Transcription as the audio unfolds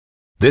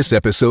This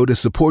episode is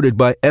supported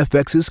by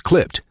FX's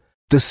Clipped,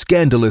 the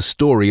scandalous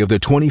story of the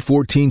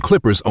 2014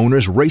 Clippers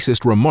owner's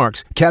racist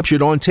remarks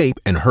captured on tape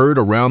and heard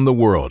around the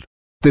world.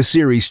 The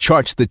series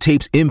charts the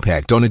tape's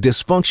impact on a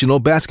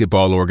dysfunctional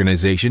basketball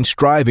organization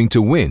striving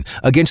to win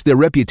against their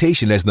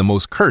reputation as the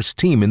most cursed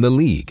team in the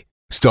league.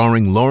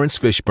 Starring Lawrence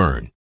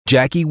Fishburne,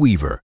 Jackie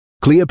Weaver,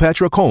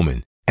 Cleopatra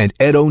Coleman, and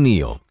Ed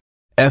O'Neill.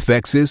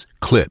 FX's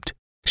Clipped,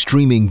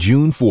 streaming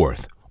June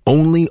 4th,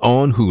 only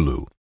on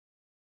Hulu.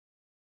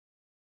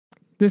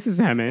 This is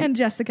Hemant. And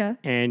Jessica.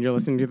 And you're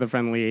listening to the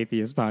Friendly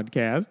Atheist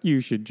podcast. You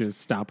should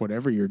just stop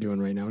whatever you're doing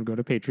right now and go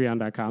to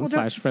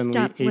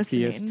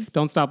patreon.com/friendlyatheist.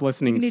 Don't stop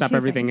listening. Stop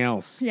everything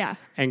else. Yeah.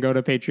 And go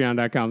to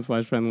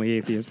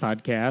patreon.com/friendlyatheist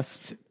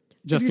podcast.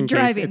 Just in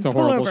driving, case it's a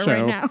horrible show.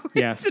 Right now.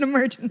 Yes. It's an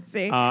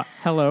emergency.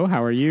 Hello,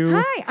 how are you?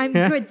 Hi, I'm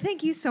good.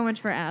 Thank you so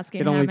much for asking.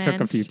 It only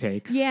took a few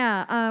takes.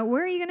 Yeah.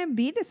 Where are you going to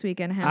be this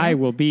weekend, Hannah? I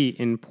will be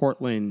in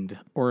Portland,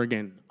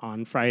 Oregon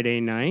on Friday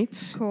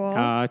night.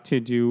 Cool. To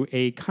do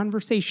a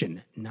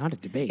conversation, not a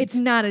debate. It's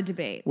not a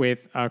debate.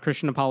 With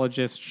Christian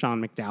apologist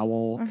Sean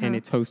McDowell, and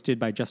it's hosted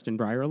by Justin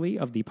Brierly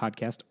of the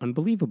podcast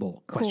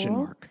Unbelievable?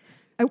 Cool.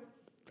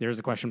 There's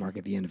a question mark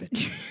at the end of it.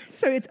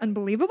 So it's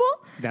unbelievable?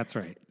 That's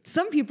right.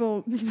 Some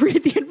people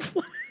read the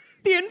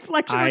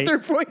inflection with their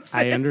voices.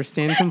 I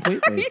understand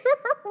completely. Are you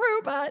a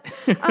robot?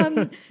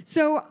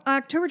 So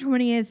October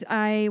 20th,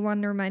 I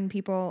want to remind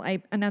people,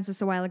 I announced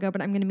this a while ago,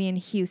 but I'm going to be in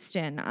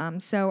Houston.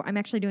 So I'm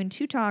actually doing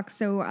two talks.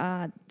 So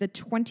the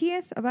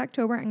 20th of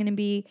October, I'm going to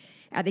be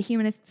at the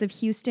Humanists of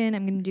Houston.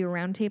 I'm going to do a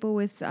roundtable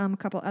with a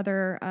couple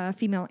other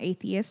female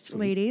atheist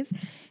ladies.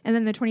 And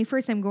then the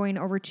 21st, I'm going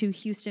over to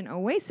Houston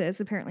Oasis.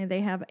 Apparently they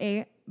have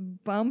a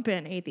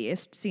bumpin'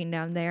 atheist scene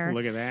down there.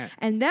 Look at that.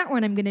 And that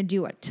one, I'm going to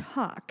do a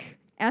talk.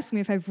 Ask me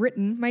if I've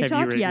written my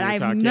talk yet. I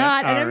have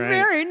not, and I'm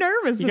very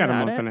nervous about it. You got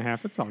a month and a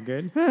half. It's all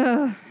good.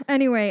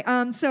 Anyway,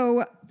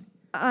 so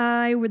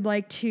I would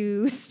like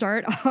to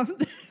start off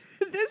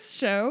this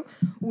show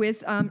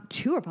with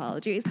two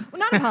apologies. Well,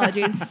 not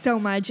apologies so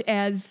much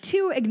as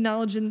two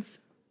acknowledgements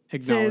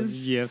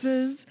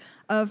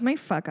of my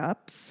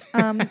fuck-ups.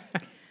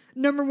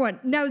 Number one.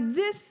 Now,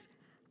 this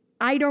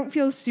I don't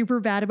feel super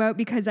bad about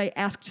because I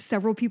asked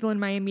several people in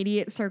my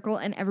immediate circle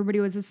and everybody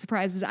was as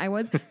surprised as I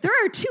was. There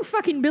are two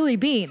fucking Billy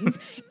Beans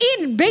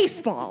in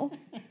baseball.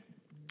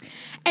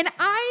 And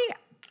I,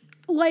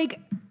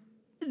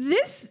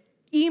 this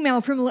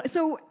email from,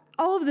 so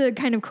all of the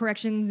kind of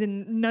corrections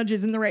and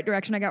nudges in the right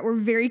direction I got were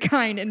very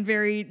kind and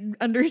very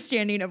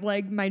understanding of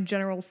my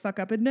general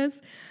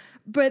fuck-upness.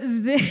 But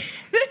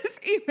this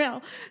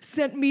email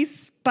sent me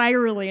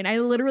spiraling. And I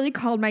literally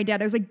called my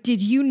dad. I was like,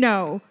 did you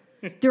know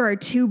there are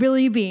two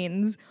Billy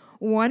Beans,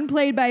 one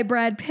played by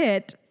Brad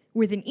Pitt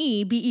with an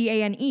E,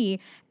 Beane,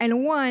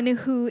 and one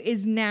who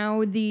is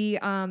now the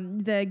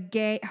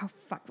gay,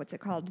 what's it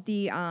called?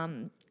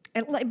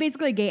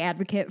 Basically a gay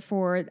advocate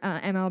for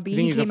MLB. I think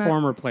he's a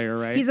former player,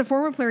 right? He's a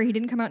former player. He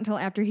didn't come out until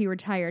after he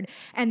retired.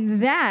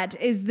 And that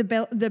is the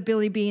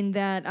Billy Bean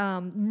that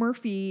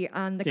Murphy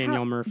on the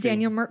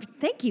Daniel Murphy.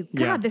 Thank you.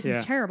 God, this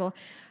is terrible.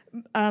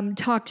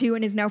 Talked to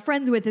and is now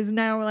friends with is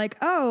now like,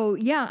 oh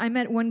yeah, I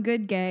met one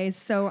good gay,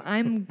 so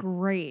I'm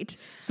great.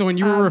 So when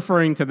you were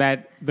referring to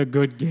that, the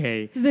good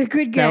gay,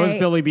 that was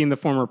Billy Bean, the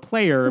former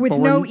player with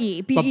no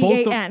E,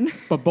 Bean.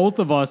 But both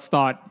of us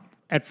thought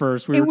at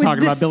first we were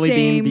talking about Billy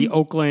Bean, the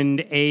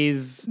Oakland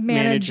A's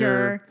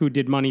manager who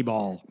did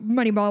Moneyball.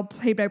 Moneyball,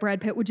 played by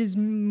Brad Pitt, which is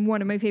one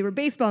of my favorite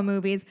baseball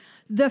movies.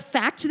 The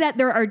fact that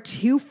there are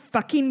two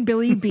fucking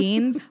Billy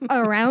Beans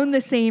around the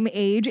same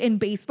age in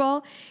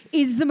baseball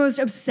is the most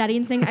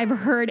upsetting thing I've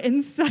heard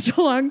in such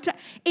a long time.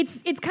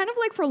 It's kind of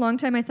like for a long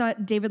time I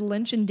thought David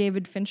Lynch and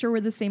David Fincher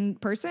were the same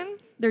person.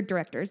 They're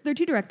directors. They're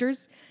two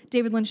directors.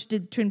 David Lynch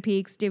did Twin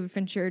Peaks. David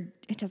Fincher,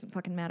 it doesn't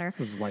fucking matter.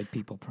 This is white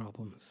people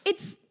problems.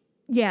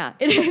 Yeah,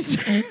 it is.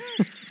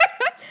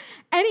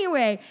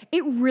 Anyway,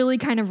 it really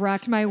kind of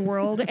rocked my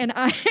world, and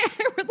I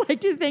would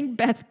like to thank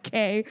Beth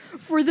K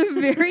for the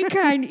very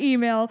kind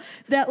email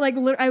that,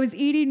 I was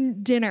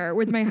eating dinner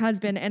with my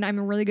husband, and I'm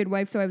a really good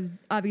wife, so I was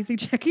obviously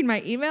checking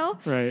my email.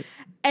 Right.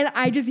 And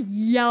I just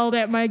yelled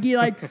at Mikey,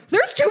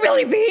 there's two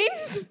Billy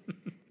Beans?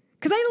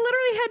 Because I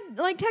literally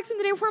had, texted him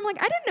the day before, I'm like,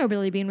 I didn't know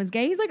Billy Bean was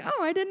gay. He's like,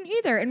 oh, I didn't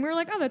either. And we were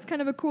like, oh, that's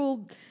kind of a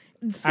cool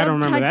subtext. I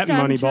don't remember that in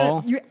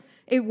Moneyball.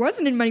 It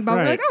wasn't in Moneyball.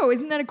 Right. We're like, oh,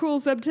 isn't that a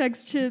cool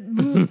subtext to...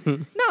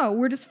 No,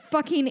 we're just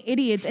fucking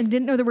idiots and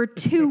didn't know there were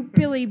two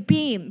Billy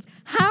Beans.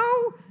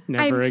 How?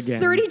 Never I'm again.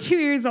 32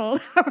 years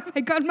old. How have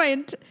I got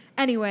my...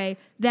 Anyway,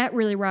 that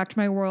really rocked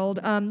my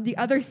world. The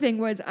other thing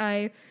was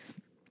I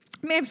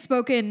may have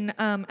spoken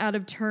out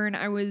of turn.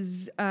 I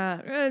was... so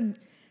I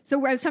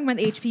was talking about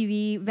the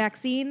HPV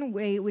vaccine.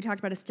 We talked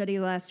about a study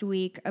last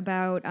week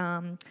about...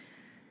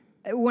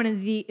 so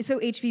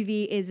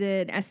HPV is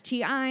an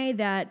STI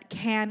that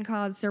can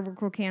cause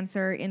cervical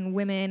cancer in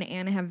women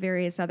and have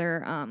various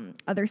other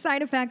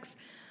side effects.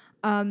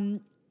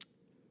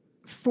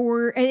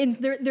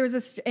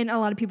 and a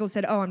lot of people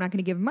said, oh, I'm not going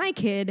to give my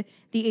kid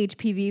the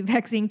HPV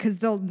vaccine because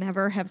they'll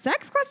never have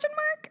sex, ?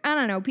 I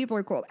don't know. People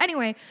are cool.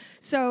 Anyway,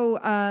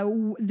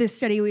 so this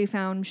study we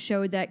found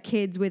showed that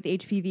kids with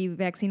HPV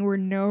vaccine were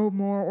no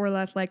more or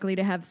less likely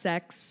to have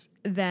sex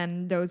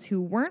than those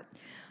who weren't.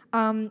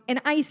 And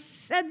I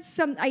said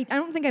I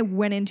don't think I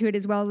went into it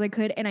as well as I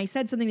could. And I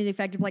said something to the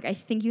effect of like, I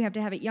think you have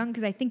to have it young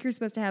because I think you're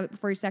supposed to have it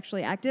before you're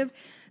sexually active.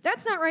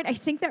 That's not right. I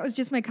think that was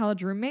just my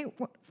college roommate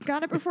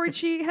got it before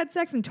she had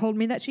sex and told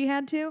me that she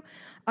had to.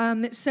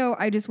 So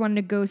I just wanted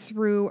to go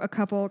through a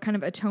couple, kind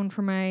of atone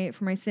for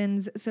my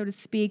sins, so to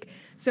speak.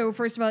 So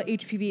first of all,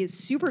 HPV is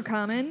super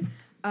common.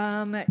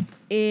 Apparently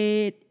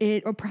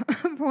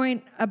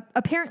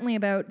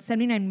about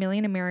 79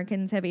 million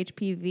Americans have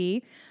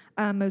HPV.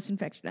 Most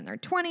infected in their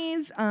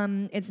 20s.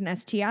 It's an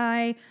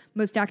STI.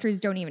 Most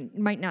doctors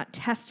might not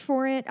test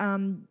for it.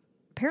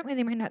 Apparently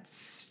they might not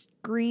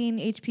screen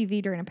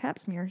HPV during a pap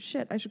smear.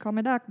 Shit, I should call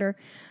my doctor.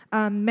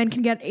 Men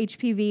can get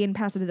HPV and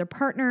pass it to their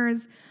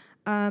partners.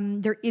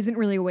 There isn't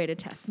really a way to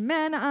test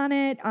men on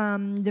it.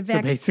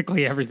 So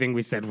basically everything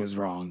we said was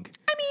wrong.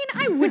 I mean,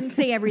 I wouldn't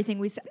say everything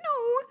we said.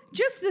 No,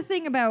 just the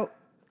thing about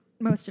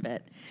most of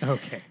it.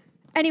 Okay.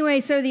 Anyway,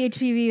 so the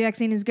HPV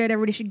vaccine is good.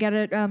 Everybody should get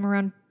it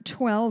around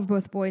 12,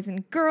 both boys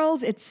and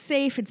girls. It's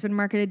safe. It's been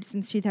marketed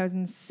since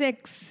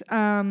 2006.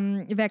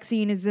 The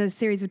vaccine is a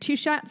series of 2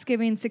 shots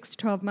given 6 to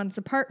 12 months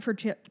apart for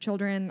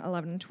children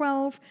 11 and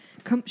 12.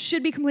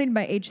 Should be completed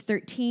by age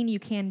 13. You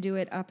can do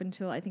it up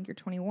until I think you're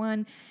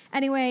 21.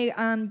 Anyway,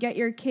 get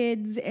your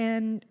kids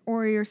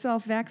or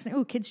yourself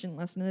vaccinated. Oh, kids shouldn't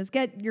listen to this.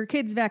 Get your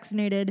kids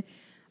vaccinated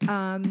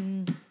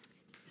so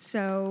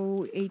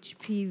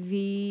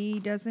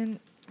HPV doesn't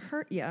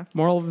hurt you.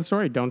 Moral of the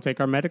story, don't take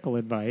our medical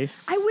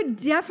advice. I would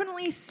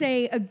definitely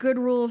say a good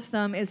rule of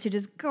thumb is to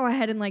just go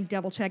ahead and like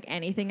double check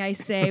anything I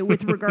say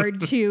with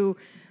regard to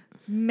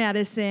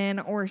medicine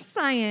or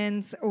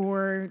science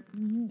or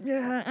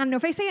I don't know,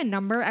 if I say a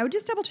number, I would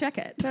just double check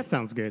it. That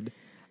sounds good.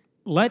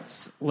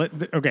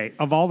 Okay,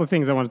 of all the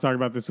things I want to talk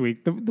about this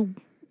week, the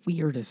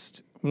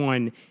weirdest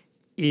one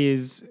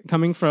is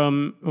coming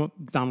from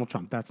Donald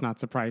Trump. That's not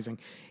surprising.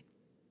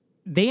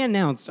 They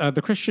announced, the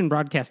Christian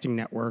Broadcasting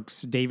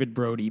Network's David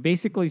Brody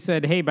basically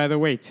said, hey, by the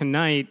way,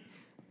 tonight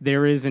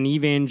there is an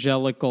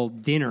evangelical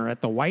dinner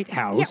at the White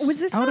House. Yeah, was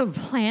this not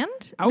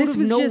planned? Out of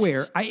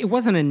nowhere. It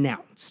wasn't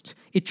announced.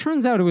 It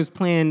turns out it was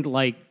planned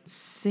like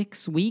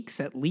 6 weeks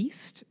at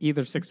least,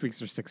 either 6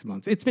 weeks or 6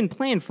 months. It's been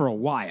planned for a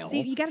while.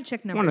 See, you got to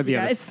check numbers, you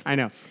guys. I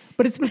know.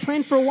 But it's been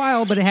planned for a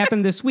while, but it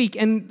happened this week.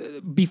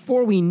 And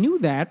before we knew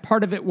that,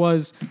 part of it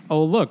was,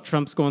 oh, look,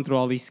 Trump's going through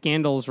all these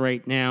scandals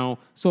right now.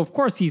 So, of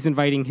course, he's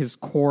inviting his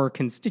core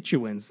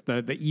constituents,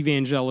 the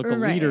evangelical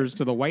leaders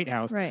to the White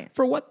House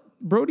for what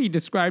Brody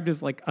described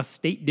as like a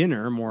state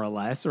dinner, more or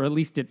less, or at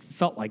least it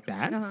felt like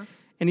that. Uh-huh.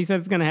 And he said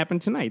it's going to happen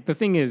tonight. The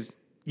thing is,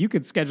 you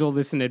could schedule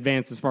this in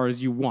advance as far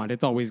as you want.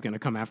 It's always going to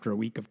come after a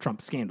week of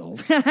Trump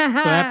scandals. So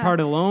that part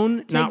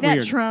alone, not weird.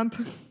 Take that, Trump.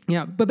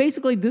 Yeah, but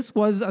basically this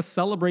was a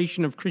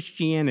celebration of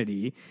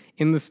Christianity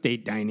in the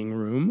state dining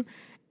room.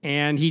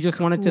 And he just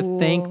wanted to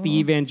thank the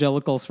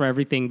evangelicals for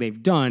everything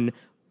they've done,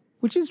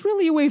 which is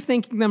really a way of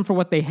thanking them for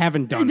what they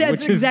haven't done.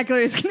 That's which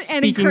exactly is what it's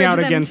speaking out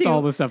against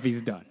all the stuff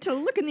he's done. To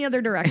look in the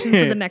other direction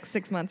for the next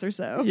 6 months or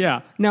so.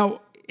 Yeah. Now,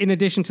 in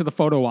addition to the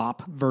photo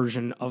op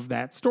version of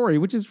that story,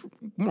 which is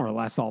more or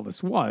less all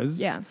this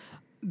was,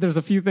 there's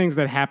a few things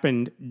that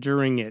happened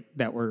during it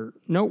that were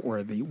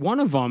noteworthy. One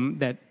of them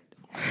that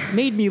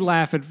made me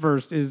laugh at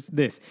first is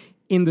this.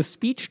 In the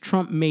speech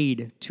Trump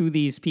made to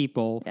these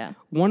people,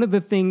 one of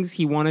the things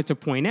he wanted to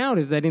point out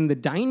is that in the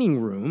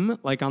dining room,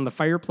 like on the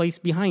fireplace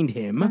behind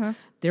him,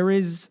 there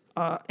is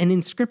an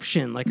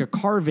inscription, like a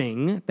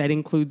carving that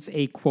includes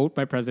a quote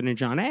by President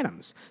John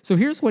Adams. So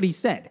here's what he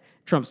said.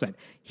 Trump said,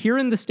 here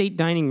in the state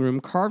dining room,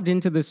 carved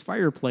into this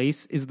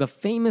fireplace, is the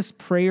famous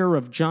prayer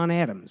of John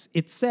Adams.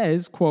 It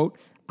says, quote,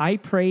 I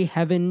pray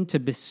heaven to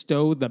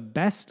bestow the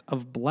best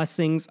of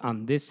blessings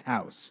on this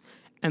house.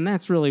 And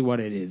that's really what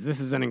it is.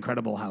 This is an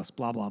incredible house,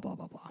 blah, blah, blah,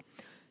 blah, blah.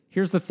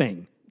 Here's the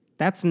thing.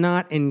 That's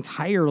not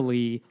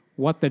entirely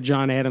what the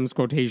John Adams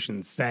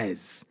quotation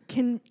says.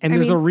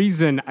 There's a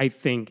reason, I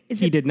think,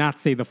 he did not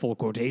say the full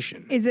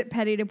quotation. Is it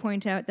petty to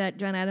point out that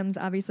John Adams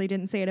obviously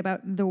didn't say it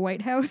about the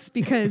White House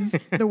because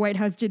the White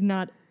House did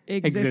not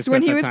exist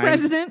when he was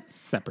president?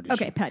 Separate issue.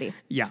 Okay, petty.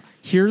 Yeah.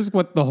 Here's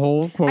what the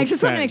whole quote says. I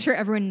just want to make sure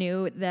everyone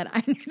knew that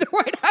I knew the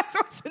White House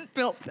wasn't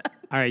built then.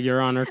 All right, you're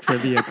on our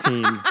trivia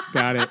team.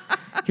 Got it.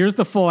 Here's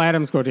the full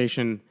Adams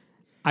quotation.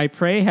 I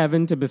pray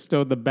heaven to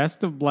bestow the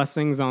best of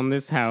blessings on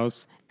this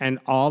house and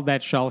all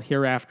that shall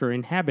hereafter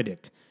inhabit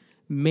it.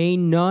 May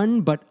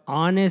none but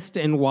honest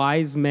and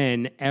wise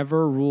men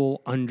ever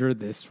rule under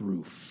this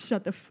roof.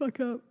 Shut the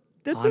fuck up.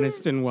 That's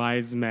honest and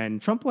wise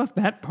men. Trump left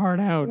that part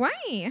out.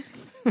 Why?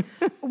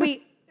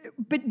 Wait,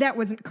 but that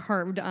wasn't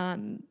carved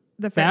on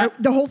the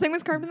fireplace? The whole thing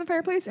was carved in the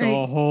fireplace?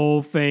 The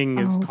whole thing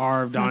is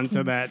carved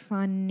onto that.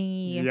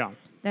 Funny. Yeah.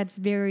 That's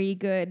very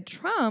good.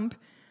 Trump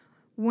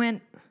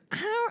went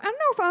I don't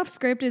know if off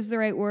script is the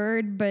right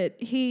word, but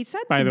he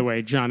said. By the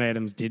way, John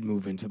Adams did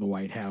move into the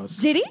White House.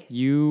 Did he?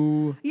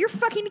 You're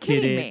fucking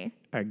kidding me.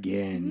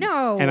 Again.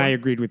 No. And I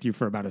agreed with you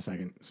for about a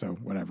second. So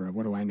whatever.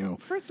 What do I know?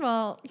 First of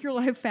all, you're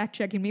live fact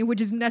checking me,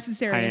 which is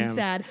necessary and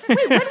sad.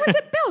 Wait, when was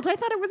it built? I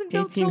thought it wasn't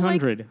built till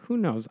 1800. Who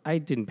knows? I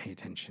didn't pay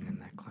attention in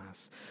that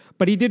class.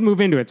 But he did move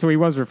into it, so he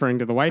was referring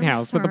to the White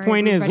House. Sorry, but the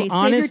point is,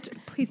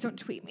 please don't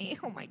tweet me.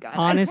 Oh my God.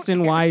 Honest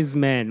and wise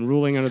men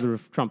ruling under the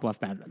roof. Trump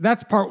left that.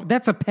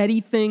 That's a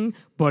petty thing,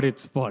 but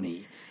it's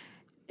funny.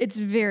 It's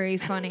very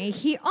funny.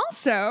 He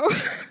also,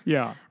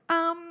 yeah.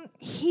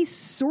 He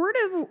sort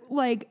of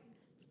like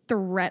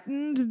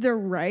threatened the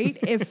right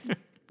if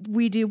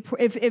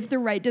if the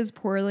right does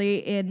poorly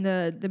in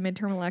the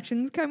midterm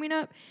elections coming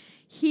up.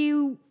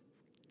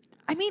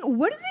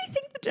 What do they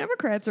think the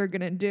Democrats are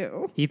going to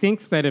do? He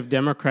thinks that if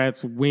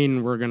Democrats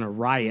win, we're going to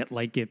riot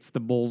like it's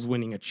the Bulls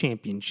winning a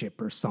championship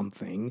or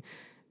something.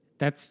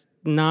 That's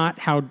not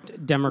how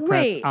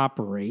Democrats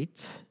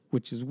operate,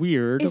 which is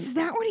weird. Is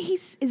that what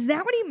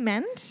he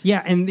meant?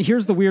 Yeah, and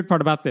here's the weird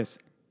part about this.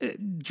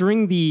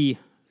 During the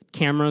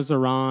cameras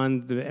are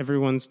on,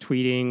 everyone's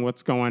tweeting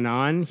what's going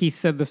on, he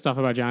said the stuff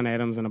about John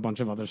Adams and a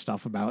bunch of other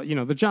stuff about,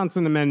 the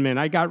Johnson Amendment.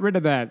 I got rid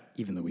of that,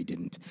 even though we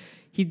didn't.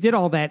 He did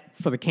all that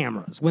for the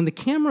cameras. When the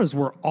cameras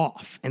were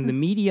off and the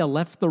media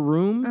left the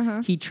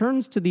room, he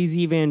turns to these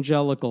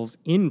evangelicals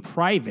in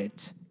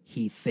private,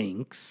 he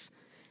thinks,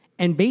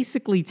 and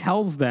basically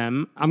tells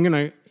them,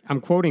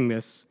 I'm quoting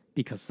this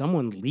because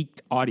someone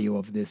leaked audio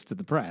of this to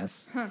the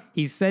press.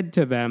 He said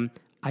to them,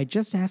 I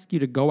just ask you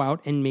to go out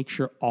and make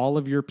sure all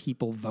of your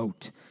people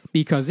vote.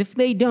 Because if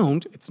they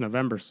don't, it's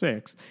November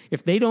 6th,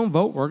 if they don't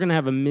vote, we're going to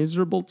have a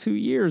miserable 2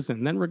 years.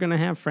 And then we're going to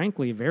have,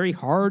 frankly, a very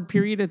hard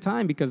period of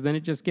time because then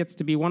it just gets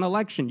to be one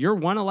election. You're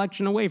one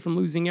election away from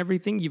losing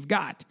everything you've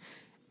got.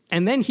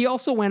 And then he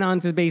also went on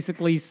to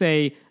basically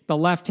say the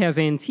left has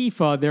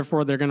Antifa,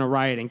 therefore they're going to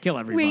riot and kill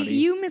everybody. Wait,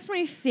 you missed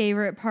my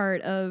favorite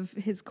part of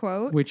his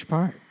quote. Which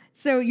part?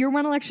 So you're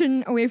one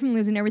election away from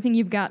losing everything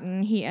you've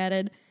gotten. He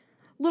added,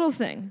 little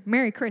thing,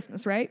 Merry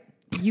Christmas, right?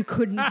 You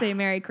couldn't say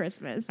Merry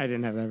Christmas. I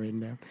didn't have that written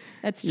down.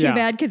 That's too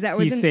bad because that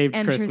was he saved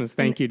Christmas.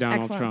 Thank you,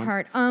 Donald Trump.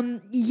 Part.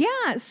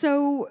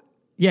 So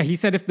he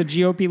said if the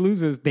GOP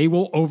loses, they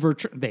will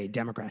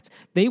Democrats,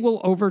 they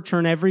will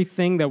overturn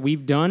everything that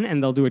we've done,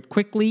 and they'll do it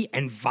quickly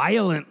and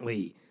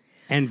violently.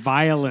 And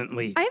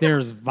violently.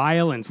 There's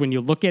violence. When you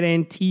look at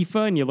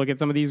Antifa and you look at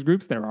some of these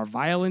groups, there are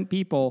violent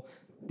people.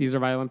 These are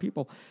violent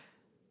people.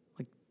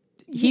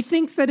 He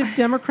thinks that if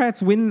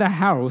Democrats win the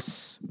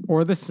House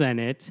or the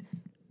Senate,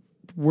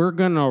 we're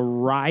going to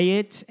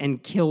riot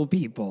and kill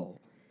people.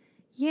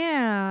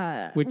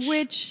 Yeah.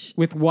 Which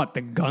with what?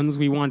 The guns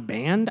we want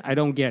banned? I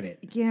don't get it.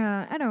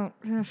 Yeah, I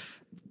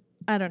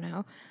don't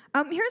know.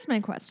 Here's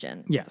my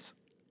question. Yes.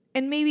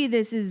 And maybe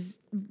this is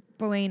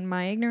belaying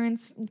my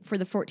ignorance for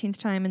the 14th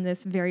time in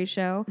this very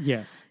show.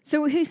 Yes.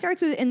 So he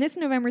starts with, in this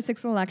November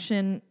 6th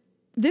election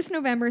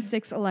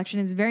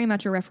is very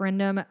much a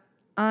referendum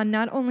on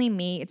not only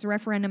me, it's a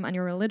referendum on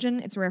your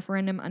religion, it's a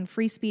referendum on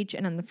free speech,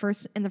 and on the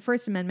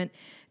First Amendment,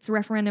 it's a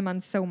referendum on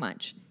so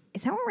much.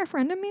 Is that what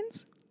referendum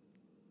means?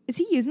 Is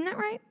he using that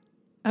right?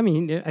 I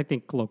mean, I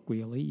think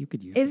colloquially you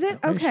could use it. Is it?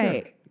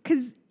 Okay.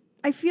 Because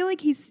I feel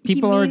like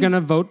people are going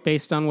to vote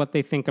based on what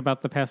they think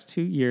about the past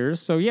 2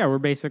 years. So yeah, we're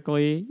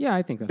basically,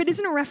 I think that's But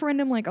isn't a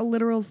referendum like a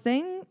literal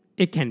thing?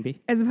 It can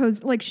be. As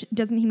opposed,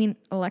 doesn't he mean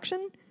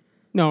election?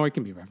 No, it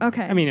can be referendum.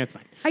 Okay. I mean, it's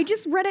fine. I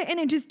just read it and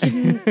it just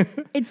didn't.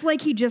 It's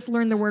like he just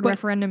learned the word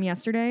referendum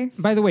yesterday.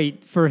 By the way,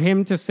 for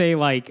him to say,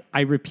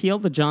 I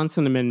repealed the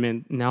Johnson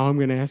Amendment, now I'm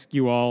going to ask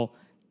you all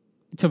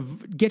to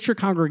get your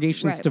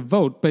congregations to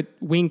vote, but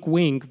wink,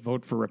 wink,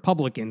 vote for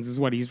Republicans is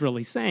what he's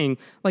really saying.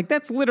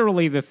 That's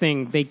literally the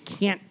thing they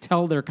can't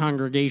tell their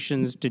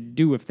congregations to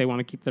do if they want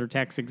to keep their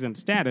tax-exempt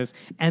status,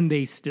 and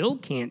they still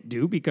can't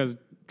do because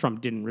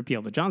Trump didn't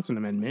repeal the Johnson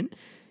Amendment.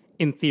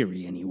 In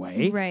theory,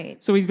 anyway.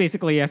 Right. So he's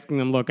basically asking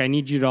them, look, I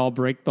need you to all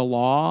break the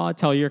law,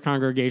 tell your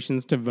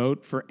congregations to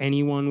vote for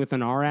anyone with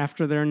an R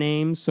after their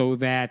name so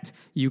that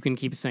you can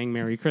keep saying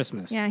Merry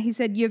Christmas. Yeah, he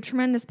said, you have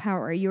tremendous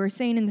power. You are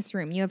saying in this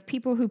room, you have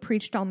people who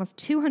preached to almost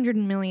 200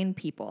 million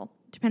people,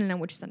 depending on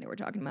which Sunday we're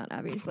talking about,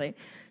 obviously.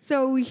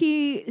 So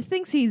he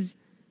thinks he's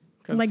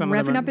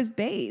revving up his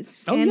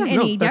base.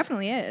 And he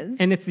definitely is.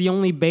 And it's the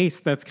only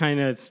base that's kind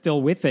of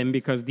still with him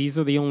because these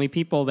are the only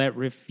people that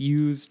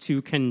refuse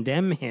to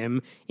condemn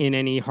him in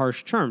any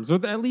harsh terms.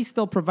 Or at least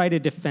they'll provide a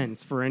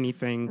defense for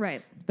anything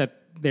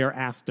that they're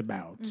asked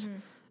about.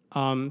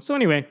 Mm-hmm. So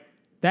anyway,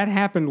 that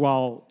happened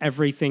while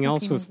everything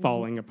else was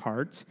falling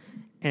apart.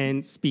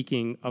 And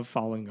speaking of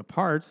falling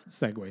apart,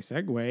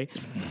 segue,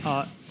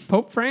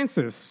 Pope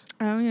Francis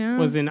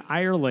was in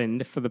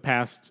Ireland for the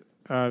past...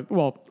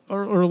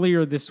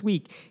 earlier this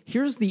week.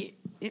 Here's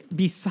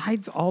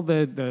besides all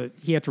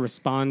he had to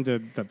respond to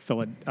the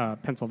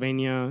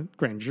Pennsylvania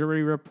grand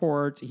jury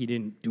report. He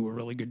didn't do a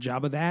really good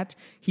job of that.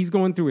 He's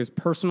going through his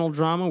personal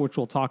drama, which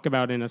we'll talk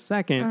about in a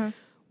second.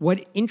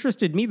 what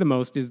interested me the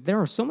most is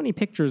there are so many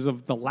pictures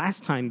of the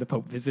last time the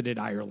Pope visited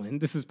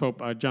Ireland. This is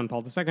Pope John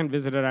Paul II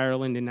visited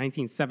Ireland in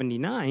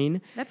 1979.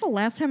 That's the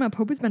last time a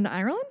Pope has been to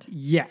Ireland?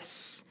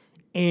 Yes.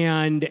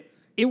 And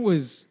it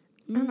was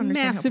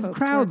massive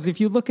crowds.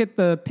 If you look at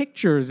the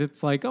pictures,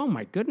 it's like, oh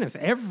my goodness,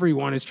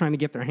 everyone is trying to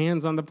get their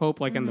hands on the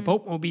Pope, like in the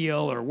Pope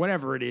Mobile or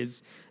whatever it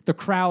is. The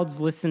crowds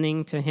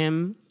listening to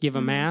him give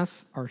a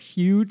mass are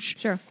huge.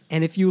 Sure.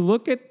 And if you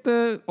look at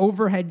the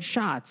overhead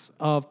shots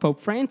of Pope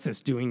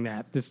Francis doing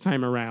that this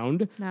time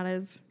around,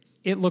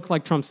 it looked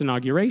like Trump's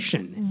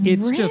inauguration.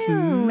 It's just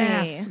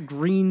mass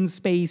green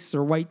space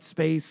or white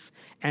space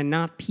and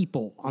not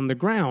people on the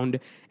ground.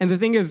 And the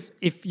thing is,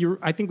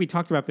 I think we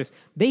talked about this,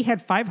 they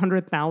had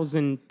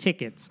 500,000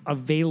 tickets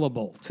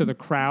available to the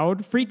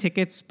crowd, free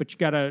tickets, but you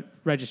got to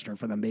register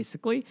for them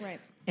basically. Right.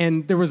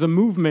 And there was a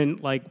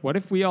movement like, what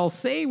if we all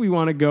say we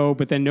want to go,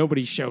 but then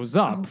nobody shows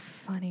up? Oh,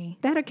 funny.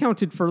 That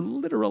accounted for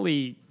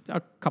literally a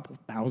couple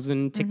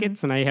thousand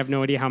tickets, and I have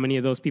no idea how many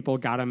of those people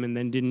got them and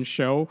then didn't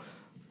show.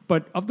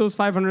 But of those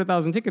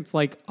 500,000 tickets,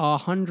 like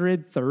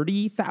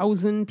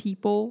 130,000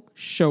 people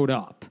showed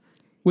up,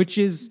 which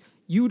is,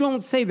 you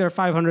don't say there are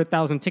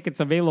 500,000 tickets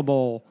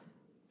available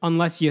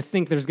unless you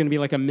think there's going to be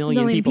like a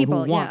million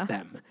people who want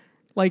them.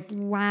 Like,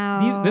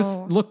 wow. This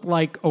looked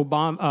like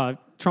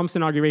Trump's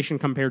inauguration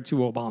compared to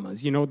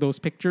Obama's. You know those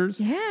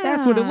pictures? Yeah.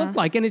 That's what it looked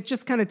like. And it's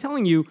just kind of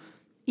telling you,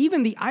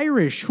 even the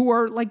Irish, who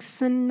are like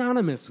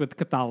synonymous with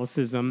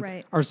Catholicism,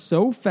 are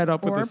so fed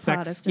up with the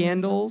sex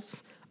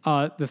scandals.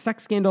 The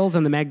sex scandals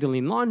and the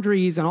Magdalene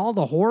laundries and all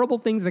the horrible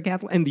things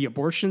and the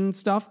abortion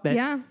stuff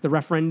that the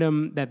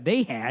referendum that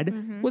they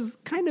had was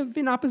kind of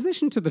in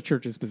opposition to the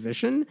church's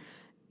position.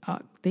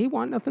 They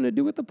want nothing to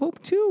do with the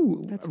Pope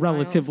too,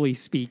 relatively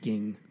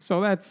speaking.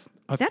 So that's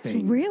thing. That's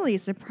really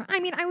surprising. I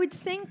mean, I would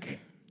think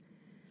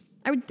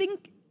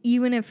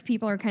even if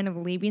people are kind of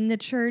leaving the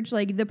church,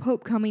 like the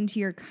Pope coming to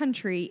your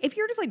country, if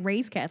you're just like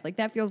raised Catholic,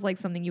 that feels like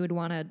something you would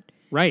want to.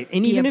 Right.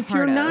 And even if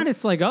you're not,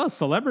 it's like, oh,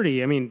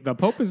 celebrity. I mean, the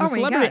Pope is a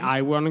celebrity.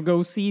 I want to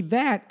go see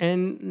that.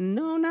 And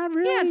no, not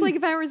really. Yeah, it's like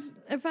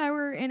if I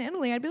were in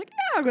Italy, I'd be like,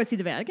 yeah, I'll go see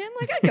the Vatican.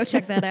 Like, I'd go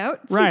check that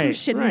out. See some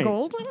shit in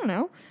gold. I don't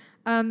know.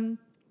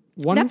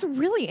 That's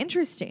really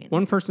interesting.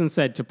 One person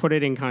said, to put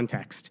it in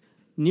context,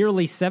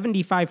 nearly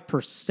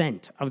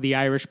 75% of the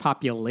Irish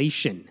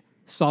population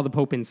saw the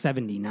Pope in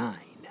 79.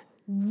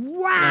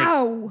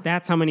 Wow. Like,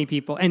 that's how many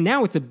people. And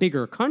now it's a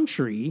bigger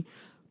country,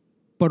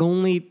 but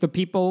only the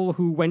people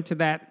who went to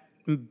that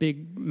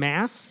big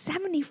mass.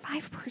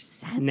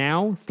 75%?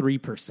 Now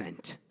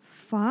 3%.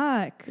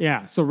 Fuck.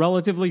 Yeah. So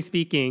relatively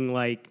speaking,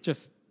 like,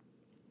 just,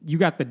 you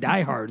got the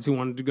diehards who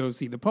wanted to go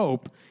see the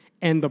Pope,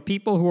 and the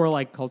people who are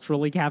like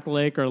culturally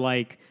Catholic or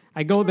like,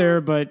 I go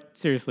there, but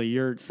seriously,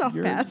 you're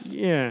pass.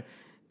 Yeah.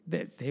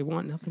 They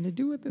want nothing to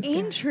do with this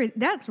guy.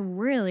 That's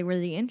really,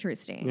 really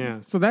interesting. Yeah.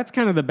 So that's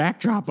kind of the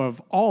backdrop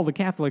of all the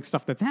Catholic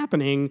stuff that's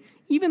happening.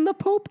 Even the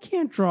Pope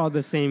can't draw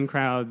the same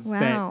crowds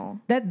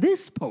that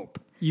this Pope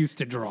used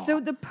to draw. So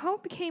the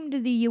Pope came to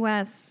the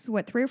U.S.,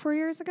 3 or 4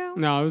 years ago?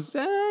 No, it was,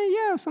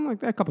 something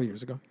like that, a couple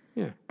years ago.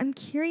 Yeah. I'm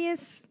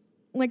curious,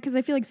 like, because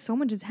I feel like so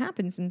much has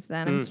happened since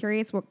then. I'm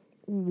curious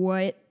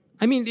what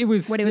I mean, it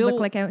would look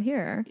like out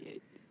here.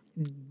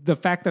 The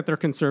fact that they're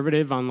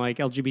conservative on like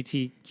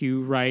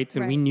LGBTQ rights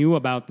and we knew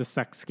about the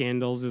sex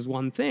scandals is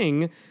one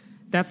thing.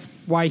 That's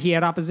why he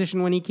had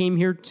opposition when he came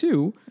here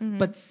too.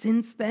 But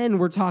since then,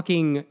 we're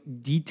talking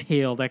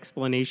detailed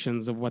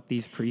explanations of what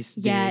these priests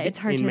did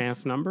in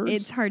mass numbers.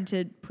 It's hard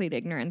to plead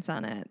ignorance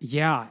on it.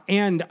 Yeah,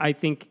 and I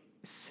think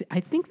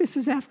this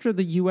is after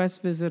the U.S.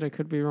 visit. I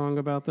could be wrong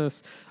about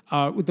this.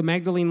 With the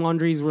Magdalene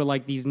laundries were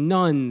like these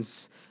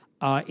nuns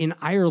in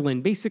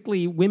Ireland,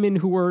 basically women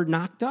who were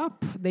knocked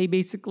up. They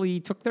basically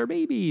took their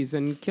babies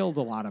and killed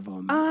a lot of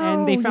them.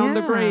 And they found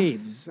the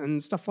graves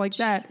and stuff like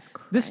that.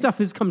 This stuff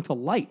has come to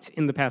light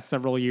in the past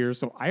several years.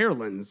 So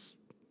Ireland's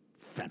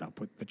fed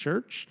up with the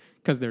church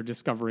because they're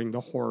discovering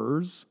the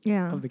horrors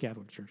of the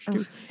Catholic Church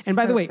too. And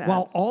by the way,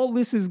 while all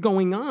this is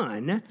going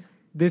on,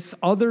 this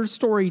other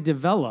story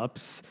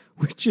develops,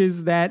 which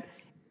is that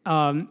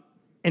an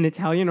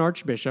Italian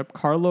archbishop,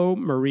 Carlo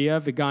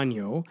Maria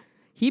Vigano,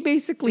 he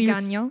basically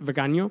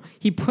Vigano.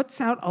 He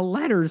puts out a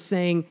letter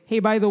saying, hey,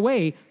 by the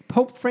way,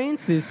 Pope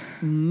Francis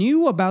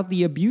knew about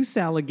the abuse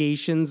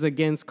allegations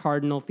against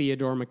Cardinal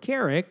Theodore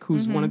McCarrick,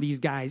 who's one of these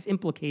guys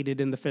implicated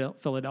in the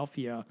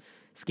Philadelphia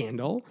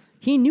scandal.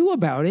 He knew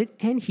about it,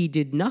 and he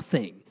did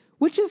nothing,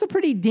 which is a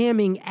pretty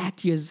damning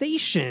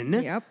accusation.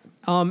 Yep.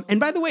 And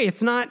by the way,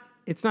 it's not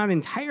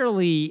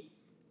entirely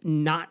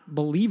not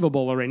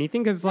believable or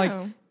anything, because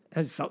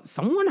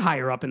someone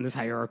higher up in this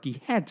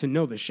hierarchy had to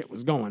know this shit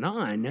was going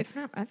on. If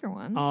not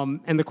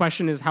everyone. And the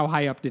question is, how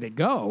high up did it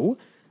go?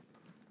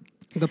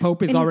 The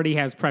Pope already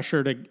has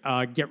pressure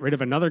to get rid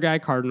of another guy,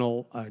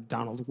 Cardinal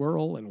Donald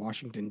Wuerl in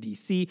Washington,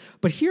 D.C.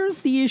 But here's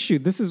the issue.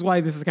 This is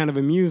why this is kind of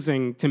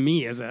amusing to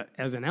me as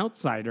an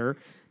outsider.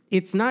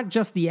 It's not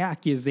just the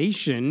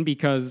accusation,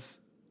 because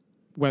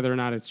whether or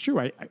not it's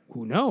true,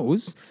 who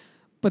knows?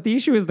 But the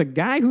issue is the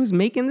guy who's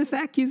making this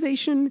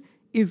accusation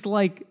is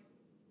like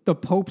the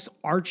Pope's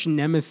arch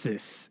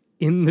nemesis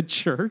in the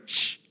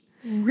church.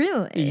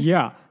 Really?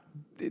 Yeah.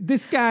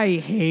 This guy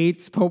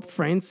hates Pope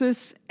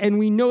Francis, and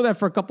we know that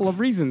for a couple of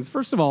reasons.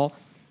 First of all,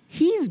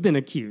 he's been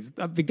accused,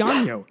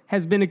 Viganio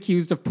has been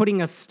accused of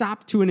putting a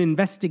stop to an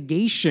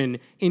investigation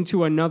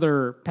into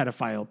another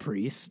pedophile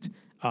priest,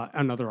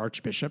 another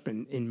archbishop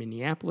in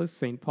Minneapolis,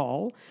 St.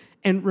 Paul.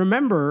 And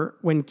remember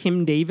when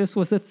Kim Davis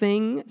was a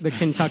thing, the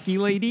Kentucky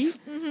lady,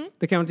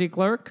 the county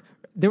clerk?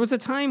 There was a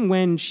time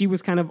when she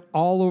was kind of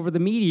all over the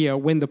media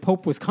when the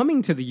Pope was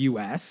coming to the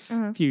U.S.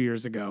 A few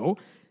years ago,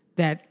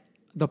 that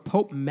the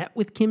Pope met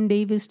with Kim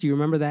Davis. Do you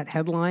remember that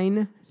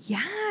headline?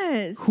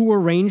 Yes. Who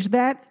arranged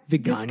that?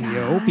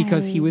 Viganio,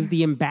 because he was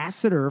the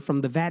ambassador from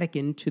the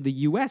Vatican to the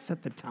U.S.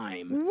 at the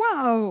time.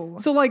 Whoa.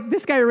 So, like,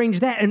 this guy arranged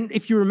that. And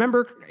if you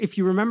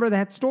remember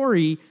that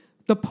story,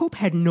 the Pope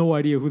had no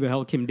idea who the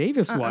hell Kim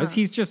Davis was.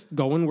 He's just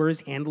going where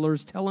his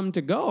handlers tell him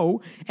to go.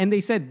 And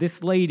they said,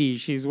 this lady,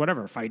 she's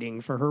whatever,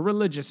 fighting for her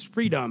religious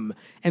freedom.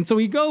 And so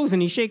he goes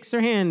and he shakes her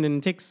hand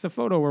and takes a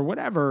photo or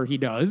whatever he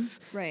does.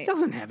 Right.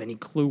 Doesn't have any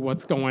clue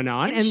what's going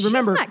on. And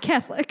remember, she's not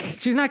Catholic.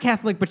 she's not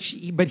Catholic, but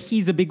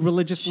he's a big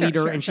religious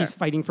leader and she's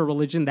fighting for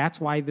religion. That's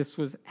why this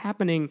was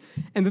happening.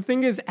 And the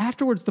thing is,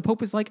 afterwards, the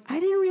Pope is like, I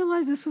didn't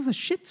realize this was a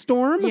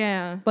shitstorm.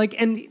 Yeah. Like,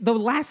 and the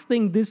last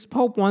thing this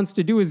Pope wants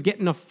to do is get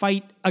in a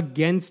fight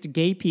against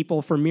gay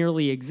people for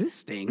merely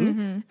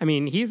existing. I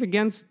mean, he's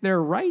against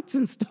their rights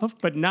and stuff,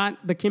 but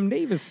not the Kim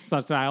Davis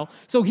style.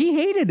 So he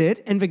hated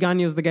it, and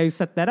Viganio's the guy who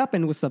set that up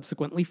and was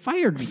subsequently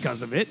fired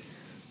because of it.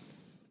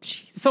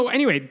 Jesus. So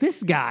anyway,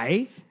 this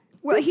guy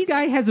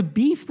has a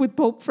beef with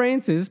Pope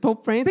Francis.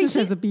 Pope Francis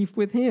has a beef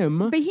with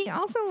him. But he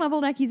also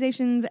leveled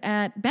accusations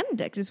at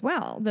Benedict as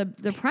well,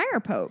 the prior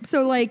pope.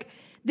 So like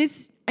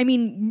this, I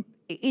mean,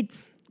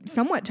 it's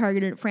somewhat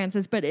targeted at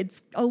Francis, but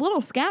it's a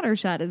little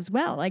scattershot as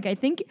well. Like I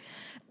think,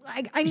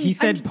 he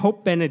said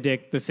Pope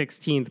Benedict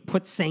XVI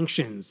put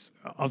sanctions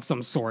of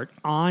some sort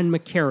on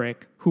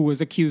McCarrick, who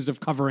was accused of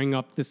covering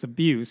up this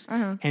abuse.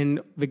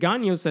 And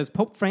Viganio says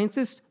Pope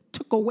Francis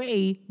took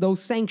away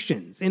those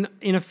sanctions, in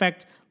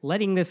effect,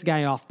 letting this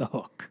guy off the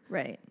hook.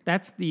 Right.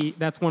 That's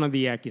one of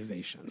the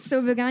accusations.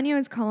 So Viganio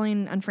is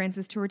calling on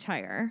Francis to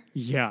retire.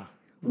 Yeah.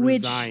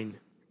 Resign.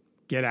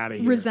 Get out of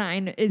here.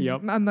 Resign is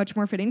a much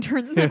more fitting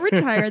term than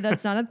retire.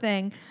 That's not a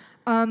thing.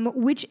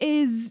 Which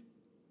is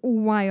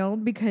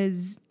wild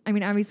because, I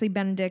mean, obviously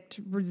Benedict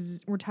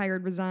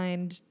retired,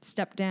 resigned,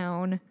 stepped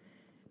down.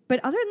 But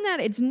other than that,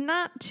 it's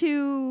not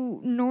too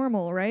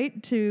normal, right?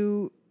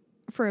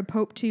 For a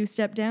pope to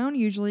step down.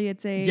 Usually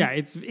it's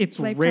it's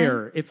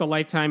rare. It's a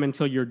lifetime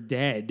until you're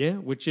dead,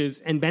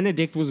 and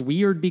Benedict was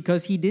weird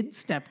because he did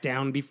step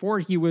down before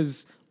he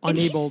was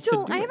unable to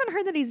do it. I haven't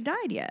heard that he's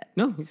died yet.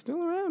 No, he's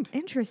still around.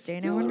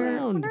 Interesting. I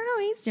wonder how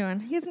he's doing.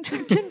 He hasn't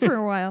checked in for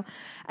a while.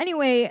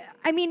 Anyway,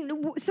 I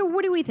mean, so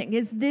what do we think?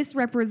 Is this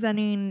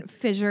representing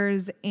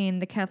fissures in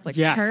the Catholic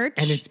Church? Yes,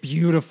 and it's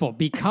beautiful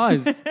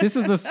because this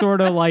is the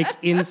sort of like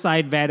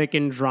inside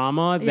Vatican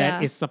drama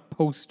that is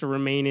supposed to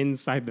remain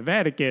inside the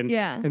Vatican.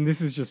 Yeah. And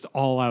this is just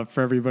all out for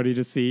everybody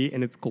to see,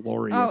 and it's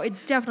glorious. Oh,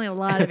 it's definitely a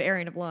lot of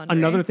airing of laundry.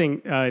 Another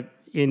thing,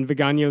 in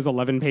Viganio's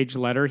 11-page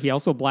letter, he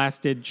also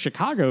blasted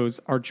Chicago's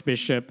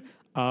Archbishop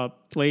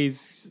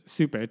Blaise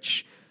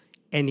Cupich,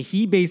 and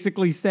he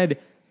basically said,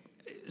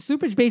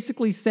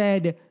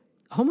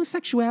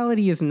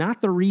 homosexuality is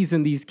not the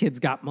reason these kids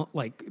got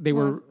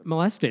were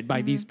molested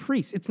by these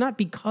priests. It's not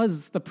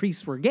because the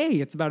priests were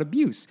gay. It's about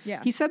abuse.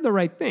 Yeah. He said the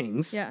right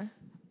things. Yeah.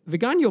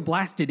 Viganio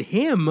blasted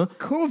him.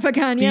 Cool,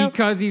 Viganio.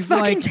 Because he's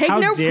fucking like, take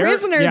no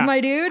prisoners,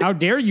 my dude. How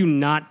dare you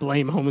not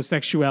blame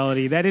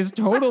homosexuality? That is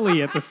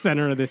totally at the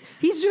center of this.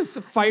 He's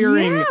just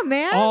firing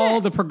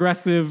all the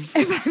progressive.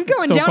 If I'm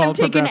going down, I'm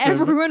taking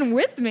everyone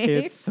with me.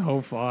 It's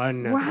so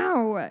fun.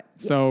 Wow.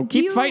 So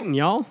keep fighting,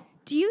 y'all.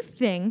 Do you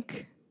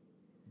think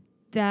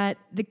that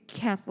the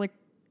Catholic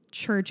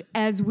Church,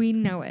 as we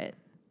know it,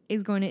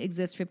 is going to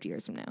exist 50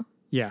 years from now?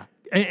 Yeah.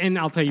 And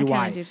I'll tell you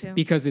why.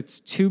 Because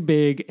it's too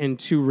big and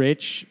too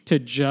rich to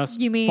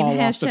just fall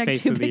off the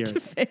face of the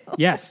earth.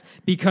 Yes,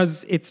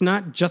 because it's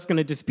not just going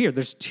to disappear.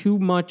 There's too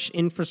much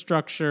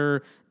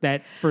infrastructure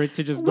for it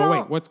to just go away.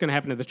 What's going to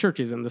happen to the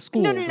churches and the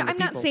schools? No. I'm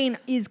not saying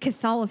is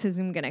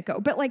Catholicism going to go,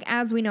 but like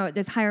as we know it,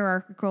 this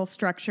hierarchical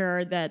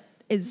structure that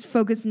is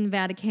focused in the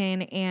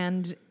Vatican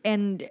and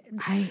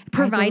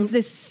provides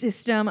this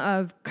system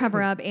of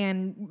cover up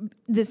and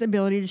this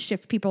ability to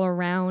shift people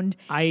around.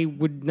 I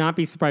would not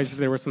be surprised if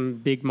there were some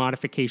big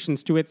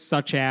modifications to it,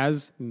 such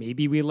as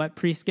maybe we let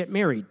priests get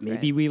married.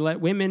 Maybe we let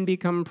women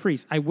become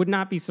priests. I would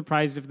not be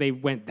surprised if they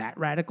went that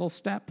radical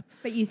step.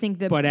 But you think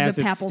the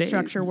papal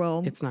structure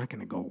will... It's not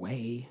going to go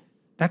away.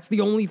 That's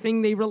the only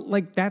thing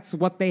that's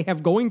what they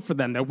have going for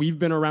them, that we've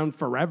been around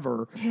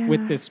forever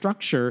with this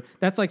structure.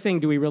 That's like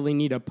saying, do we really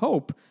need a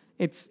pope?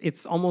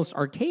 It's almost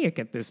archaic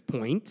at this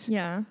point.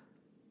 Yeah.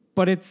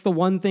 But it's the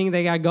one thing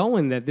they got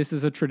going, that this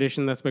is a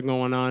tradition that's been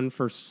going on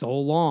for so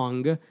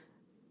long.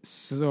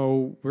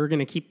 So we're going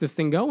to keep this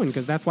thing going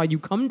because that's why you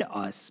come to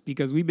us,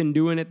 because we've been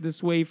doing it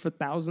this way for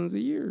thousands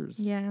of years.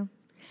 Yeah.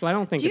 So I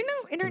don't think Do you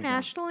know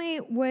internationally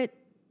what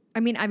I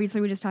mean,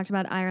 obviously we just talked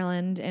about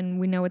Ireland and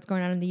we know what's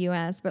going on in the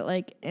U.S., but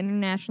like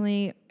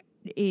internationally,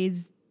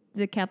 is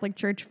the Catholic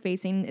Church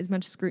facing as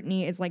much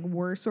scrutiny as like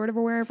we're sort of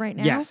aware of right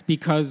now? Yes,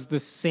 because the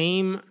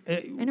same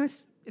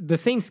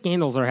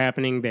scandals are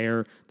happening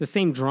there. The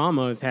same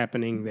drama is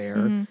happening there.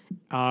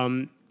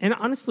 Mm-hmm. And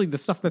honestly, the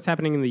stuff that's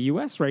happening in the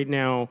U.S. right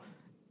now,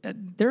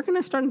 they're going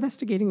to start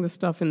investigating the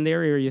stuff in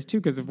their areas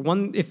too. Because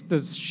if the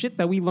shit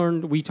that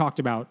we talked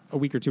about a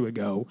week or two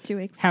ago, 2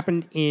 weeks,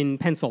 happened in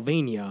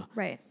Pennsylvania,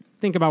 right?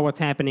 Think about what's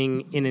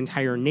happening in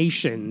entire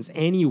nations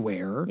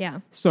anywhere. Yeah.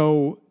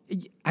 So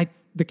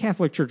the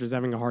Catholic Church is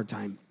having a hard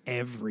time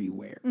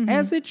everywhere,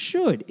 as it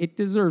should. It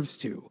deserves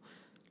to.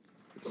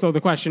 So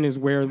the question is,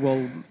 where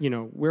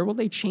will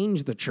they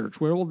change the church?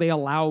 Where will they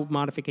allow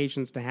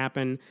modifications to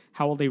happen?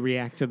 How will they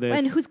react to this?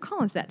 And whose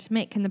call is that to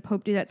make? Can the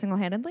Pope do that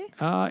single-handedly?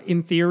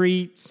 In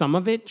theory, some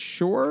of it,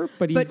 sure,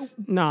 but he's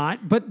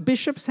not. But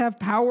bishops have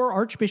power,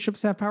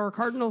 archbishops have power,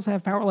 cardinals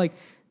have power. Like,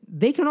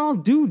 they can all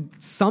do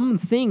some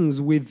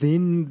things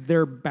within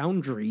their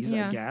boundaries,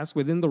 I guess,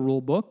 within the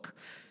rule book.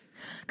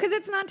 Because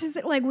it's not to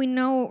say, like, we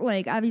know,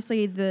 like,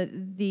 obviously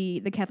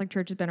the Catholic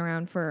Church has been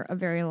around for a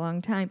very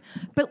long time,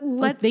 but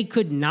they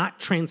could not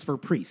transfer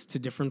priests to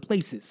different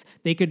places.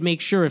 They could make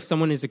sure if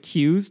someone is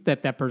accused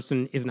that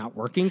person is not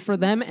working for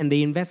them, and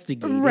they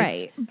investigate it.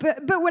 Right.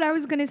 But what I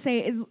was going to say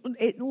is,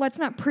 let's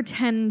not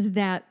pretend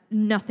that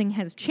nothing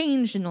has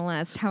changed in the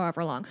last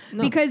however long.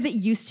 No. Because it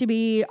used to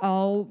be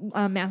all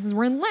masses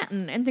were in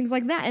Latin and things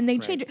like that, and they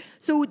changed it.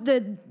 So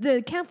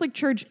the Catholic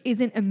Church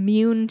isn't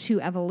immune to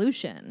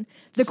evolution.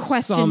 The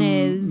question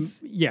is...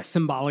 Yes,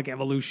 symbolic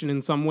evolution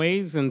in some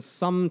ways, and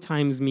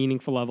sometimes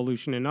meaningful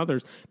evolution in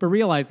others. But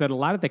realize that a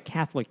lot of the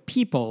Catholic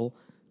people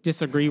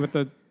disagree with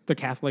the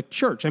Catholic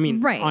Church. I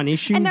mean, on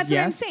issues, and that's what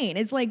I'm saying.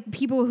 It's like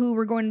people who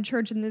were going to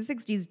church in the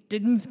 60s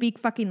didn't speak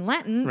fucking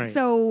Latin, right.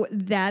 So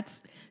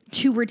that's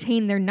to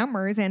retain their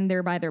numbers and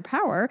thereby their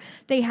power.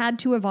 They had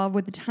to evolve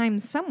with the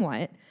times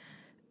somewhat.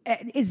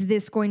 Is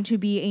this going to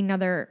be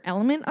another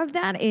element of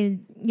that?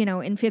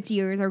 In 50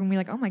 years, are we going to be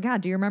like, oh my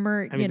God, do you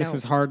remember? I mean, this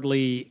is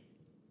hardly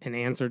an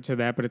answer to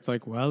that, but it's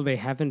like, well, they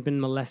haven't been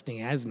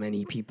molesting as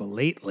many people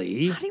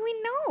lately. How do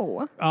we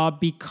know?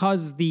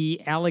 Because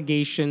the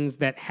allegations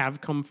that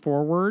have come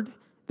forward,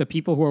 the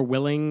people who are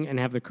willing and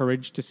have the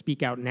courage to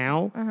speak out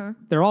now,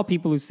 they're all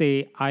people who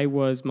say, I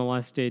was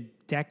molested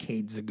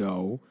decades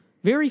ago.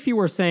 Very few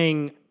are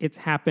saying it's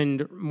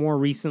happened more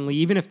recently,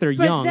 even if they're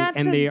young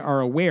and they are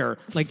aware.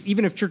 Like,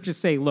 even if churches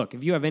say, look,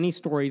 if you have any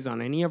stories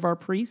on any of our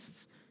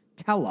priests,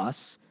 tell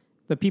us.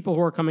 The people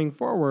who are coming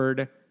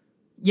forward,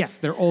 yes,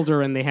 they're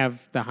older and they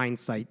have the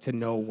hindsight to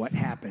know what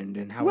happened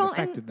and how it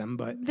affected them.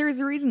 But there's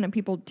a reason that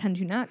people tend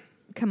to not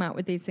come out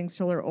with these things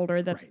till they're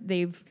older, that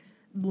they've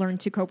learned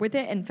to cope with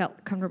it and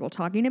felt comfortable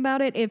talking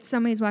about it. If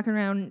somebody's walking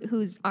around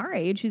who's our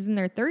age, who's in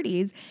their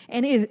 30s,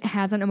 and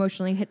hasn't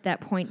emotionally hit that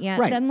point yet,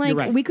 then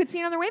we could see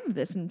another wave of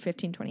this in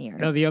 15, 20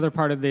 years. Now, the other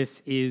part of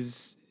this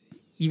is,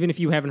 even if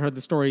you haven't heard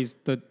the stories,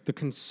 the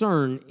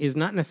concern is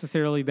not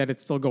necessarily that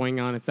it's still going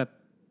on, it's that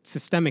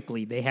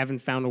systemically they haven't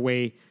found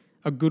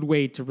a good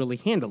way to really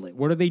handle it.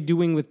 What are they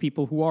doing with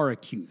people who are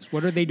accused?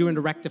 What are they doing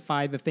to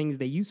rectify the things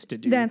they used to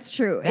do? That's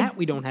true. That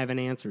we don't have an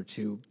answer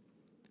to.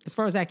 As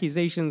far as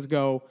accusations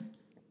go,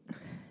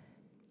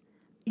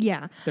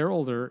 yeah, they're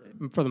older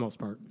for the most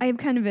part. I have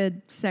kind of a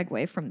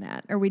segue from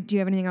that. Do you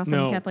have anything else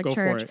on the Catholic go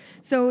Church? For it.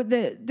 So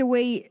the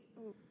way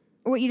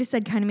what you just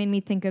said kind of made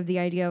me think of the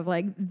idea of,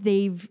 like,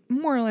 they've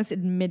more or less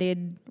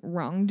admitted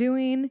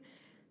wrongdoing,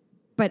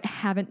 but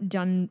haven't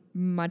done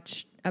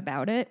much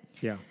about it.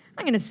 Yeah.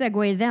 I'm going to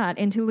segue that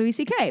into Louis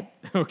C.K.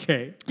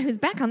 Okay. Who's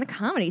back on the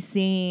comedy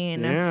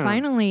scene. Yeah.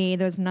 Finally,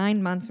 those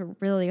 9 months were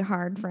really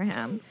hard for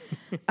him.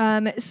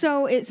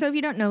 So if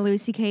you don't know, Louis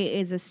C.K.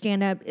 is a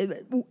stand-up,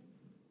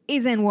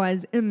 is and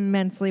was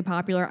immensely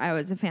popular. I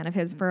was a fan of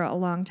his for a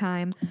long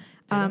time.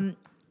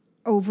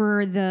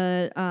 Over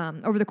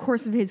the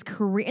course of his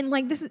career, and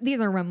like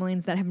these are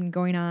rumblings that have been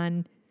going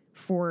on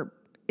for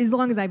as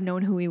long as I've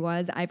known who he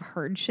was. I've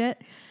heard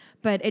shit.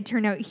 But it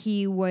turned out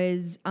he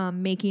was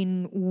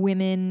making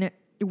women,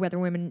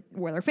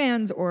 whether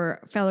fans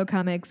or fellow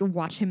comics,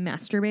 watch him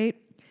masturbate.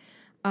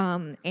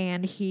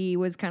 And he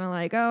was kind of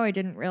like, oh, I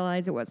didn't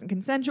realize it wasn't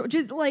consensual.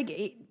 Just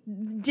like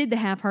did the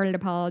half-hearted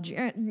apology.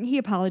 He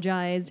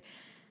apologized.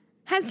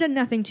 Has done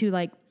nothing to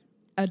like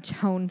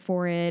atone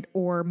for it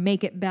or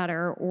make it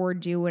better or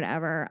do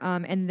whatever.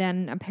 And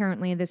then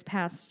apparently this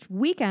past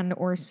weekend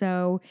or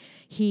so,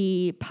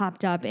 he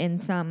popped up in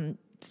some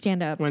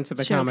stand-up went to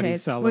the showcase. Comedy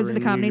Cellar. Was it the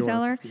Comedy New York?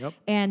 Cellar? Yep.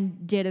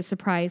 And did a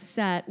surprise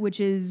set, which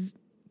is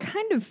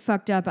kind of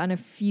fucked up on a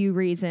few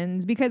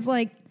reasons because,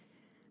 like,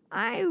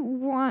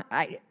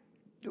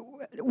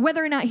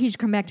 whether or not he should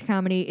come back to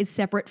comedy is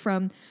separate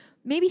from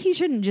maybe he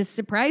shouldn't just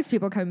surprise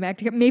people coming back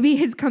to maybe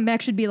his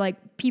comeback should be like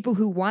people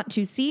who want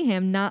to see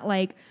him, not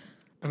like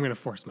I'm going to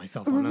force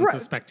myself on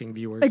unsuspecting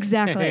viewers.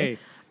 Exactly.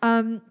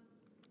 Hey.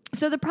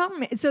 So the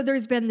problem is, so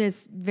there's been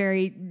this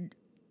very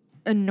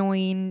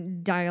annoying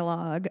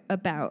dialogue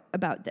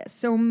about this.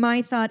 So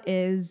my thought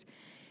is,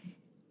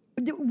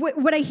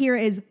 what I hear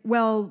is,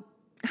 well,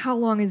 how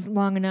long is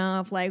long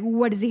enough? Like,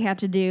 what does he have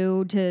to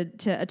do to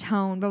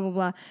atone? Blah, blah,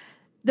 blah.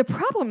 The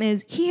problem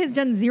is he has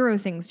done 0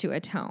 things to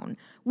atone.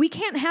 We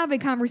can't have a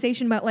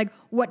conversation about like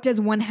what does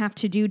one have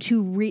to do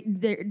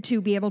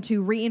to be able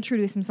to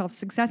reintroduce himself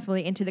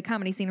successfully into the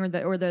comedy scene or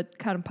the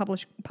kind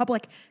of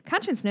public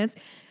consciousness.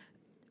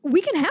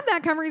 We can have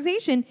that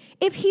conversation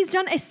if he's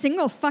done a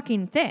single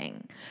fucking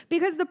thing.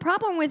 Because the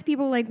problem with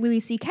people like Louis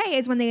C.K.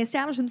 is when they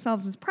establish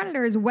themselves as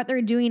predators, what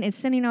they're doing is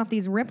sending off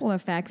these ripple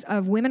effects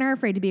of women are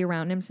afraid to be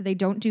around him, so they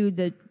don't do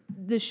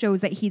the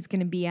shows that he's going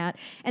to be at,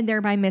 and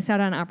thereby miss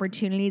out on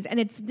opportunities. And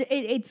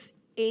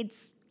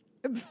it's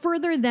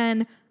further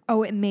than,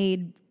 oh, it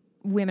made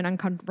women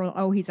uncomfortable.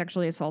 Oh, he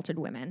sexually assaulted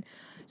women.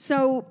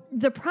 So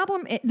the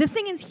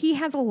thing is, he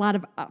has a lot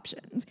of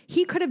options.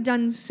 He could have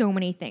done so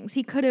many things.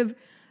 He could have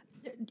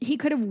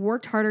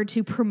worked harder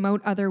to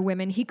promote other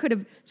women. He could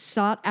have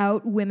sought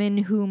out women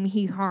whom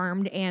he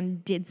harmed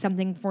and did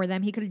something for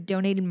them. He could have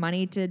donated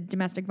money to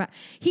domestic violence.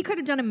 He could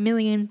have done a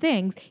million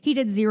things. He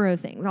did 0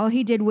 things. All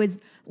he did was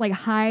like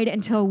hide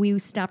until we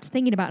stopped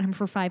thinking about him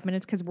for 5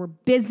 minutes because we're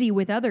busy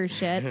with other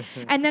shit,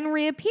 and then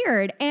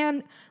reappeared.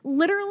 And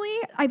literally,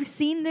 I've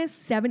seen this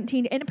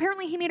 17, and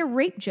apparently he made a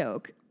rape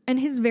joke in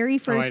his very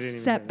first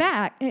set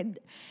back.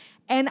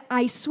 And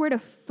I swear to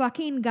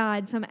fucking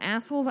God, some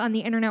assholes on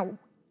the internet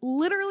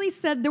literally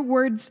said the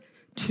words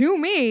to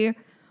me.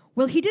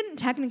 Well, he didn't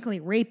technically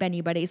rape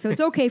anybody, so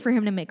it's okay for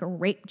him to make a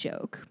rape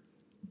joke.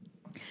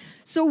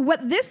 So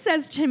what this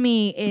says to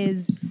me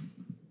is,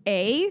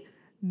 A,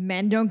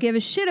 men don't give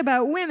a shit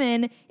about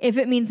women if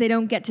it means they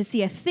don't get to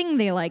see a thing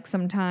they like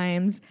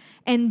sometimes.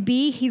 And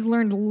B, he's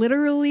learned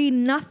literally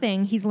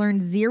nothing. He's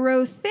learned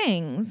 0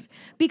 things.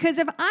 Because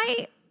if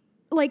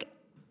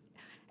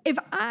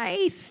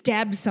I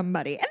stabbed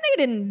somebody, and they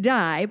didn't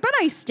die, but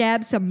I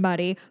stabbed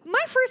somebody,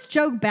 my first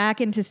joke back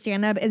into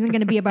stand-up isn't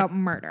going to be about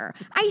murder.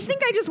 I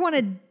think I just want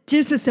to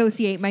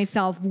disassociate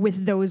myself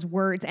with those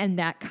words and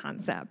that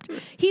concept.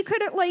 He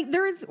could have,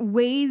 there's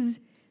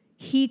ways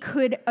he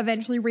could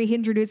eventually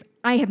reintroduce.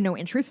 I have no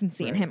interest in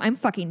seeing him. I'm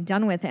fucking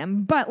done with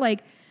him. But, and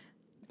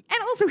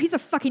also he's a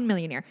fucking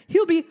millionaire.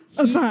 He'll be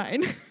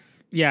fine.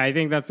 Yeah, I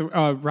think that's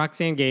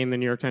Roxane Gay in the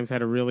New York Times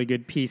had a really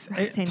good piece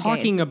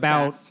talking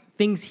about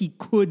things he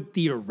could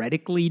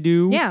theoretically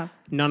do,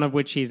 none of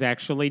which he's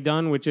actually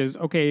done, which is,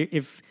 okay,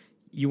 if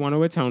you want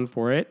to atone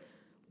for it,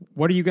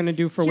 what are you going to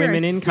do for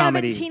women in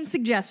comedy? 17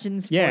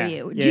 suggestions for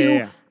you.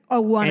 Do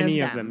one Any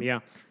of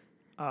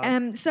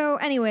them. So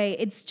anyway,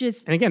 it's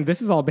just... And again,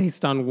 this is all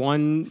based on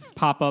one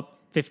pop-up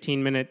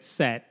 15-minute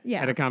set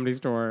at a comedy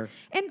store.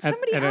 And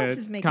somebody else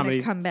is making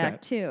a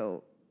comeback,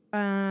 too.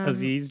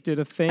 Aziz did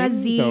a thing.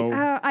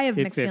 I have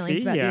mixed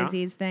feelings about the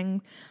Aziz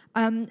thing.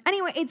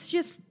 Anyway, it's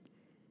just...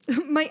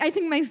 I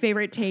think my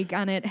favorite take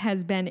on it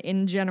has been,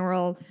 in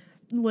general,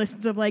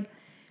 lists of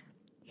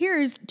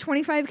here's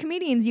 25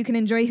 comedians you can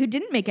enjoy who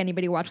didn't make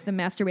anybody watch them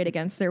masturbate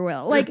against their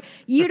will.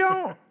 You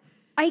don't...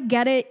 I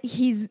get it.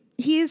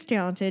 He is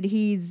talented.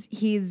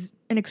 He's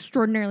an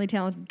extraordinarily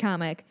talented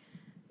comic.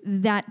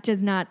 That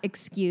does not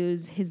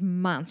excuse his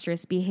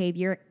monstrous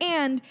behavior,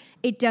 and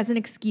it doesn't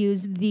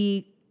excuse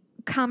the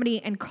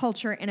comedy and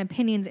culture and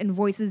opinions and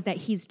voices that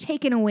he's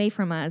taken away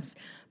from us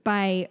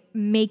by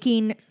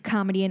making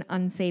comedy an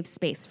unsafe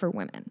space for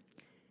women.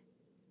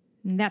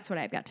 And that's what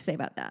I've got to say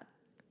about that.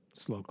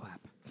 Slow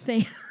clap.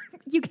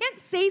 You can't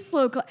say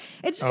slow clap.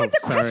 It's just the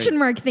question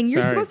mark thing.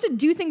 You're supposed to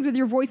do things with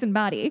your voice and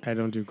body. I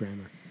don't do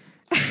grammar.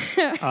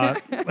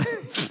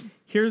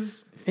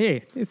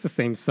 It's the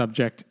same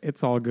subject.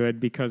 It's all good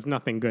because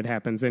nothing good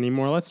happens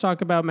anymore. Let's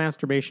talk about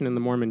masturbation in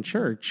the Mormon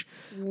Church.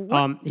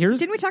 Didn't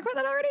we talk about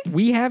that already?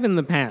 We have in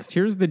the past.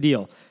 Here's the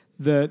deal.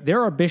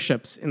 There are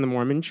bishops in the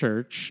Mormon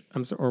Church,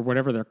 or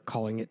whatever they're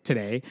calling it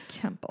today.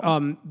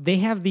 Temple. They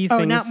have these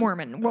things. Oh, not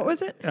Mormon. What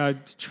was it?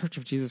 Church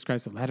of Jesus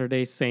Christ of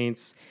Latter-day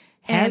Saints.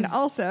 And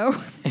also...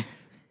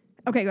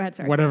 Okay, go ahead,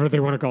 sorry. Whatever they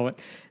want to call it.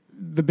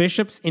 The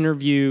bishops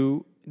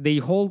they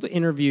hold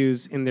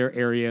interviews in their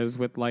areas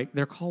with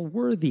they're called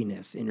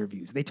worthiness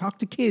interviews. They talk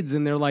to kids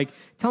and they're like,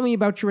 tell me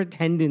about your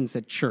attendance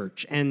at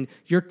church and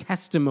your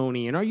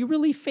testimony and are you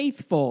really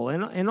faithful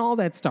and all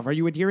that stuff. Are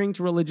you adhering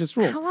to religious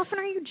rules? How often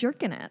are you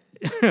jerking it?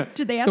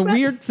 Did they ask The that?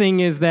 weird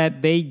thing is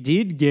that they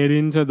did get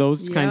into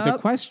those kinds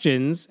of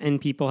questions and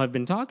people have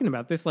been talking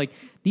about this.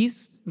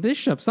 These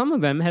bishops, some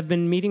of them have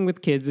been meeting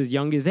with kids as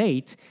young as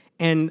 8.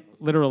 And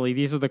literally,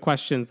 these are the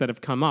questions that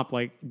have come up.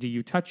 Do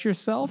you touch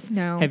yourself?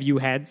 No. Have you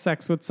had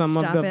sex with some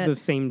of the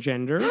same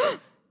gender?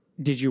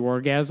 Did you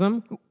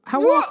orgasm?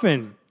 How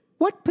often?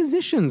 What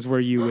positions were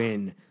you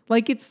in?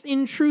 It's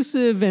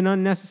intrusive and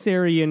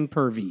unnecessary and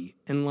pervy.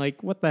 And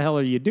what the hell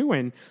are you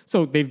doing?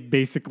 So they've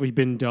basically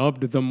been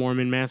dubbed the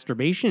Mormon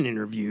masturbation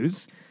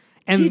interviews.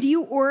 And did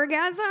you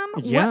orgasm?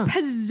 Yeah. What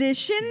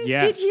positions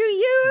did you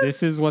use?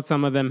 This is what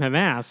some of them have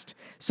asked.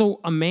 So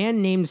a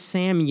man named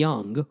Sam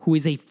Young, who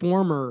is a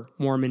former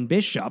Mormon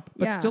bishop,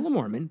 but still a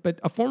Mormon, but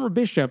a former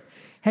bishop,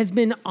 has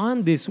been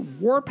on this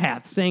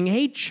warpath saying,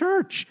 hey,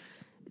 church,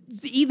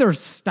 either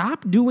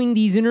stop doing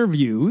these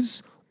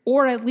interviews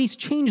or at least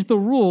change the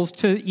rules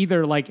to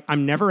either like,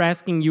 I'm never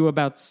asking you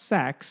about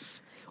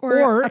sex,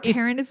 or a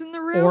parent is in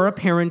the room, or a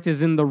parent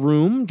is in the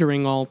room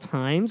during all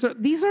times.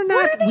 These are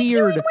not weird. What are they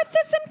doing with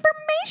this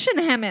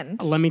information,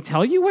 Hammond? Let me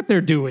tell you what they're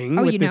doing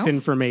with this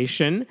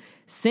information.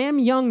 Sam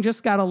Young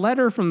just got a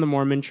letter from the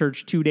Mormon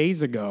Church 2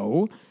 days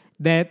ago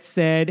that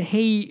said,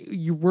 hey,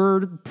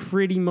 we're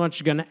pretty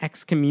much going to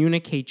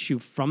excommunicate you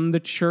from the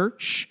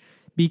church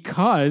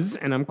because,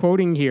 and I'm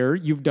quoting here,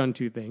 you've done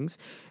 2 things.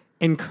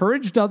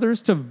 Encouraged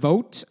others to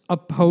vote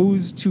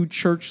opposed to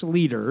church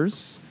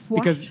leaders.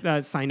 What?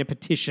 Because sign a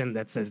petition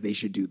that says they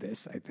should do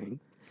this, I think.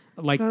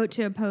 Like vote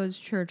to oppose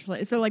church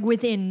leaders. So like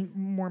within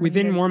Mormonism.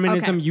 Within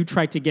Mormonism, you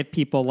try to get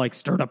people like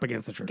stirred up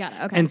against the church. Got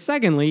it, okay. And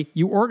secondly,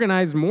 you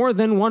organize more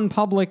than one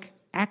public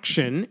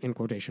action, in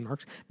quotation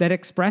marks, that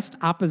expressed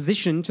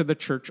opposition to the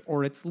church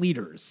or its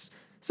leaders.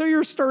 So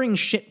you're stirring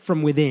shit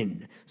from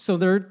within. So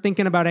they're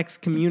thinking about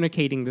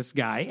excommunicating this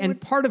guy. And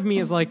part of me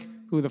is like,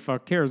 who the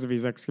fuck cares if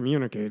he's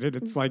excommunicated?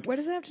 It's like... What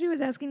does that have to do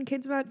with asking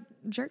kids about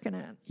jerking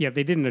it? Yeah,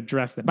 they didn't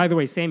address that. By the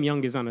way, Sam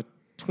Young is on a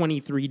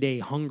 23-day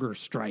hunger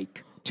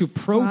strike to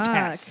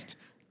protest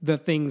the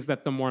things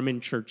that the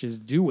Mormon Church is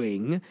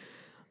doing.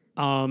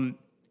 And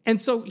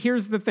so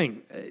here's the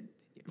thing.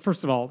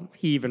 First of all,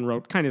 he even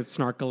wrote kind of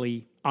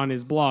snarkily on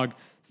his blog,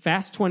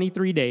 fast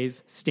 23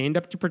 days, stand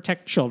up to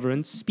protect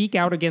children, speak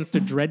out against a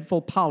dreadful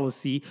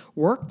policy,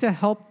 work to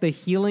help the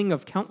healing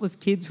of countless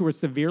kids who are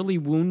severely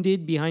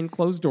wounded behind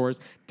closed doors,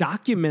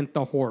 document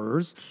the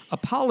horrors,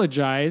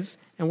 apologize,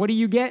 and what do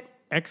you get?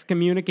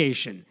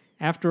 Excommunication.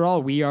 After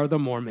all, we are the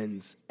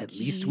Mormons. At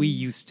least we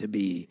used to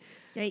be.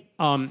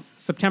 Yikes.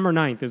 September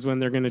 9th is when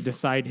they're going to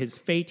decide his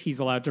fate. He's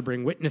allowed to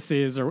bring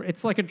witnesses, or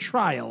it's like a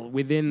trial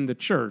within the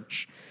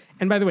church.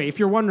 And by the way, if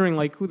you're wondering,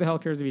 like, who the hell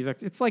cares if he's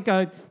it's like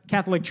a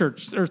Catholic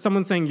church or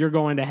someone saying you're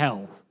going to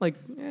hell. Like,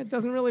 it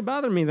doesn't really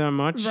bother me that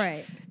much.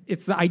 Right.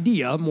 It's the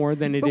idea more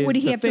than it is the thing. But would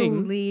he have to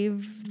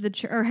leave the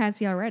church, or has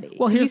he already?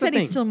 Well, here's he said the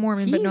thing. He's still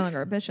Mormon, but no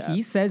longer a bishop.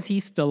 He says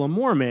he's still a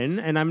Mormon,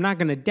 and I'm not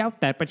going to doubt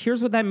that. But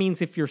here's what that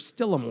means if you're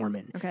still a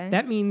Mormon. Okay.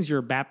 That means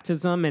your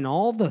baptism and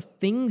all the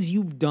things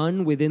you've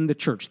done within the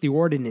church, the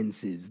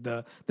ordinances,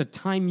 the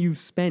time you've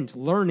spent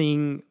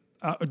learning,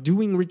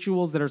 doing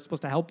rituals that are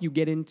supposed to help you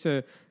get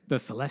into the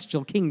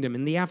celestial kingdom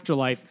in the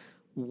afterlife,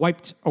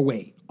 wiped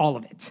away, all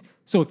of it.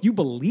 So if you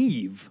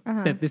believe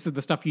that this is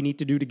the stuff you need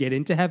to do to get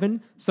into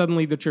heaven,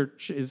 suddenly the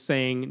church is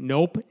saying,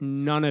 nope,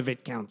 none of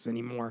it counts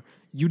anymore.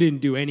 You didn't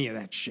do any of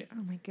that shit.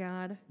 Oh my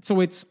God. So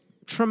it's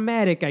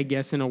traumatic, I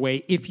guess, in a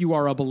way, if you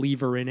are a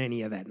believer in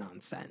any of that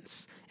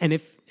nonsense. And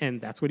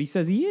that's what he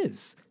says he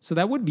is. So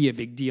that would be a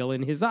big deal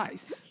in his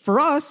eyes. For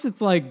us,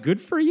 it's like,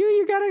 good for you,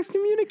 you got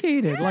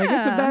excommunicated. Yeah. Like,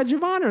 it's a badge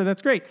of honor.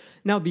 That's great.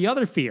 Now, the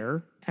other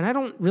fear, and I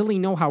don't really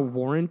know how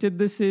warranted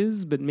this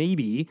is, but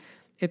maybe,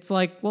 it's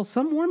like, well,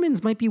 some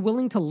Mormons might be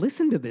willing to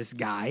listen to this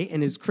guy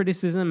and his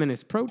criticism and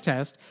his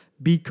protest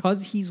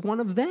because he's one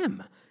of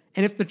them.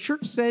 And if the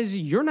church says,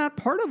 you're not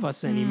part of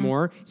us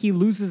anymore, he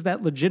loses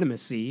that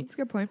legitimacy. That's a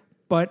good point.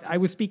 But I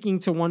was speaking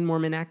to one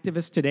Mormon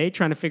activist today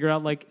trying to figure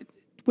out, like,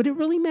 would it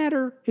really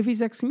matter if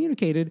he's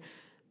excommunicated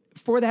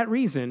for that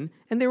reason?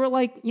 And they were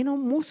like,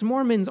 most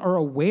Mormons are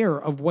aware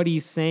of what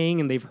he's saying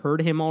and they've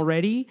heard him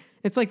already.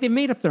 It's like they've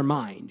made up their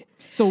mind.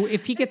 So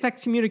if he gets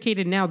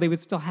excommunicated now, they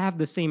would still have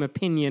the same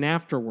opinion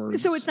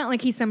afterwards. So it's not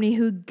like he's somebody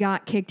who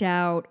got kicked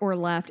out or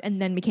left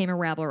and then became a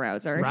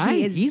rabble-rouser.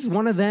 Right. He's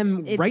one of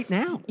them right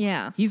now.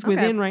 Yeah. He's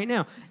within right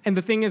now. And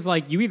the thing is,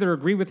 like, you either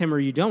agree with him or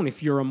you don't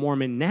if you're a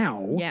Mormon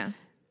now. Yeah.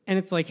 And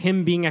it's like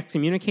him being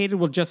excommunicated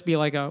will just be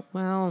like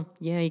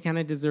he kind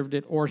of deserved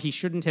it, or he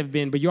shouldn't have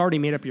been, but you already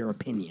made up your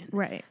opinion.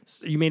 Right.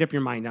 So you made up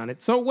your mind on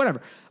it. So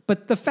whatever.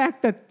 But the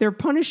fact that they're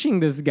punishing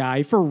this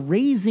guy for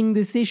raising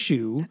this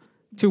issue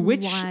to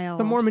which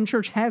the Mormon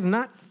Church has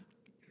not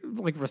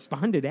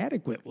responded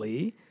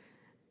adequately,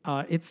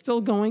 it's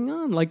still going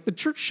on. Like, the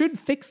church should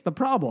fix the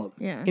problem.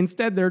 Yeah.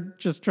 Instead, they're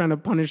just trying to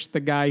punish the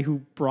guy who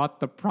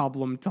brought the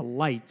problem to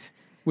light.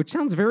 Which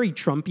sounds very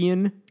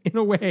Trumpian in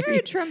a way. It's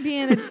very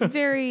Trumpian. It's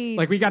very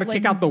we got to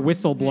kick out the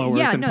whistleblowers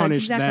and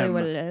punish that's exactly them.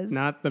 what it is.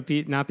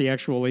 Not the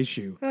actual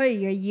issue.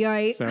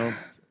 Oy. So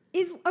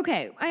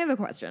okay. I have a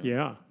question.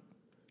 Yeah.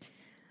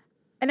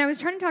 And I was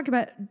talking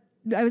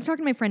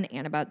to my friend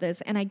Anne about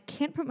this, and I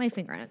can't put my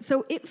finger on it.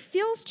 So it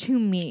feels to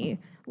me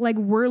like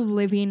we're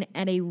living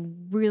at a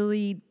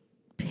really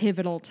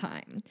pivotal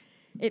time.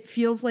 It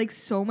feels like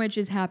so much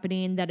is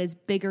happening that is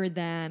bigger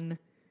than,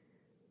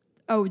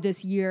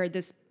 this year,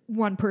 this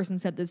one person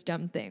said this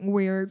dumb thing.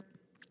 We're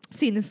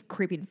seeing this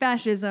creeping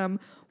fascism.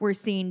 We're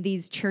seeing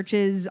these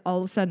churches all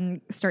of a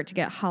sudden start to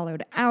get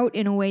hollowed out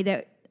in a way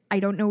that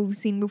I don't know we've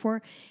seen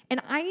before. And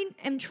I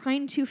am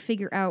trying to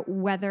figure out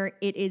whether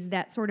it is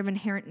that sort of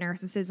inherent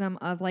narcissism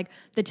of like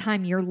the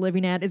time you're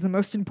living at is the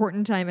most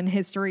important time in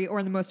history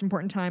or the most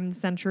important time in the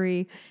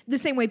century. The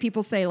same way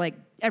people say like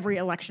every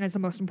election is the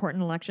most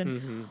important election.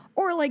 Mm-hmm.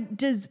 Or like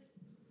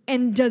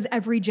And does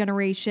every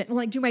generation,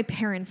 like, do my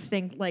parents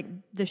think, like,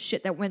 the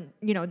shit that went,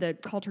 the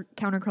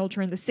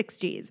counterculture in the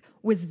 60s,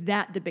 was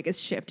that the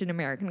biggest shift in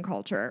American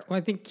culture? Well,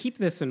 I think keep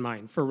this in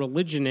mind. For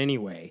religion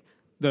anyway,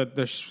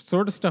 the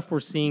sort of stuff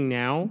we're seeing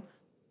now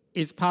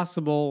is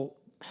possible.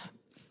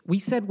 We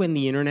said when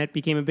the internet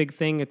became a big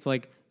thing, it's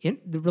like,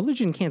 the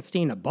religion can't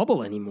stay in a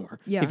bubble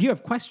anymore. Yeah. If you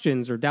have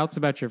questions or doubts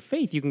about your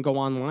faith, you can go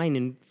online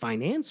and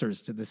find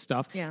answers to this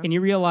stuff. Yeah. And you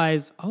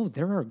realize,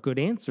 there are good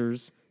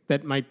answers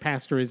that my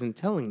pastor isn't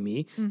telling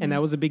me. And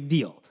that was a big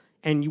deal.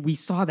 And we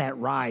saw that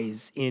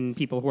rise in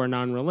people who are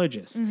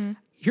non-religious.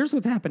 Here's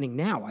what's happening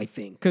now, I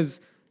think,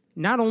 because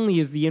not only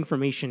is the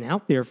information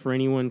out there for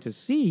anyone to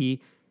see,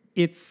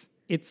 it's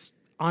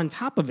on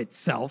top of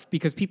itself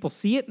because people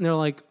see it and they're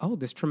like, oh,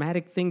 this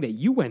traumatic thing that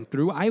you went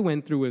through, I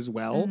went through as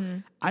well.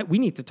 We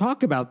need to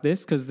talk about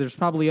this because there's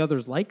probably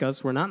others like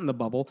us. We're not in the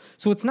bubble.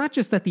 So it's not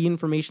just that the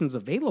information's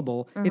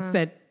available. It's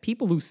that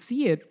people who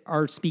see it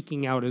are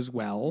speaking out as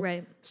well.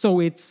 Right. So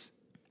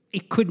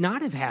it could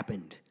not have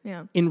happened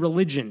in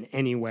religion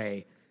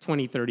anyway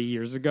 20, 30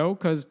 years ago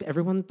because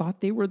everyone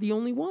thought they were the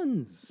only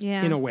ones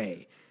in a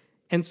way.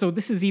 And so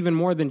this is even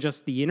more than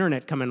just the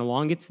internet coming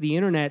along. It's the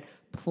internet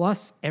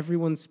plus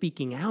everyone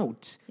speaking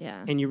out.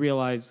 Yeah. And you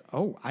realize,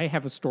 I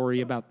have a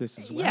story about this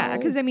as well. Yeah,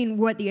 because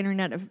what the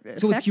internet...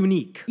 So it's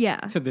unique Yeah.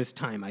 to this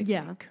time, I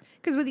think.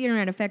 Because what the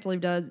internet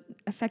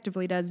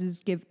effectively does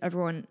is give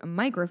everyone a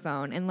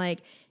microphone. And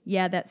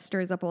that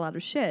stirs up a lot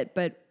of shit.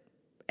 But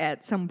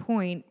at some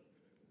point,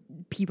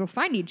 people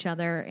find each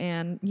other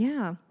and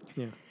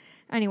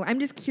Anyway, I'm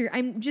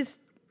just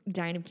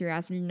dying of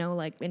curiosity to know,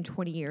 in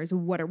 20 years,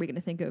 what are we going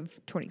to think of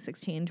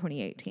 2016,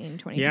 2018,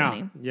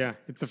 2020? Yeah.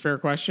 It's a fair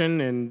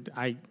question, and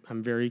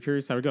I'm very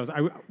curious how it goes.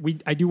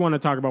 I do want to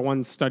talk about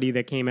one study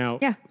that came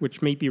out,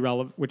 which might be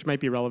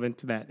relevant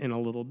to that in a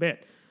little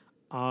bit.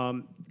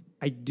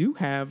 I do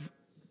have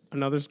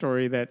another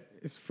story that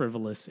is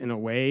frivolous in a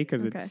way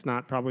because it's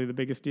not probably the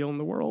biggest deal in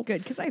the world.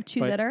 Good, because I have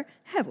two that are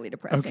heavily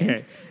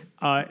depressing.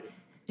 Okay.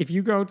 If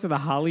you go to the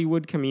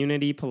Hollywood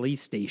Community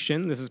Police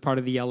Station, this is part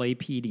of the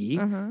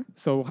LAPD.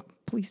 So,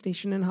 police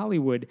station in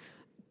Hollywood.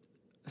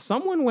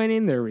 Someone went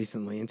in there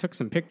recently and took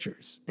some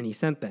pictures, and he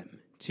sent them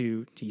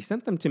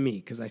to me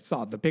because I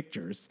saw the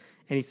pictures,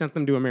 and he sent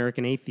them to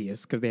American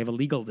Atheists because they have a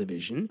legal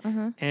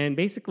division. And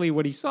basically,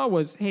 what he saw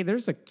was, hey,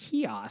 there's a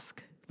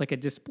kiosk, like a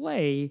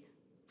display,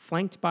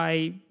 flanked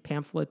by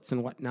pamphlets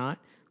and whatnot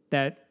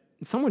that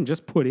someone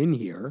just put in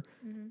here,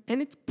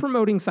 and it's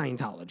promoting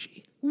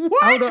Scientology.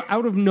 What?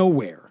 Out of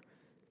nowhere.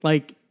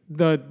 Like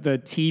the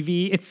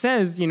TV, it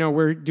says,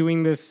 we're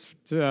doing this,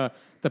 the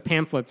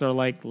pamphlets are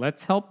like,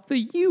 let's help the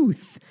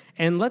youth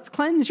and let's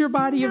cleanse your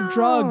body of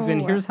drugs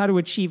and here's how to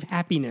achieve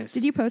happiness.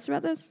 Did you post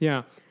about this?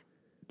 Yeah.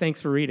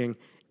 Thanks for reading.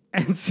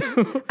 And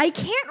so I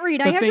can't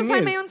read. I have to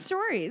find my own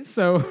stories.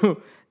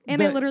 So I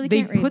literally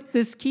can't read. They put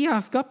this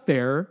kiosk up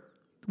there,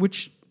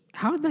 which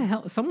how the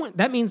hell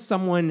that means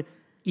someone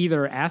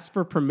either asked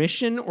for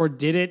permission or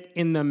did it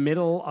in the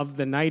middle of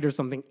the night or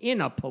something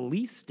in a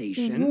police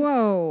station.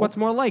 Whoa. What's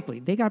more likely?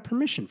 They got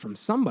permission from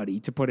somebody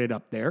to put it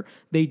up there.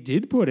 They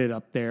did put it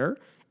up there.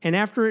 And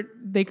after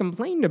they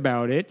complained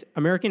about it,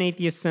 American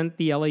Atheists sent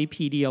the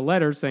LAPD a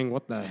letter saying,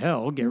 what the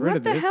hell? Get rid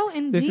of this. What the hell,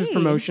 indeed? This is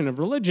promotion of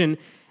religion.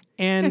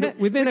 And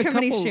within Look how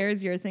many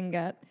shares your thing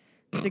got.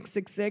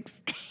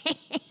 666.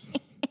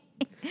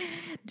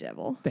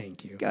 Devil.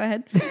 Thank you. Go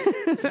ahead.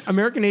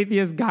 American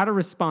Atheists got a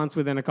response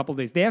within a couple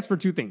days. They asked for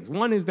two things.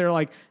 One is they're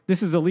like,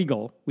 this is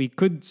illegal. We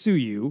could sue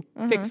you.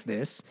 Fix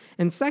this.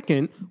 And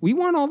second, we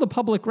want all the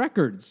public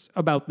records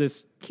about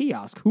this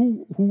kiosk.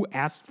 Who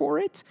asked for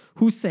it?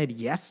 Who said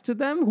yes to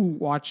them? Who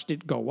watched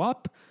it go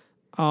up?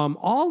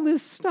 All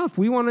this stuff.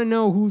 We want to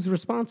know who's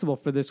responsible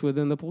for this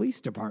within the police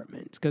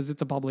department because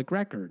it's a public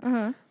record.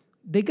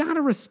 They got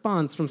a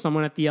response from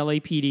someone at the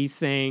LAPD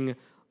saying,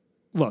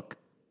 look,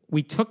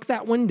 we took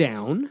that one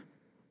down.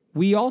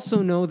 We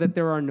also know that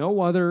there are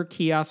no other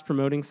kiosks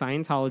promoting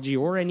Scientology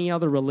or any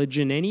other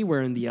religion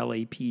anywhere in the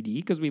LAPD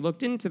because we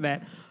looked into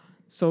that.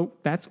 So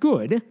that's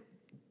good.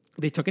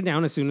 They took it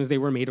down as soon as they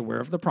were made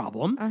aware of the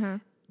problem.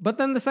 But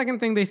then the second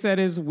thing they said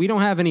is, we don't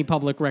have any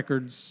public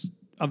records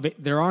of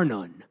it. There are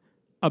none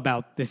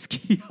about this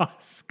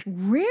kiosk.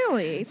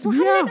 Really? So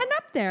how did it end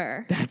up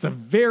there? That's a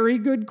very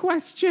good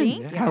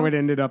question, how it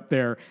ended up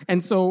there.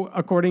 And so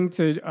according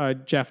to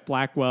Jeff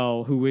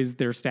Blackwell, who is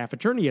their staff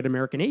attorney at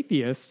American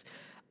Atheists,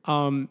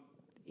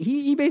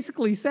 he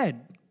basically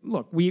said,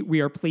 look,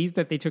 we are pleased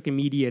that they took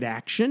immediate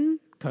action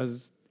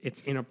because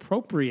it's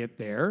inappropriate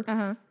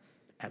there.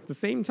 At the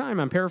same time,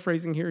 I'm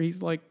paraphrasing here,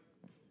 he's like,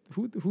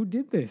 who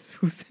did this?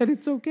 Who said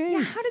it's okay?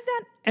 Yeah, how did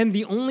that... And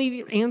the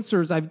only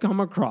answers I've come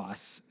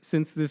across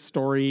since this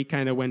story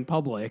kind of went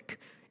public,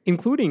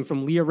 including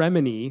from Leah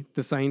Remini,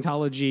 the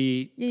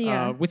Scientology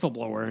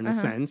whistleblower in a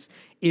sense,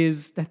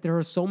 is that there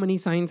are so many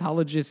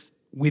Scientologists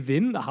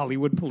within the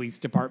Hollywood Police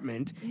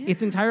Department.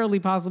 It's entirely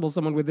possible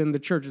someone within the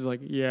church is like,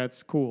 yeah,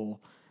 it's cool.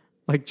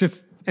 Like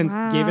just, and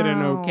gave it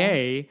an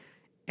okay.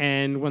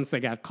 And once they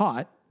got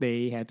caught,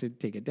 they had to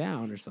take it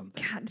down or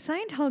something. God,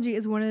 Scientology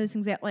is one of those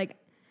things that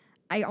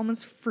I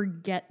almost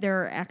forget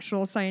there are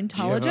actual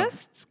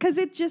Scientologists because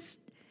it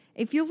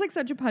feels like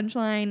such a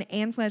punchline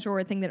and / or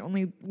a thing that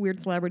only weird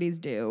celebrities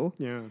do.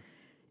 Yeah.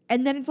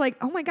 And then it's like,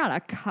 oh my God, a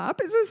cop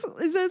is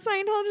a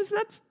Scientologist?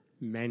 That's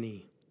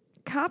many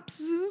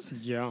cops.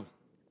 Yeah.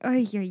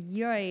 Ay,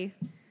 ay, ay.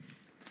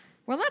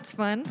 Well, that's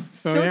fun.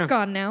 So yeah. It's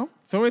gone now.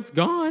 So it's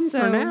gone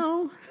for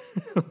now.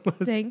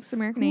 Thanks,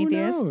 American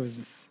Atheists.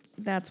 Knows?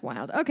 That's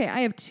wild. Okay,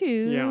 I have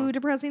two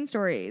depressing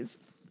stories.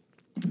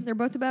 They're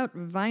both about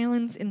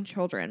violence in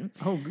children.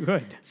 Oh,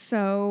 good.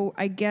 So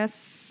I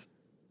guess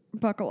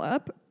buckle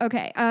up.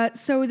 Okay,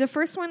 so the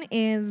first one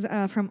is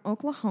from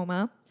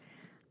Oklahoma,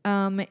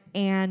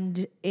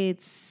 and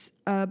it's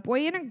a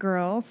boy and a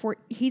girl.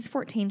 He's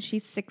 14,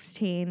 she's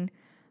 16.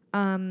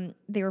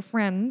 They were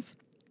friends.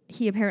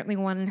 He apparently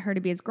wanted her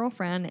to be his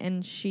girlfriend,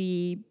 and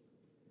she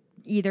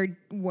either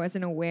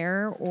wasn't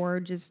aware or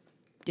just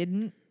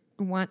didn't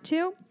want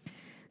to.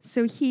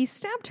 So he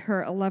stabbed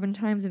her 11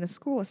 times in a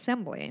school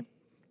assembly.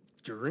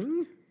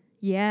 During?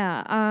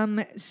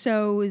 Yeah.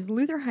 So it was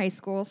Luther High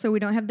School, so we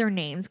don't have their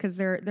names because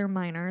they're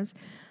minors.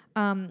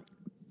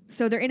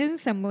 So they're in an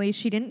assembly.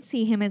 She didn't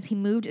see him as he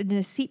moved into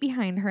a seat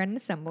behind her at an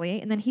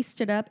assembly, and then he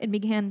stood up and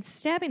began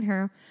stabbing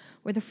her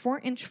with a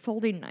 4-inch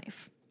folding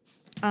knife.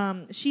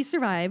 She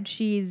survived.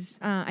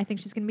 I think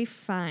she's going to be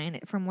fine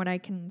from what I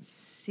can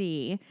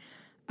see.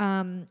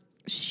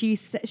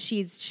 She's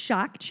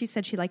shocked. She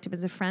said she liked him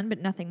as a friend,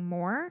 but nothing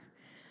more.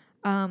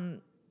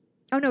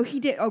 Oh no, he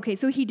did. Okay,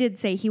 so he did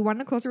say he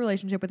wanted a closer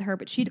relationship with her,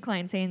 but she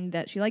declined, saying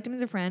that she liked him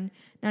as a friend,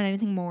 not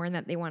anything more, and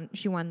that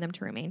she wanted them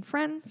to remain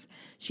friends.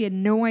 She had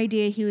no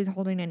idea he was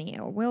holding any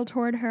ill will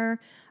toward her,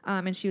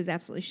 and she was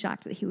absolutely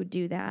shocked that he would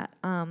do that.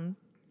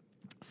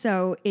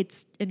 So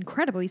it's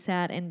incredibly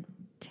sad and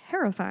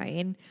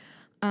terrifying.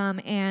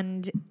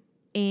 And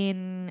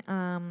in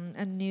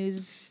a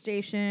news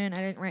station, I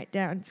didn't write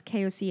down, it's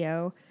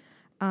KOCO,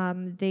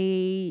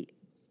 they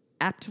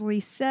aptly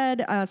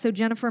said, so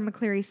Jennifer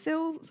McCleary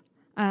Sills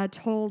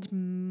told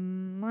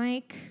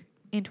Mike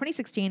in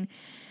 2016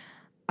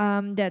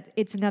 that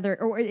it's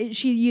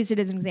she used it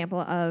as an example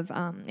of,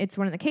 it's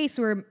one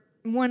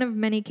of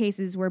many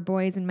cases where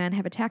boys and men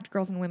have attacked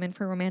girls and women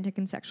for romantic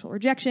and sexual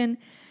rejection,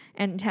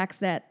 and attacks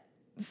that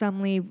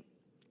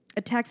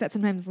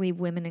sometimes leave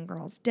women and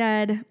girls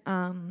dead.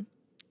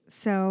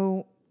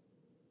 So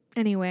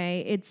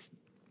anyway, it's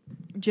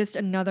just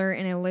another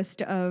in a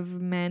list of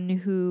men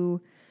and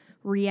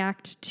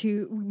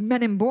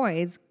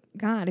boys,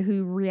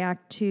 who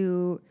react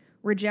to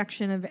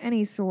rejection of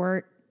any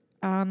sort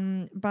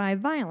by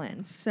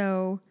violence.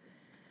 So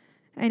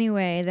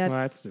anyway,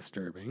 that's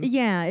disturbing.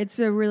 Yeah, it's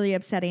a really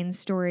upsetting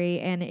story,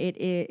 and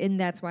and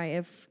that's why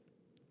if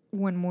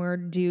one more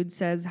dude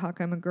says, how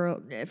come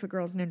if a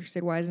girl's not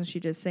interested, why doesn't she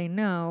just say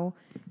no?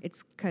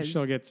 It's because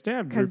she'll get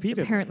stabbed repeatedly.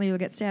 Because apparently you'll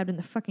get stabbed in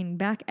the fucking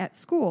back at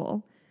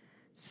school.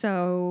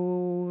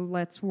 So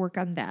let's work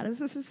on that as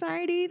a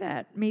society,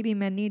 that maybe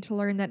men need to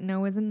learn that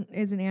no is an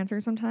answer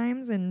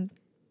sometimes, and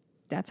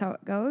that's how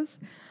it goes.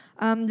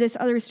 This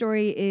other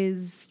story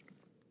is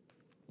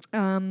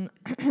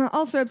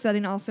also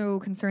upsetting, also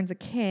concerns a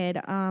kid.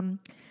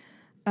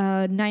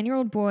 A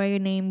 9-year-old boy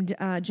named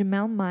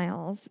Jamel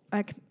Miles.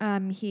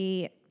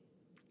 He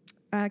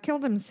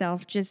killed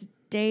himself just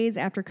days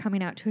after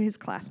coming out to his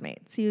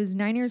classmates. He was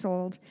 9 years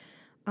old.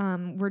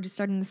 We're just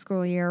starting the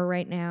school year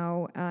right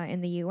now in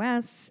the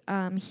U.S.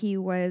 He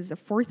was a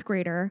 4th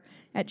grader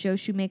at Joe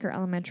Shoemaker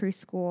Elementary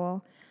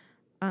School.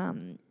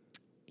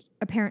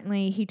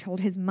 Apparently, he told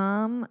his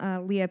mom,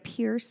 Leah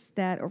Pierce,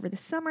 that over the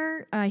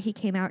summer he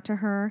came out to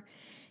her.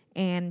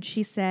 And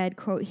she said,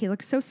 quote, he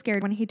looked so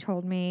scared when he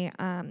told me.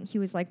 He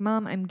was like,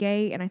 Mom, I'm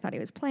gay. And I thought he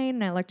was playing.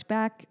 And I looked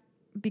back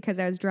because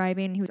I was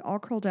driving. He was all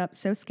curled up,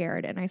 so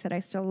scared. And I said, I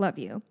still love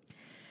you.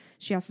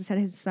 She also said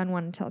his son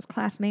wanted to tell his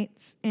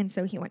classmates. And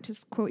so he went to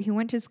school. And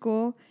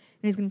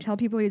he's going to tell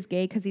people he's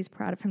gay because he's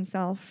proud of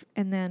himself.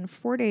 And then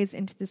 4 days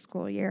into the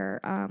school year,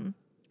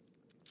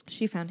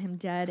 she found him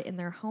dead in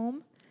their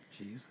home.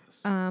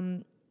 Jesus.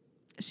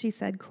 She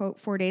said, quote,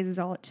 4 days is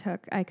all it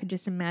took. I could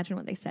just imagine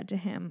what they said to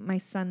him. My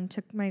son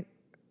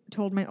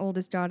told my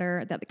oldest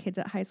daughter that the kids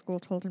at high school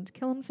told him to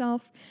kill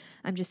himself.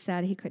 I'm just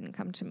sad he couldn't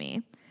come to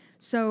me.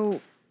 So,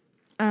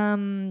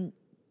 a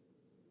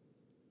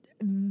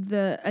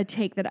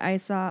take that I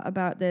saw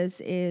about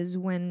this is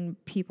when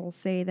people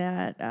say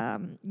that,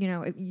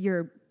 if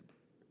you're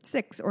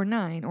 6 or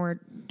 9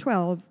 or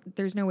 12,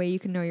 there's no way you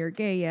can know you're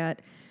gay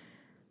yet.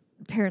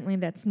 Apparently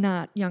that's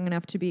not young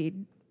enough to be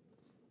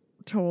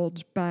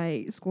told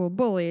by school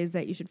bullies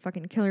that you should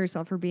fucking kill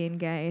yourself for being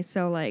gay.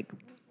 So, like,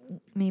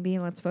 maybe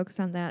let's focus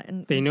on that.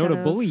 And they know to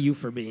bully you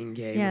for being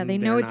gay. Yeah, they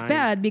know it's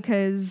bad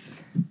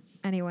because...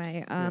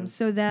 Anyway,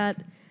 so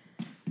that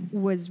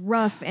was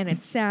rough, and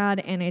it's sad,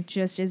 and it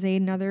just is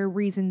another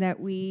reason that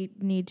we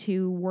need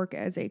to work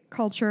as a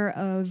culture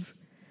of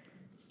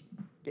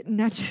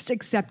not just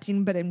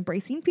accepting but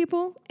embracing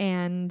people,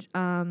 and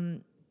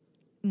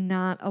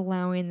not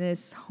allowing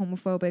this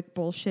homophobic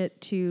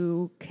bullshit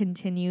to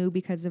continue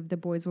because of the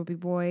boys will be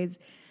boys.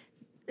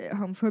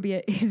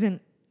 Homophobia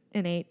isn't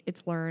innate,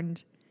 it's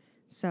learned.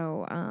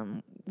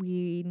 So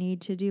we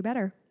need to do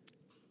better.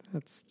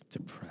 That's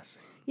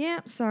depressing. Yeah,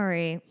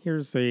 sorry.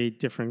 Here's a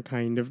different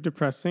kind of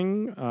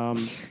depressing.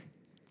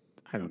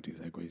 I don't do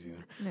segues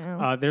either.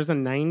 No. There's a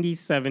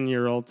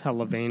 97-year-old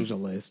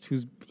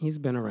televangelist he's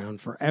been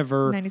around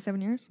forever.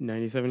 97 years?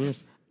 97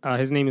 years.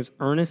 His name is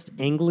Ernest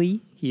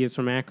Angley. He is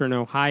from Akron,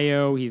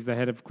 Ohio. He's the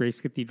head of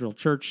Grace Cathedral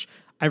Church.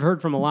 I've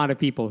heard from a lot of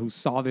people who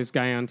saw this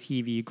guy on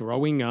TV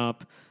growing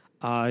up.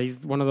 He's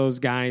one of those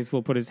guys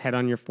who'll put his head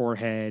on your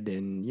forehead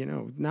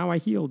and, now I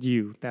healed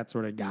you, that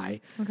sort of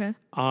guy. Okay.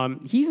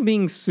 He's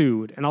being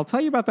sued, and I'll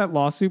tell you about that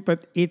lawsuit,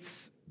 but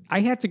I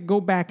had to go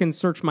back and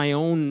search my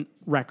own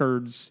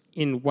records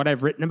in what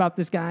I've written about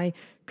this guy,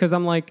 because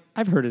I'm like,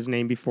 I've heard his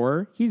name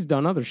before. He's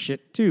done other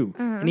shit too,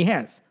 and he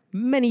has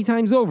many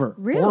times over.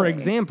 Really? For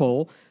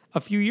example,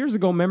 a few years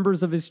ago,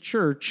 members of his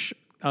church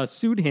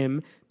sued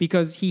him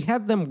because he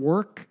had them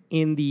work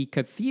in the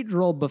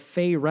Cathedral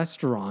Buffet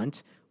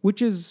restaurant,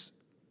 which is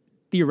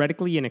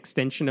theoretically an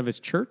extension of his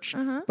church,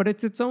 but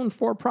it's its own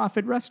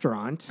for-profit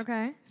restaurant.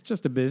 Okay. It's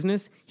just a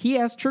business. He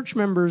asked church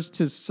members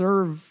to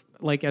serve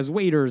as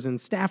waiters and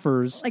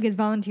staffers. Like as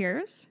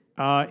volunteers?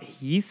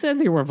 He said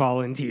they were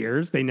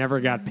volunteers. They never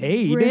got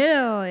paid.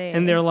 Really?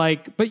 And they're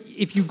like, but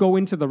if you go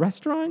into the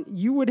restaurant,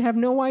 you would have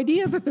no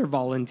idea that they're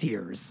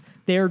volunteers.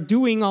 They're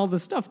doing all the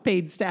stuff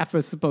paid staff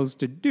is supposed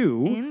to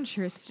do.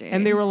 Interesting.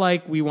 And they were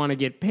like, we want to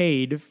get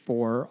paid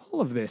for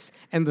all of this.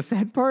 And the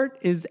sad part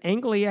is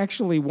Angley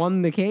actually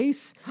won the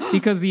case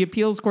because the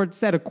appeals court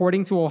said,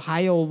 according to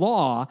Ohio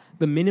law,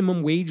 the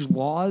minimum wage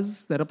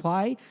laws that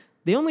apply,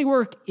 they only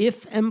work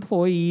if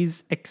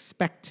employees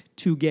expect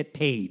to get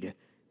paid.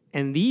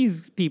 And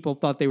these people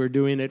thought they were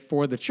doing it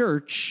for the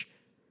church,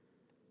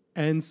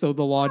 and so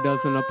the law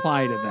doesn't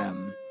apply to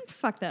them.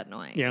 Fuck that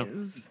noise. Yeah.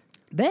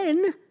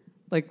 Then,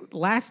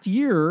 last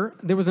year,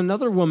 there was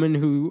another woman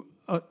who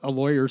a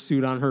lawyer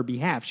sued on her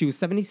behalf. She was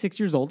 76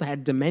 years old,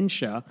 had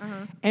dementia,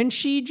 and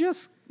she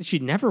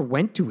never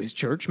went to his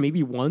church.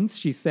 Maybe once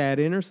she sat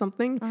in or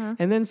something,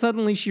 and then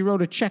suddenly she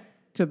wrote a check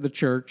to the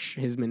church,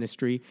 his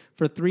ministry,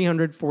 for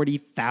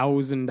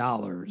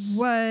 $340,000.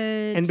 What?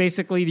 And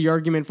basically the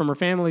argument from her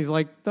family is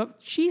like,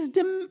 she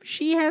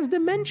has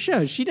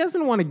dementia. She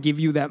doesn't want to give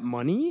you that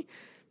money.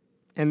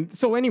 And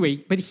so anyway,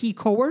 but he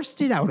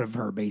coerced it out of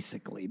her,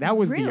 basically. That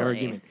was the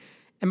argument.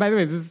 And by the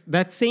way,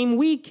 that same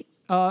week,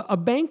 a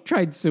bank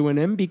tried suing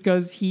him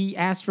because he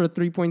asked for a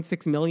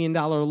 $3.6 million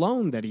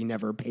loan that he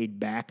never paid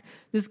back.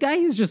 This guy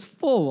is just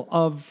full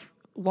of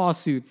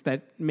lawsuits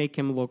that make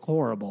him look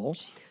horrible.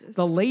 Jesus.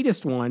 The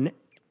latest one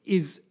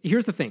is,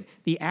 here's the thing.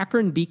 The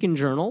Akron Beacon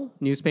Journal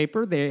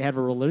newspaper, they have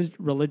a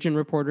religion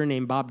reporter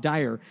named Bob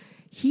Dyer.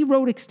 He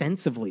wrote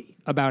extensively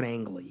about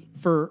Angley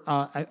for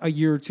a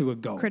year or two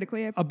ago.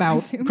 Critically,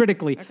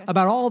 okay.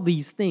 About all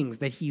these things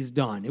that he's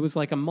done. It was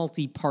like a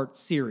multi-part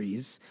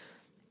series.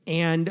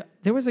 And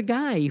there was a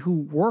guy who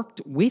worked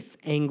with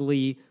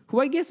Angley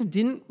who I guess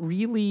didn't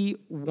really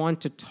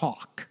want to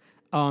talk.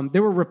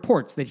 There were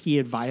reports that he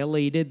had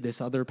violated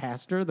this other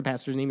pastor. The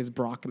pastor's name is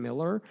Brock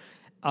Miller.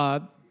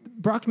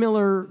 Brock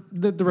Miller,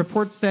 the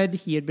report said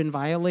he had been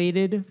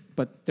violated,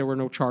 but there were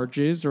no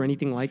charges or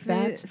anything like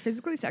that.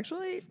 Physically,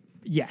 sexually?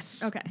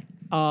 Yes. Okay.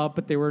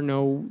 But there was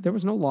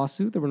no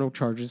lawsuit. There were no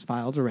charges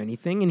filed or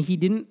anything.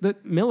 And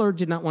Miller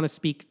did not want to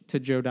speak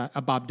to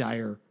Bob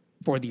Dyer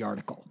for the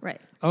article.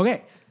 Right.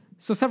 Okay.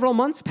 So several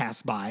months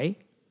passed by,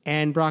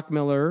 and Brock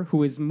Miller,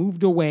 who has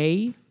moved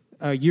away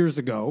years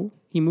ago,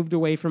 he moved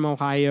away from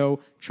Ohio,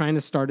 trying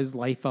to start his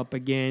life up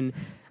again.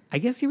 I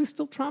guess he was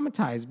still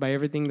traumatized by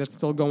everything that's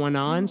still going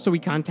on. So he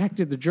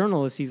contacted the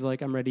journalist. He's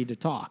like, I'm ready to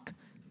talk.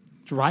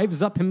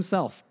 Drives up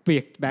himself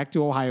back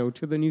to Ohio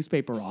to the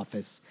newspaper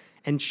office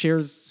and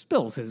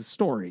spills his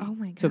story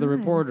to the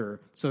reporter.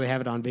 So they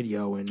have it on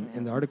video,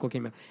 and the article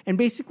came out. And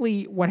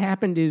basically what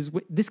happened is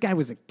this guy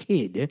was a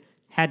kid,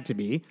 had to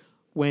be,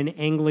 when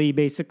Angley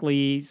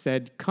basically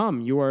said,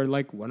 come, you are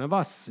like one of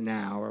us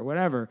now or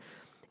whatever.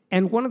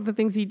 And one of the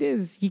things he did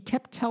is he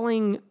kept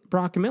telling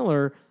Brock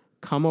Miller,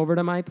 come over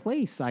to my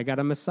place. I got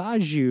to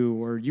massage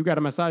you, or you got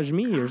to massage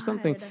me, or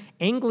something.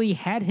 Angley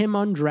had him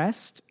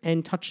undressed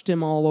and touched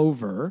him all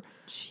over.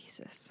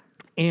 Jesus.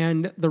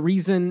 And the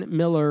reason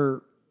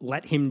Miller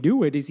let him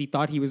do it is he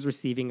thought he was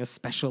receiving a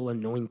special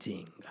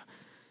anointing.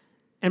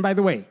 And by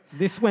the way,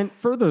 this went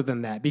further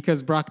than that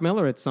because Brock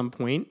Miller at some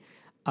point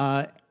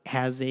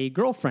has a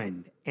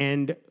girlfriend.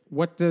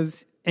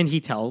 And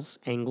he tells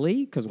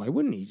Angley, because why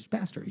wouldn't he? He's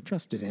pastor. He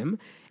trusted him.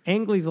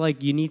 Angley's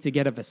like, you need to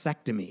get a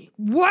vasectomy.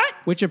 What?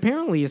 Which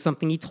apparently is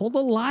something he told a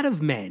lot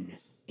of men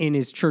in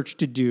his church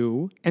to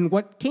do. And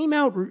what came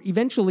out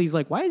eventually is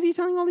like, why is he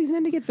telling all these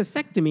men to get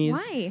vasectomies?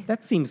 Why?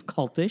 That seems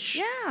cultish.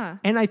 Yeah.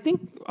 And I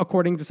think,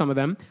 according to some of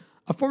them,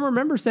 a former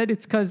member said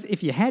it's because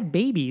if you had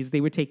babies,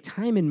 they would take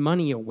time and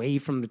money away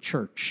from the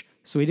church.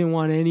 So he didn't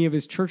want any of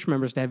his church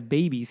members to have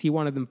babies. He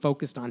wanted them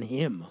focused on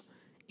him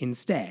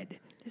instead.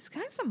 This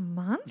guy's a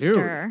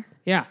monster. Dude.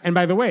 Yeah. And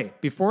by the way,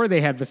 before they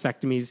had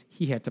vasectomies,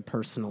 he had to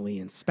personally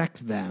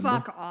inspect them.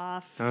 Fuck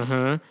off.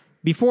 Uh-huh.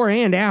 Before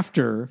and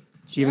after,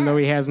 even though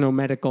he has no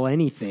medical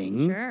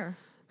anything. Sure.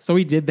 So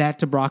he did that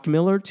to Brock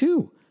Miller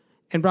too.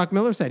 And Brock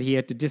Miller said he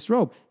had to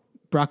disrobe.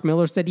 Brock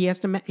Miller said he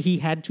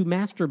had to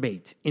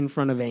masturbate in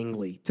front of Ang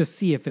Lee to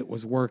see if it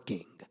was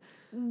working.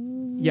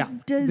 Yeah,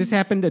 this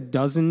happened a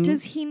dozen.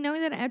 Does he know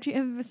that after you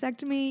have a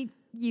vasectomy,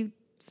 you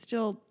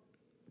still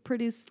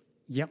produce?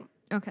 Yep.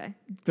 Okay.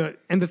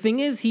 And the thing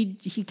is, he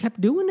kept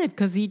doing it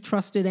because he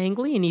trusted Ang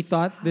Lee and he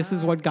thought this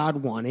is what God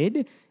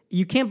wanted.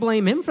 You can't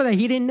blame him for that.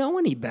 He didn't know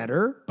any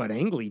better, but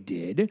Ang Lee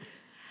did.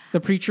 The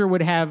preacher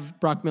would have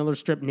Brock Miller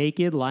stripped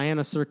naked, lie on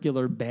a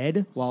circular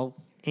bed while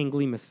Ang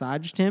Lee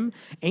massaged him.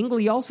 Ang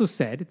Lee also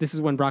said, this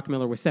is when Brock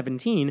Miller was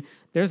 17,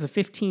 there's a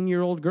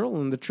 15-year-old girl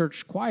in the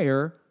church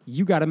choir,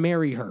 you got to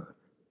marry her.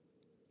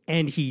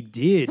 And he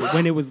did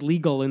when it was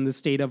legal in the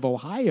state of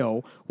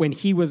Ohio, when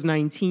he was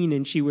 19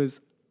 and she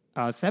was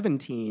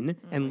 17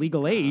 and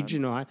legal age. You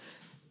know,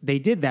 they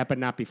did that, but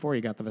not before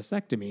he got the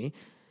vasectomy.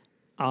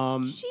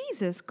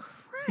 Jesus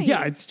Christ.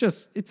 Yeah,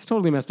 it's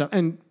totally messed up.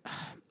 And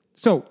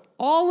so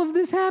all of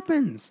this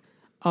happens.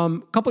 A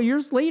couple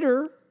years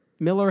later,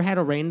 Miller had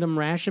a random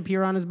rash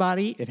appear on his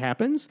body. It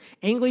happens.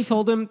 Ang Lee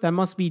told him that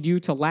must be due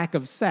to lack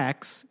of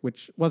sex,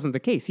 which wasn't the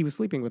case. He was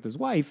sleeping with his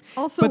wife.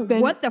 Also, but then,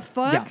 what the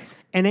fuck? Yeah.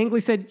 And Ang Lee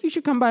said, you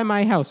should come by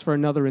my house for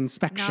another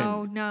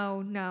inspection.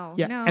 No.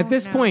 Yeah. At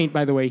this point,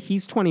 by the way,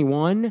 he's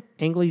 21.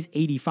 Ang Lee's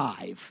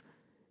 85.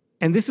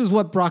 And this is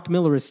what Brock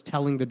Miller is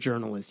telling the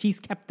journalist. He's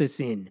kept this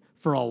in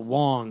for a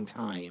long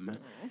time.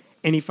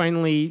 And he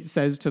finally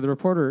says to the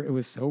reporter, it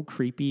was so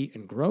creepy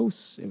and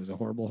gross. It was a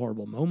horrible,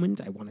 horrible moment.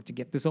 I wanted to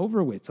get this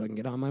over with so I can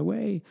get on my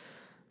way.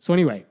 So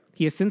anyway,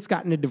 he has since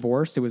gotten a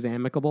divorce. It was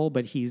amicable,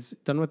 but he's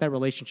done with that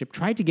relationship,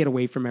 tried to get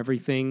away from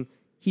everything.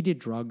 He did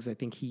drugs. I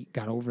think he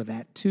got over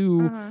that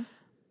too.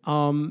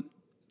 And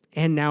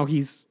now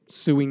he's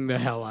suing the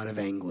hell out of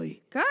Ang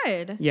Lee.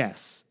 Good.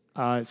 Yes.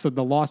 So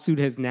the lawsuit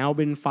has now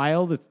been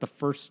filed. It's the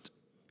first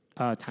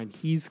time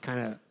he's kind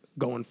of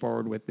going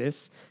forward with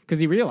this because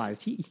he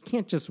realized he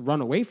can't just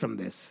run away from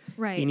this.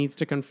 Right. He needs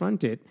to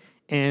confront it.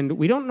 And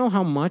we don't know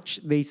how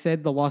much. They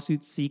said the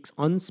lawsuit seeks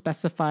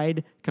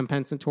unspecified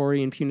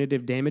compensatory and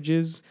punitive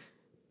damages,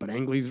 but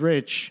Ang Lee's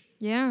rich.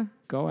 Yeah.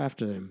 Go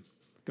after them.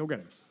 Go get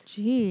him.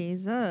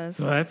 Jesus.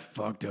 So that's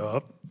fucked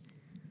up.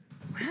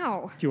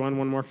 Wow. Do you want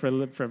one more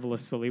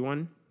frivolous, silly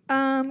one?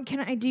 Can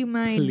I do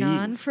my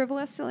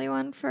non-frivolous, silly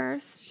one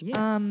first?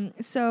 Yes.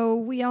 So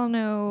we all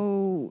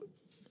know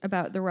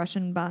about the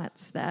Russian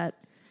bots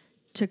that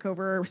took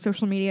over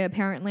social media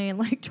apparently in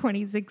like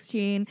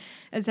 2016.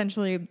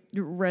 Essentially,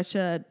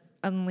 Russia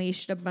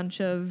unleashed a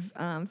bunch of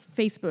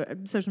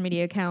Facebook social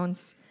media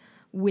accounts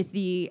with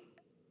the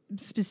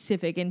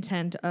specific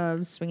intent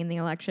of swinging the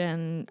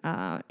election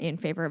in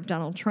favor of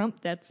Donald Trump.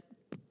 That's,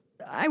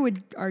 I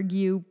would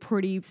argue,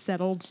 pretty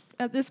settled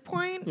at this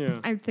point. Yeah.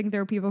 I think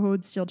there are people who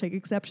would still take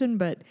exception,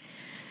 but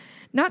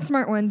not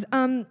smart ones.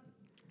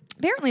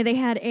 Apparently, they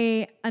had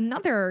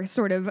another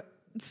sort of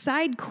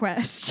side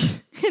quest.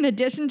 In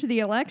addition to the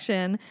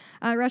election,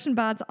 Russian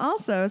bots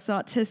also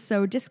sought to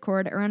sow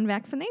discord around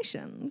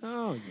vaccinations.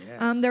 Oh,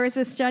 yes. There was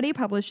a study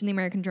published in the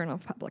American Journal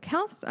of Public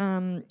Health,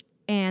 and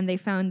they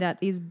found that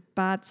these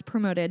bots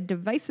promoted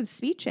divisive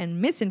speech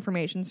and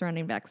misinformation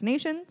surrounding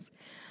vaccinations.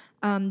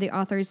 The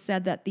authors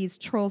said that these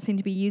trolls seem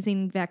to be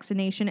using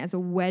vaccination as a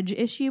wedge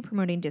issue,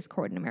 promoting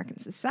discord in American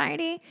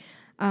society.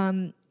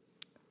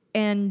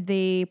 And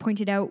they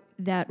pointed out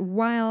that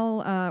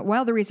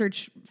while the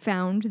research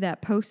found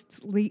that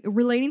posts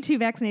relating to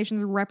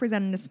vaccinations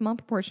represented a small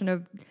proportion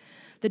of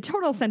the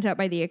total sent out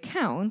by the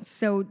accounts,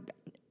 so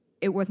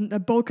it wasn't, the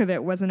bulk of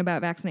it wasn't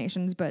about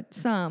vaccinations, but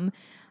some,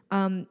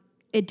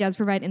 it does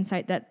provide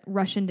insight that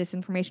Russian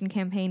disinformation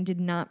campaign did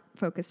not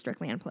focus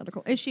strictly on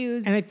political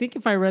issues. And I think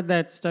if I read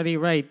that study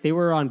right, they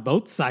were on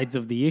both sides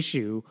of the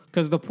issue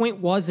because the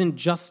point wasn't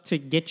just to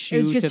get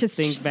you to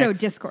think sow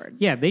discord.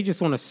 Yeah, they just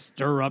want to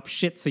stir up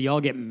shit so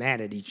y'all get mad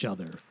at each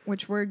other.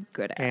 Which we're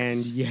good at. And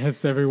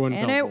yes, everyone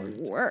fell for it. And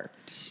it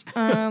worked.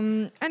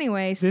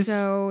 Anyway,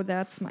 so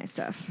that's my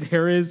stuff.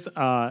 There is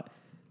a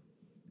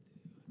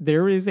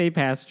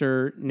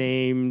pastor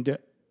named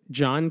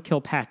John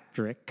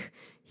Kilpatrick.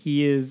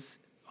 He is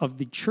of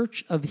the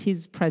Church of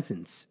His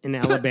Presence in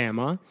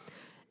Alabama.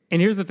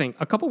 And here's the thing.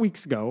 A couple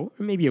weeks ago,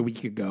 or maybe a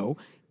week ago,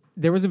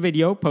 there was a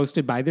video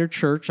posted by their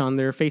church on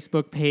their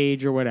Facebook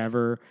page or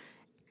whatever.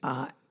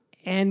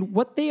 And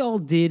what they all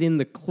did in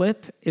the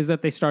clip is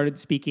that they started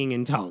speaking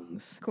in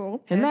tongues.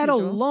 Cool. And that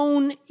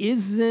alone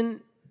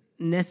isn't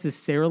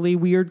necessarily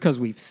weird because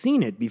we've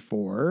seen it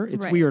before.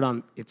 It's weird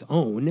on its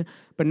own,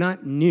 but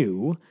not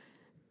new.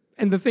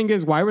 And the thing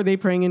is, why were they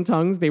praying in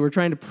tongues? They were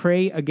trying to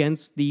pray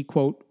against the,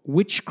 quote,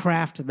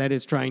 witchcraft that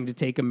is trying to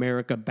take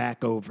America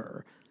back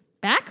over.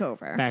 Back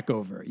over? Back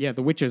over. Yeah,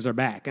 the witches are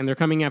back. And they're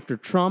coming after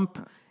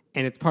Trump,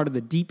 and it's part of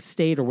the deep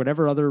state or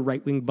whatever other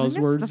right-wing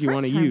buzzwords you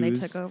want to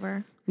use. They took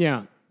over.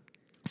 Yeah.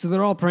 So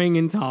they're all praying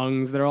in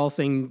tongues. They're all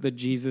saying the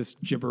Jesus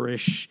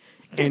gibberish.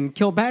 And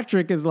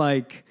Kilpatrick is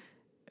like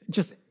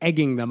just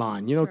egging them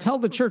on. You know, tell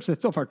the church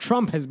that so far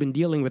Trump has been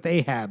dealing with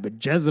Ahab,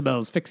 but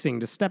Jezebel's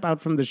fixing to step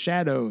out from the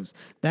shadows.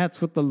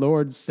 That's what the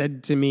Lord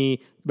said to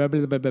me. Blah,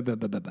 blah, blah, blah, blah,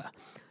 blah, blah.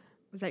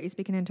 Was that you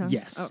speaking in tongues?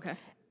 Yes. Oh, okay.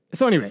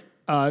 So anyway,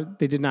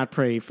 they did not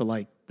pray for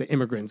like the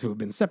immigrants who have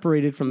been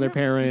separated from their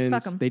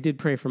parents. Fuck 'em. They did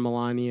pray for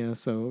Melania.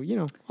 So,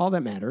 all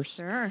that matters.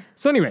 Sure.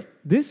 So anyway,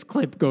 this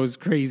clip goes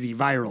crazy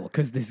viral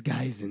because this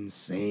guy's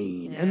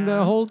insane. And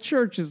the whole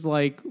church is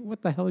like,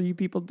 what the hell are you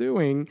people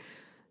doing?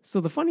 So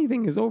the funny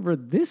thing is over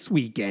this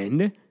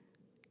weekend,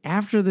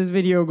 after this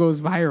video goes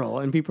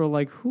viral and people are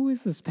like, who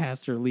is this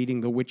pastor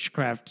leading the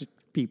witchcraft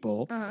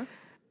people?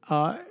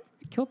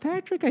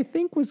 Kilpatrick, I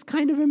think, was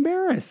kind of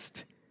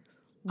embarrassed.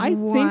 I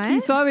think he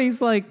saw that.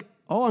 He's like,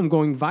 oh, I'm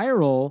going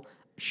viral.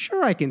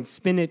 Sure, I can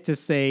spin it to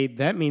say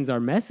that means our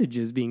message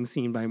is being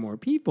seen by more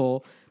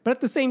people. But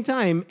at the same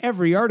time,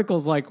 every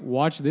article's like,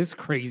 watch this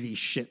crazy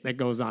shit that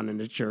goes on in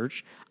the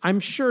church. I'm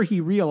sure he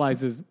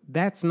realizes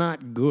that's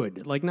not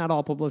good. Like, not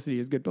all publicity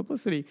is good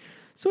publicity.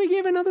 So he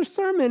gave another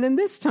sermon, and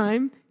this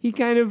time he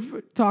kind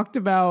of talked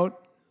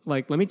about,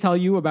 like, let me tell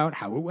you about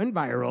how it went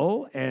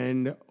viral.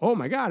 And, oh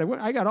my God,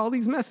 I got all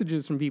these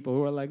messages from people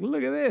who are like,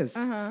 look at this.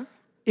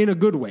 In a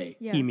good way,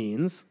 he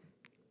means.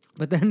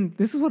 But then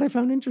this is what I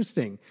found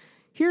interesting.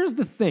 Here's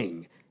the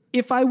thing.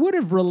 If I would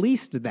have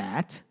released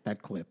that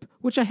clip,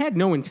 which I had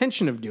no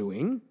intention of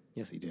doing,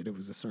 yes, he did. It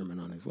was a sermon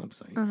on his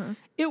website.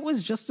 It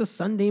was just a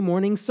Sunday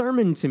morning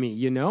sermon to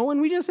me,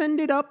 and we just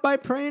ended up by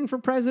praying for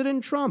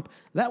President Trump.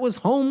 That was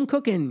home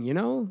cooking,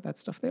 that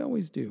stuff they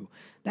always do.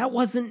 That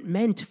wasn't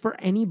meant for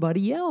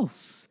anybody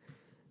else.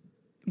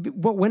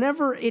 But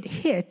whenever it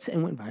hit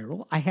and went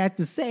viral, I had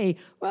to say,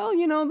 well,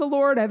 the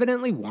Lord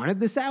evidently wanted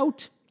this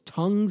out,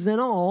 tongues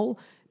and all,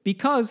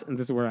 because, and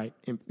this is where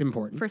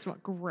important. First of all,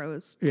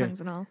 gross, tongues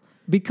and all.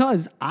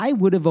 Because I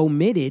would have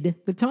omitted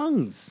the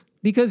tongues.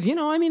 Because,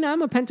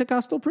 I'm a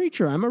Pentecostal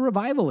preacher. I'm a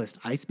revivalist.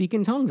 I speak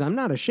in tongues. I'm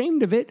not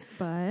ashamed of it.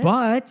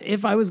 But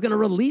if I was going to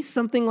release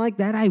something like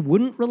that, I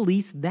wouldn't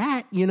release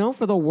that,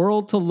 for the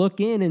world to look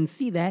in and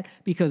see that,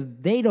 because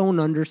they don't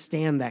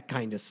understand that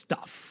kind of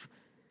stuff.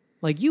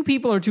 Like, you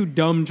people are too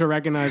dumb to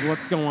recognize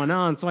what's going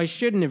on, so I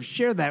shouldn't have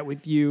shared that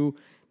with you,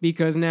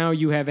 because now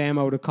you have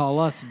ammo to call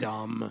us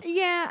dumb.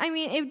 Yeah,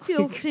 it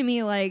feels to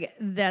me like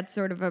that's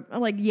sort of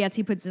yes,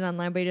 he puts it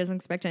online, but he doesn't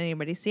expect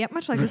anybody to see it,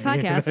 much like this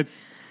podcast.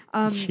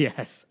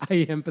 Yes,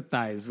 I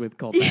empathize with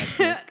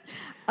Kilpatrick.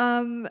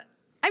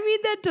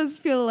 That does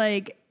feel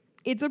like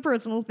it's a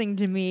personal thing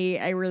to me.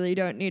 I really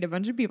don't need a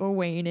bunch of people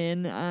weighing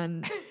in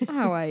on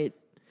how I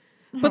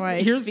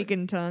speak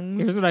in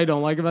tongues. Here's what I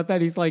don't like about that.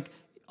 He's like,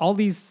 all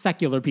these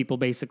secular people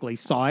basically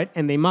saw it,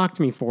 and they mocked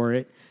me for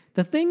it.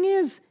 The thing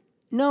is,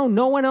 no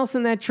one else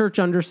in that church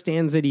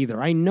understands it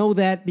either. I know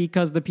that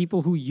because the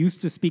people who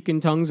used to speak in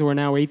tongues who are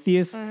now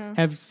atheists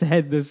have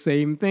said the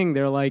same thing.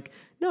 They're like,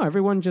 no,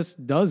 everyone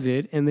just does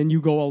it, and then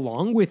you go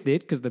along with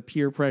it because the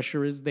peer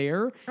pressure is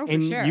there. Oh,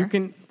 and for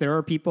sure. There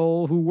are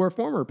people who were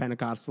former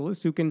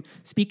Pentecostalists who can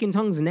speak in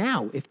tongues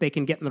now. If they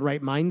can get in the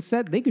right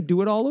mindset, they could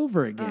do it all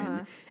over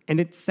again. And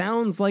it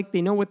sounds like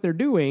they know what they're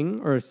doing,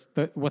 or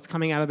what's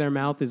coming out of their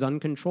mouth is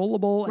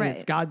uncontrollable, and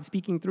it's God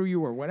speaking through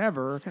you or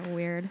whatever. So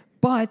weird.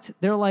 But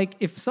they're like,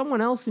 if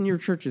someone else in your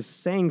church is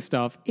saying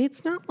stuff,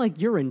 it's not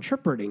like you're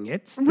interpreting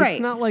it. Right.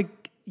 It's not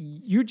like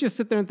you just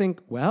sit there and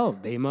think, well,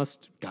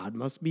 God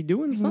must be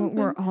doing something.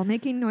 We're all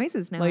making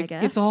noises now, I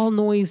guess. It's all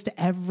noise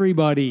to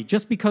everybody.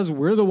 Just because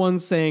we're the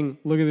ones saying,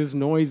 look at this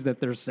noise that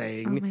they're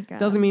saying,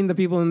 doesn't mean the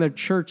people in their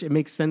church, it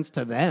makes sense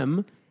to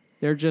them.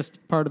 They're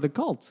just part of the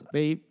cult.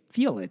 They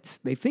feel it.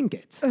 They think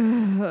it. So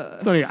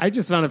anyway, I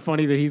just found it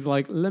funny that he's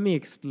like, let me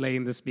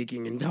explain the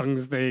speaking in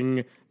tongues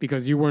thing,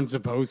 because you weren't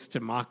supposed to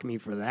mock me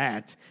for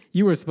that.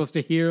 You were supposed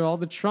to hear all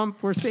the Trump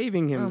we're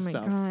saving him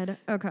stuff. Oh my God.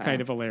 Okay.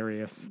 Kind of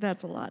hilarious.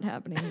 That's a lot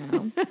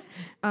happening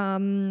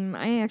now.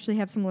 I actually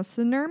have some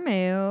listener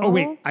mail. Oh,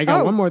 wait. I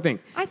got one more thing.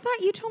 I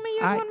thought you told me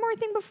you had one more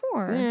thing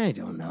before. I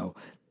don't know.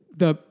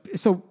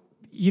 So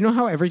you know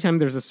how every time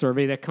there's a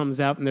survey that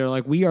comes out and they're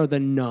like, we are the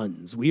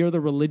nuns. We are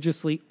the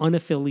religiously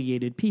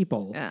unaffiliated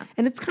people. Yeah.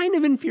 And it's kind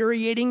of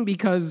infuriating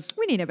because...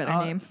 we need a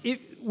better name.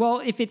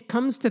 If it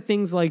comes to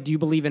things like, do you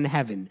believe in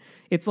heaven?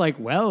 It's like,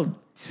 well,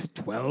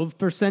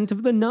 12%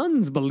 of the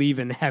nuns believe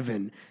in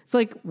heaven. It's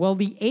like, well,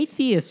 the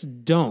atheists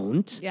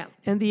don't. Yeah.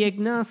 And the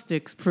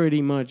agnostics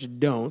pretty much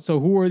don't.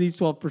 So who are these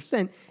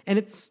 12%? And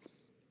it's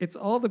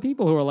all the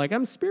people who are like,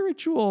 I'm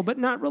spiritual, but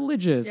not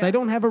religious. Yeah. I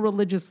don't have a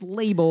religious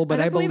label,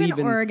 but I believe in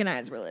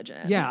organized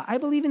religion. Yeah, I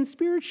believe in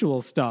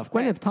spiritual stuff.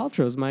 Gwyneth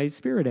Paltrow's my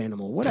spirit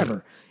animal,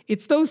 whatever.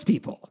 It's those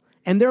people.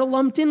 And they're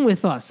lumped in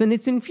with us. And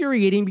it's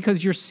infuriating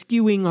because you're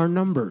skewing our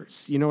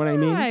numbers. You know what I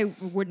mean? I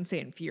wouldn't say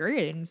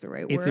infuriating is the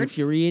right word. It's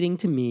infuriating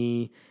to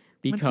me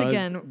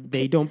because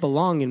they don't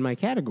belong in my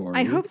category.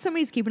 I hope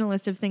somebody's keeping a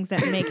list of things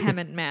that make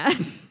Hemant mad,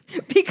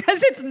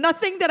 because it's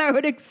nothing that I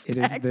would expect.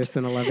 It is this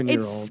and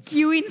 11-year-olds. It's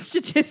skewing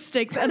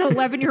statistics and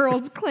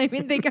 11-year-olds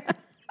claiming they got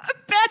a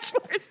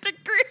bachelor's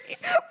degree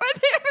or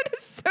they have an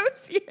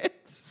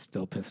associate's.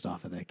 Still pissed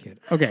off at that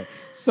kid. Okay,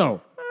 so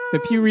the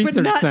Pew Research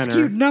but not Center.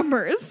 skewed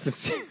numbers.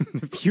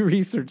 The Pew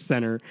Research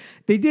Center,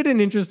 they did an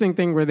interesting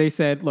thing where they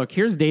said, look,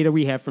 here's data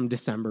we have from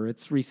December.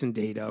 It's recent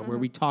data where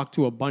we talked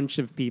to a bunch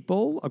of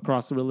people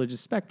across the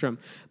religious spectrum.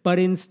 But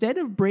instead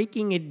of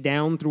breaking it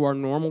down through our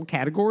normal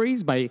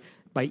categories by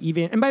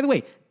and by the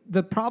way,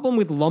 the problem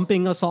with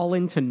lumping us all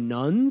into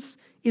nuns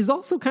is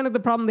also kind of the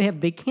problem they have.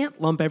 They can't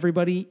lump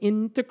everybody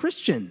into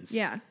Christians.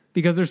 Yeah.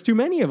 Because there's too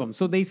many of them.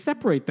 So they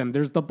separate them.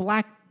 There's the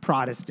black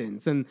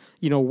Protestants and,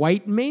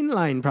 white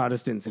mainline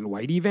Protestants and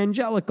white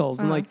evangelicals.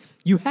 And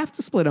you have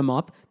to split them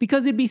up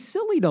because it'd be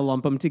silly to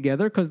lump them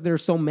together because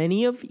there's so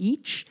many of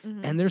each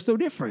and they're so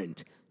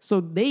different.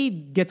 So they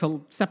get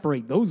to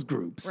separate those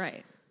groups.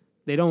 Right.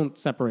 They don't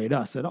separate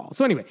us at all.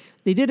 So anyway,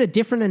 they did a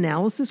different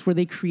analysis where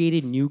they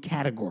created new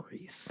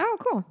categories. Oh,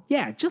 cool.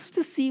 Yeah, just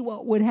to see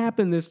what would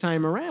happen this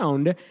time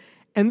around.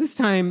 And this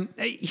time,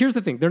 here's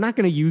the thing. They're not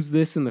going to use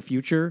this in the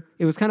future.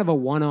 It was kind of a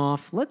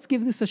one-off. Let's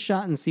give this a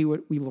shot and see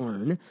what we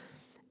learn.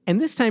 And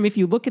this time, if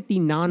you look at the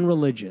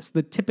non-religious,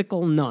 the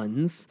typical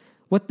nuns,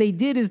 what they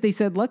did is they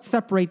said, let's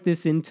separate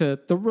this into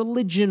the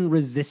religion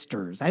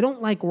resistors. I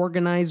don't like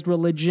organized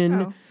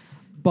religion.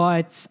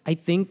 But I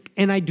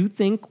do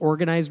think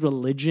organized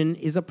religion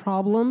is a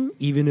problem,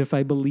 even if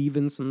I believe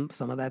in some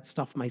of that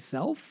stuff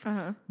myself.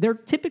 They're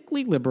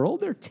typically liberal.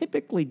 They're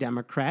typically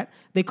Democrat.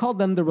 They call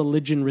them the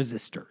religion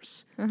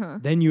resistors.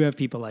 Then you have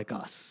people like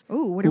us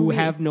who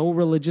have no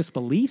religious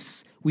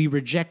beliefs. We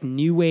reject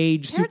New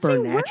Age,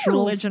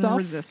 supernatural stuff.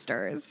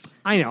 Resistors.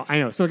 I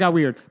know. So it got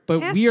weird. But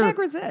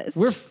resist.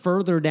 We're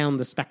further down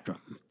the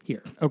spectrum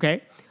here,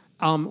 okay?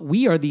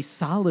 We are the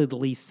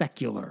solidly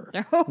secular.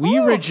 We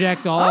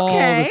reject all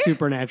the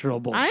supernatural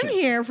bullshit. I'm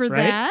here for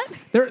that.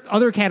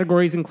 Other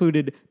categories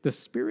included the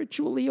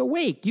spiritually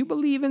awake. You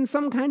believe in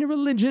some kind of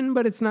religion,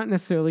 but it's not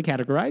necessarily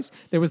categorized.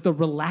 There was the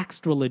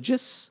relaxed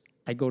religious.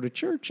 I go to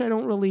church. I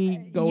don't really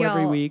go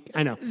every week.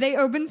 I know. They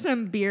opened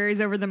some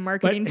beers over the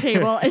marketing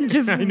table and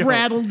just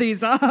rattled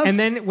these off. And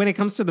then when it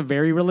comes to the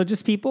very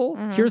religious people,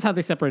 here's how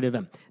they separated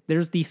them.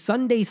 There's the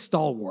Sunday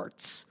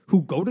stalwarts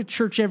who go to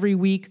church every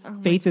week.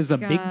 Faith is a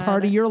big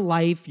part of your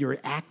life. You're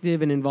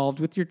active and involved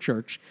with your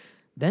church.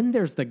 Then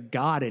there's the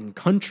God and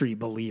country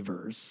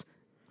believers,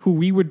 who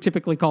we would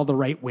typically call the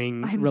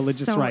right-wing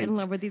religious right. I'm so in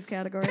love with these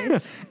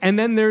categories. And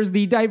then there's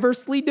the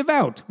diversely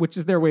devout, which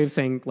is their way of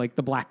saying, like,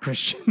 the black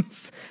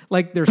Christians.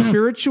 Like, they're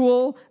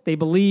spiritual, they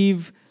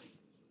believe,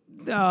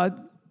 they're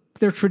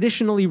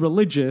traditionally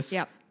religious,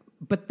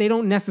 but they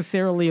don't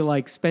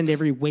necessarily, spend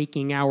every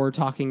waking hour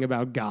talking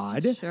about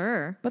God.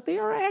 Sure. But they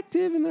are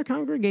active in their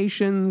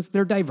congregations.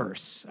 They're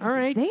diverse, all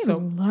right? They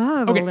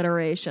love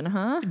alliteration,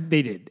 huh?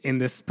 They did in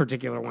this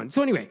particular one.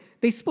 So anyway,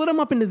 they split them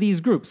up into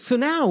these groups. So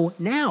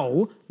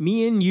now,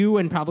 me and you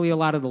and probably a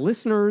lot of the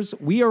listeners,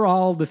 we are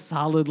all the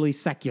solidly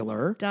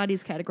secular.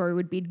 Dottie's category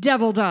would be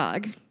devil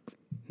dog.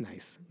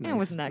 Nice. It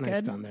wasn't that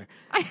nice good. Down there.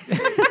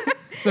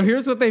 So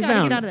here's what they Dottie,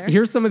 found. get out of there.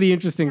 Here's some of the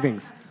interesting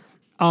things.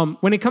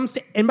 When it comes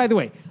to, and by the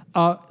way,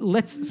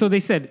 so they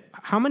said,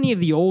 how many of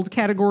the old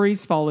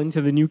categories fall into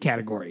the new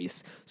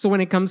categories? So when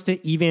it comes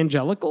to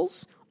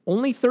evangelicals,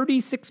 only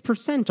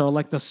 36% are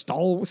like the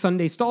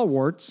Sunday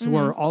stalwarts who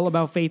are all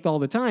about faith all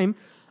the time.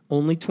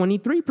 Only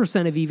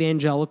 23% of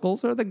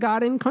evangelicals are the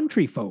God and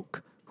country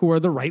folk who are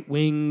the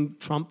right-wing,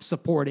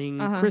 Trump-supporting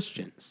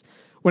Christians.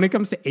 When it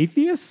comes to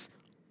atheists,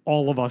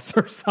 all of us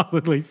are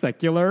solidly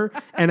secular,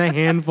 and a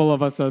handful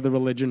of us are the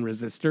religion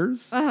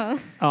resistors.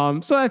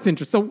 So that's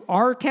interesting. So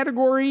our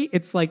category,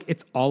 it's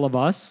all of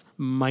us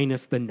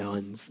minus the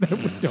nuns that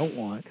we don't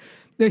want.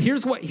 Now,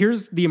 here's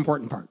the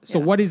important part. So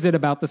what is it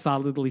about the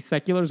solidly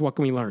seculars? What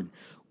can we learn?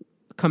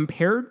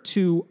 Compared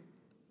to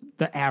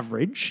the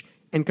average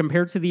and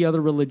compared to the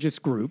other religious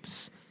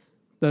groups,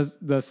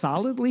 the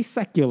solidly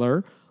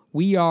secular,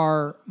 we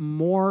are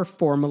more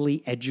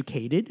formally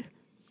educated.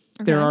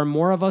 There are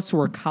more of us who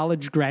are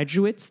college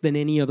graduates than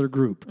any other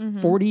group.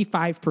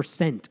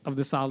 45% of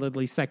the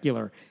solidly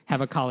secular have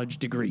a college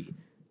degree.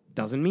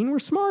 Doesn't mean we're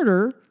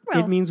smarter.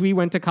 It means we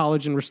went to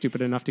college and were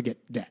stupid enough to get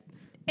debt.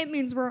 It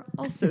means we're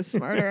also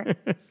smarter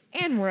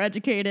and more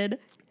educated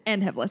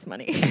and have less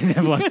money.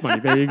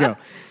 There you go.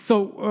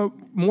 So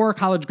more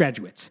college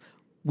graduates.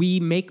 We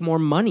make more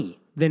money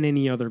than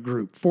any other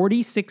group.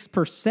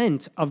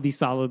 46% of the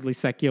solidly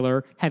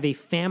secular have a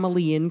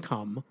family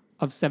income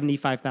of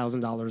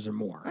 $75,000 or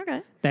more.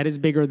 Okay. That is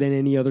bigger than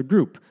any other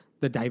group.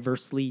 The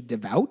diversely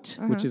devout,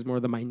 which is more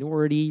the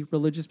minority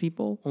religious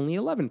people, only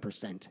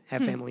 11%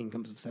 have family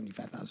incomes of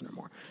 $75,000 or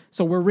more.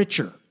 So we're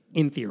richer,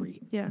 in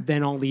theory,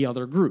 than all the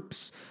other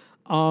groups.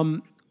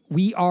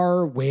 We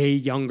are way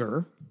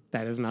younger.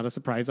 That is not a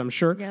surprise, I'm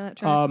sure. Yeah, that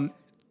tracks.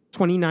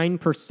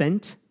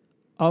 29%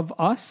 of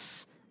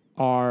us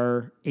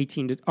are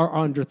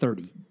under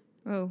 30.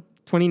 Oh.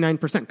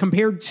 29%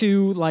 compared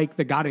to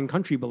the God and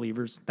country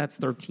believers. That's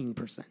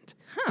 13%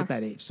 at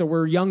that age. So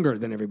we're younger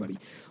than everybody.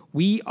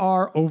 We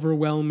are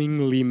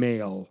overwhelmingly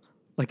male.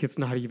 It's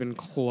not even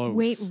close.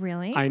 Wait,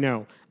 really? I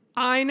know.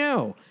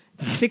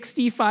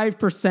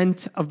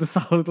 65% of the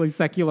solidly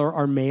secular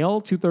are male,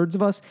 2/3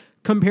 of us,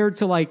 compared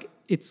to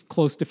it's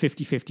close to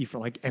 50-50 for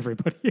like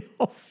everybody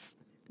else.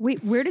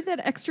 Wait, where did that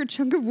extra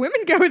chunk of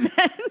women go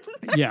then?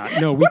 Yeah,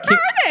 no, Where are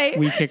they?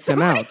 We kicked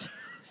them out.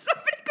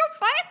 Somebody go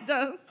find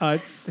them.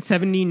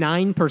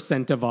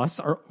 79% of us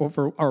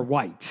are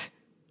white.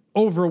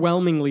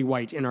 Overwhelmingly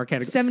white in our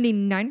category.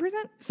 79%?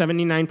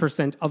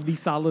 79% of the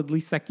solidly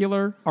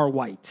secular are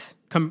white.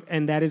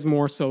 And that is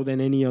more so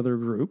than any other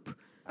group.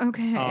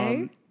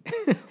 Okay.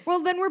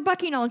 Well, then we're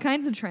bucking all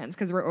kinds of trends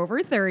because we're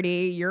over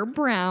 30. You're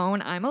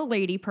brown. I'm a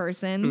lady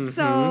person. Mm-hmm.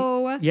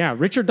 So. Yeah,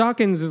 Richard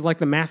Dawkins is like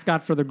the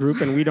mascot for the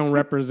group, and we don't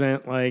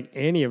represent like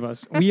any of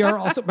us. We are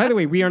also, by the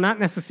way, we are not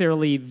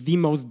necessarily the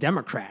most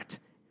Democrat.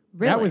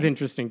 Really? That was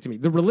interesting to me.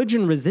 The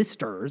religion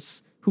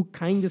resistors, who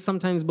kind of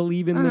sometimes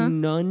believe in the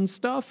nun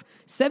stuff,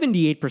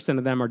 78%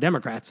 of them are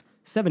Democrats.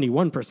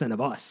 71%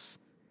 of us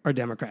are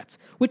Democrats,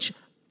 which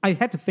I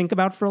had to think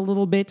about for a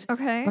little bit.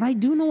 Okay. But I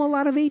do know a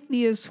lot of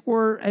atheists who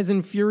are as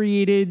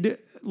infuriated,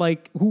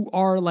 like, who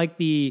are like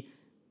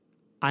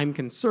I'm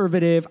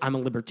conservative, I'm a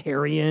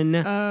libertarian.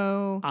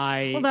 Oh.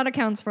 Well, that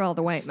accounts for all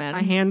the white men.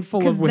 A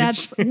handful of which.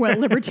 That's what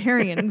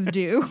libertarians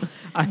do.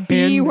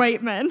 Be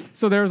white men.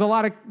 So there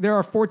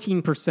are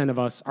 14% of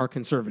us are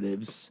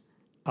conservatives.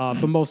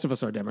 But most of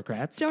us are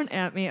Democrats. Don't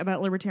at me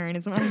about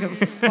libertarianism. I don't give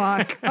a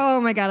fuck.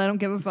 Oh my God, I don't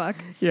give a fuck.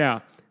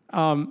 Yeah.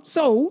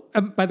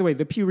 By the way,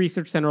 the Pew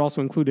Research Center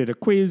also included a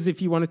quiz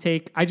if you want to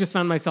take. I just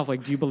found myself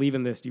like, do you believe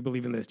in this? Do you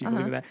believe in this? Do you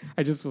believe in that?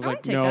 I just was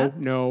like,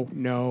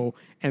 no.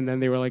 And then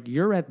they were like,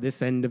 you're at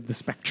this end of the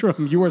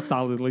spectrum. You are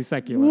solidly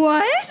secular.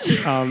 What?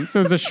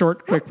 So it's a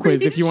short, quick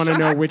quiz if you want to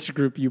know which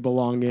group you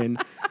belong in.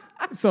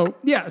 So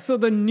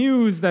the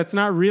news that's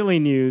not really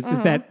news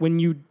is that when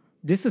you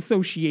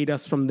disassociate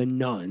us from the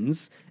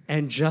nuns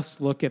and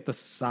just look at the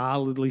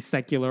solidly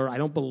secular, I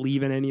don't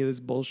believe in any of this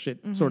bullshit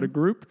sort of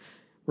group.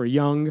 We're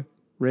young,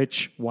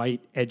 rich,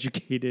 white,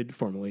 educated,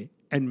 formally,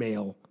 and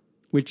male,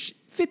 which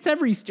fits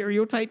every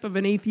stereotype of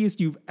an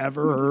atheist you've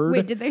ever heard.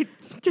 Wait, did they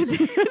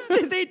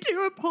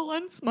do a poll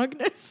on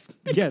smugness?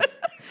 Yes,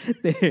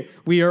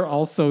 we are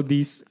also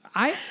these.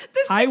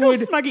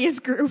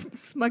 Smuggiest group.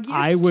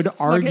 I would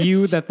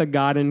argue that the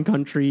God and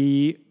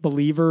Country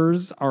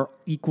believers are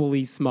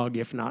equally smug,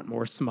 if not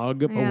more smug,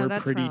 but we're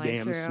pretty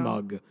damn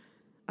smug.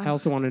 I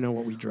also want to know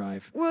what we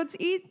drive. Well,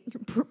 it's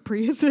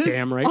Priuses.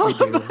 Damn right we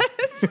do.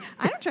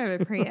 I don't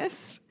drive a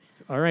Prius.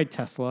 All right,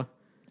 Tesla.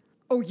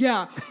 Oh,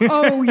 yeah.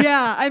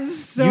 I'm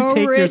so rich,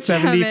 you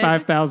take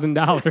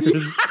your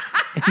 $75,000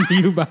 and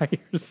you buy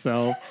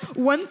yourself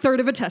 1/3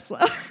 of a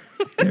Tesla.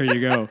 There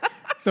you go.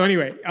 So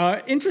anyway,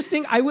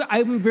 interesting.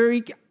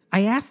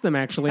 I asked them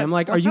actually, I'm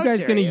like, are you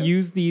guys going to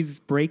use these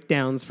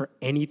breakdowns for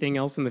anything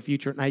else in the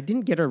future? And I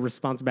didn't get a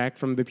response back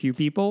from the Pew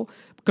people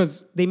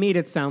because they made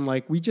it sound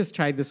like we just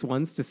tried this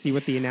once to see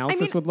what the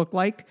analysis would look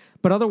like.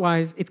 But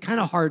otherwise, it's kind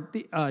of hard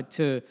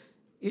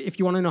if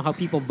you want to know how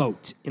people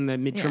vote in the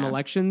midterm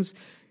elections,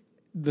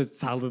 the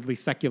solidly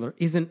secular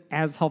isn't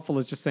as helpful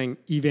as just saying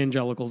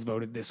evangelicals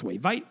voted this way.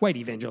 White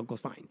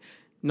evangelicals, fine.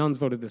 Nuns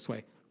voted this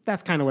way.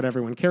 That's kind of what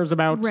everyone cares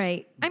about.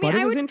 Right.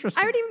 It was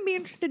interesting. I would even be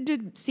interested to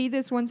see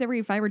this once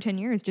every 5 or 10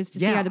 years just to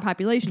see how the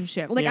population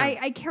shift. Like,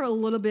 I care a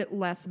little bit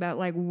less about,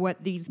 like,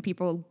 what these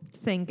people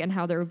think and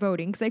how they're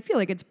voting because I feel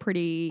like it's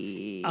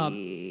pretty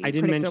I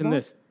didn't mention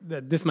this.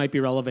 This might be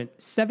relevant.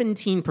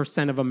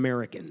 17% of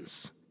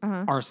Americans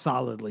are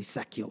solidly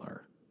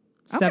secular.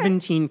 Okay.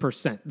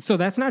 17%. So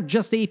that's not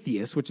just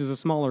atheists, which is a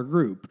smaller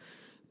group,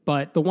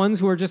 but the ones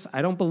who are just,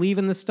 I don't believe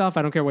in this stuff.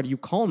 I don't care what you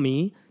call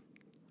me.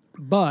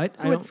 But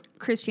so what's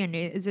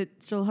Christianity? Is it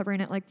still hovering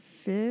at like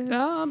 50?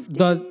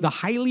 The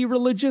highly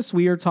religious,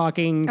 we are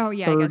talking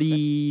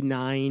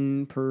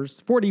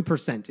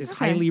 40% is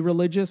highly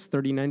religious,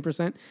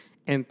 39%,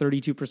 and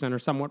 32% are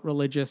somewhat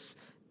religious.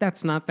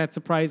 That's not that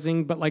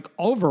surprising, but like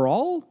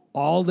overall,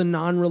 all the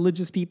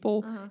non-religious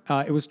people,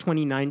 it was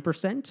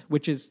 29%,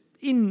 which is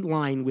in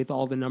line with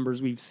all the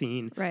numbers we've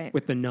seen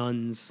with the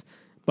nuns.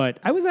 But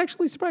I was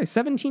actually surprised.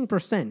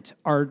 17%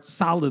 are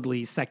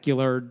solidly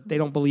secular. They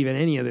don't believe in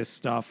any of this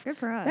stuff. Good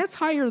for us. That's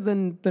higher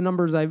than the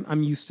numbers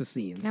I'm used to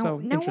seeing. Now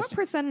what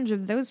percentage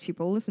of those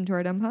people listen to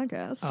our dumb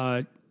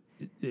podcast?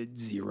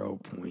 0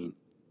 point.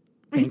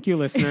 Thank you,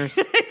 listeners.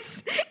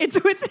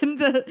 It's within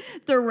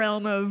the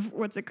realm of,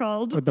 what's it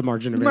called? With the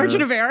margin of error.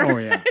 Margin of error. Oh,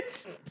 yeah.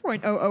 It's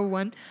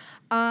 0.001.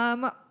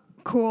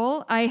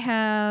 Cool.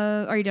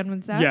 Are you done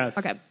with that? Yes.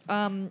 Okay.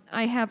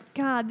 I have,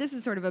 God, this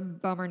is sort of a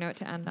bummer note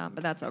to end on,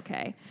 but that's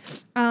okay.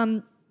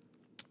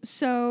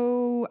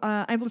 So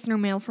I have listener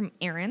mail from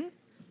Aaron,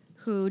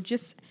 who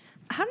just,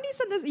 how did he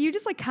send this? You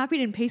just like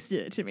copied and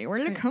pasted it to me. Where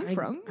did it come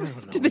from? I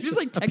don't know. Did they just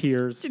like text?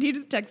 Appears. Did he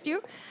just text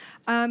you?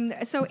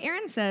 So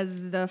Aaron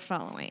says the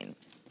following.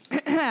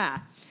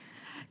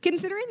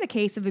 Considering the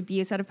case of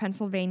abuse out of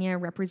Pennsylvania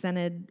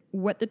represented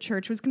what the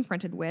church was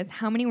confronted with,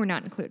 how many were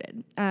not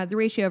included? The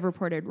ratio of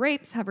reported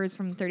rapes hovers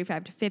from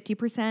 35 to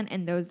 50%,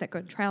 and those that go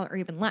to trial are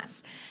even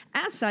less.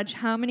 As such,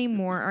 how many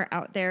more are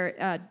out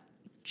there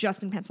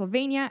just in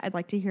Pennsylvania? I'd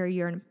like to hear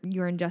your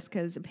and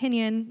Jessica's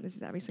opinion. This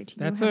is obviously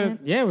to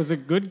you. It was a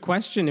good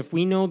question. If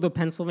we know the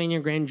Pennsylvania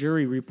grand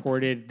jury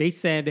reported, they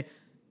said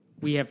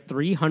we have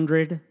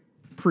 300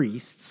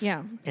 priests.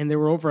 Yeah. And there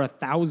were over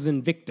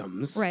 1,000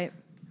 victims. Right.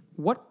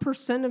 What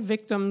percent of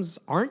victims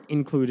aren't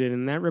included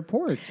in that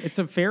report? It's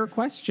a fair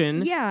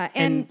question. Yeah,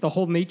 and the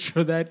whole nature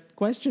of that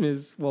question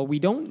is, well, we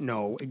don't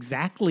know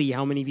exactly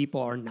how many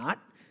people are not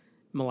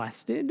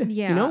molested.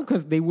 Yeah. You know,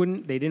 because they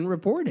didn't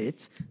report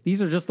it. These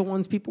are just the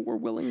ones people were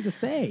willing to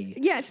say.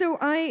 Yeah, so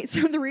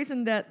the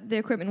reason that the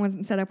equipment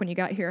wasn't set up when you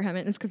got here,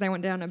 Hemant, is because I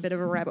went down a bit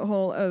of a rabbit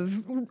hole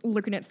of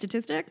looking at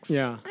statistics.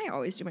 Yeah. I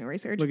always do my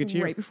research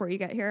right before you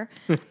get here.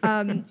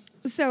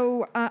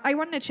 So I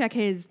wanted to check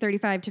his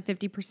 35 to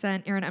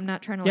 50%. Aaron, I'm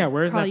not trying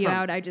to call you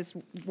out. I just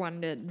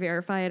wanted to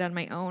verify it on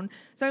my own.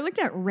 So I looked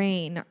at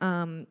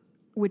RAINN,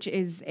 which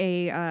is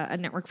a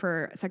network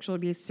for sexual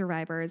abuse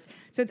survivors.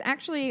 So it's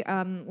actually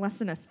less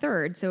than a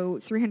third. So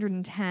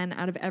 310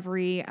 out of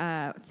every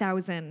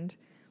 1,000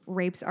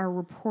 rapes are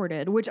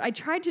reported, which I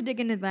tried to dig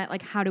into that.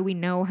 Like, how do we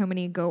know how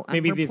many go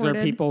unreported? Maybe these are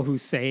people who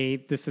say,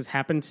 this has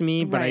happened to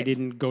me, but I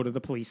didn't go to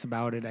the police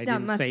about it. I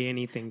didn't say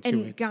anything to it.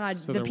 And God,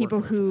 so the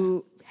people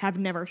who have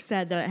never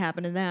said that it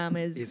happened to them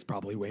is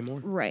probably way more.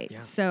 Right.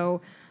 Yeah.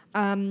 So,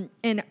 and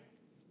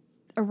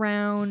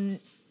around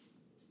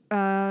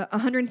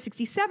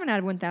 167 out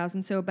of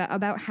 1,000, so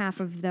about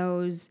half of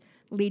those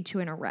lead to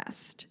an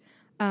arrest.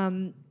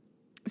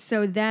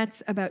 So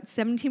that's about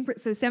 17%.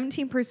 So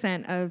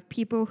 17% of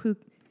people who,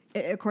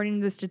 according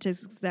to the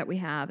statistics that we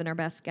have, and our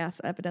best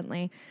guess,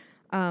 evidently,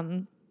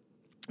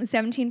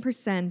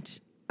 17%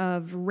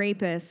 of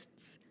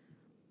rapists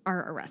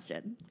are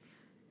arrested.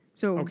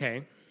 So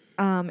okay.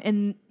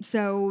 And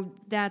so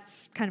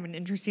that's kind of an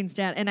interesting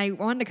stat. And I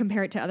wanted to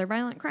compare it to other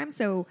violent crimes.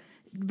 So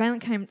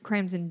violent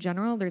crimes in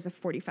general, there's a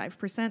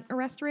 45%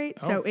 arrest rate.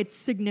 Oh. So it's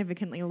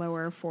significantly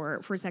lower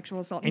for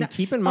sexual assault. And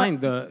keep in mind,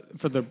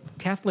 for the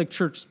Catholic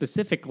Church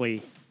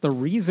specifically, the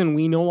reason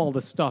we know all the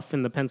stuff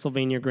in the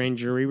Pennsylvania grand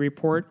jury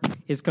report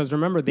is because,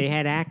 remember, they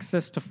had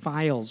access to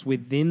files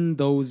within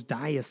those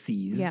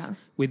dioceses,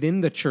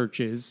 within the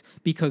churches,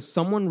 because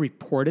someone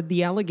reported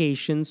the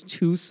allegations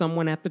to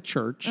someone at the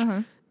church.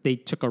 Uh-huh. They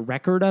took a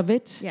record of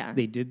it. Yeah.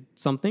 They did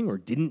something or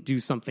didn't do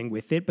something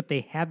with it, but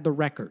they had the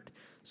record.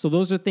 So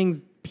those are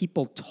things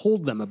people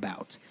told them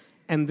about.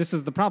 And this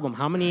is the problem.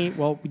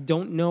 We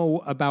don't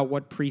know about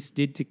what priests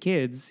did to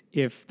kids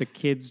if the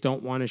kids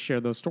don't want to share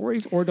those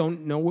stories or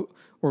don't know,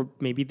 or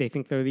maybe they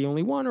think they're the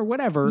only one or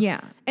whatever.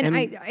 Yeah. And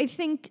I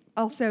think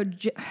also...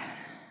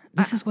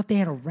 this is what they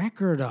had a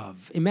record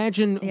of.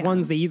 Imagine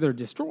ones they either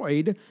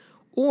destroyed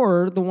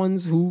or the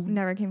ones who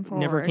never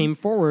came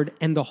forward.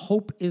 And the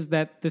hope is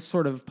that this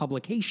sort of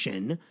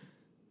publication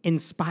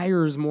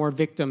inspires more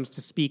victims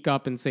to speak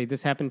up and say,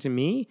 this happened to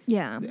me.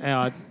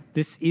 Yeah.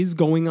 This is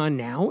going on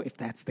now, if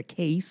that's the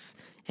case.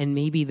 And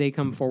maybe they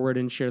come forward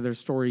and share their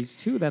stories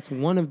too. That's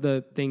one of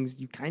the things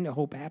you kind of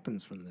hope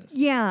happens from this.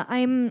 Yeah,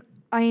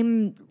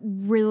 I'm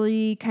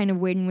really kind of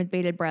waiting with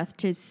bated breath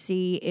to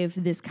see if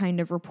this kind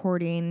of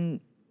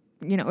reporting,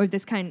 or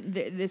this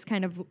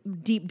kind of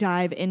deep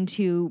dive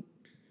into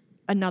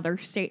another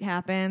state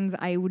happens.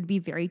 I would be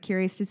very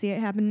curious to see it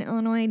happen in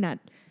Illinois, not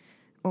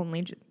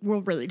only,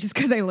 really just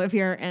because I live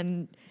here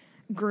and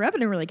grew up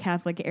in a really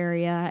Catholic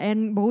area,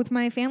 and both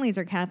my families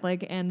are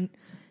Catholic, and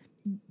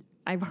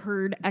I've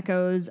heard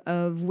echoes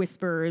of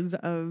whispers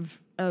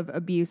of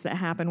abuse that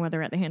happen,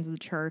 whether at the hands of the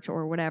church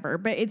or whatever.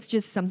 But it's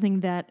just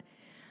something that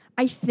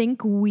I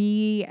think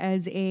we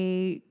as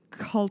a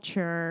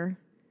culture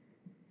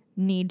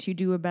need to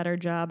do a better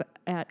job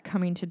at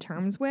coming to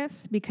terms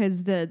with,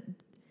 because the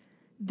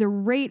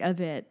rate of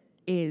it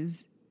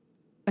is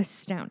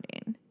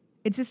astounding.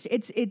 It's just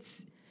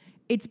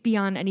it's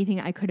beyond anything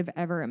I could have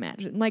ever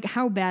imagined. Like,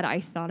 how bad I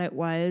thought it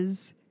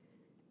was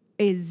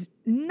is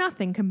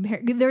nothing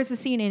compared. There's a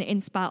scene in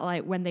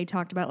Spotlight when they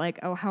talked about, like,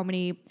 oh, how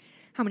many,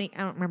 I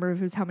don't remember if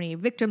it was how many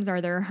victims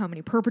are there, how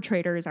many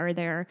perpetrators are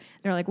there.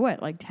 They're like,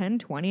 what, like 10,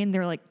 20? And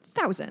they're like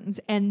thousands.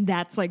 And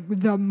that's like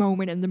the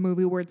moment in the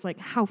movie where it's like,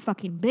 how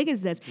fucking big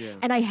is this? Yeah.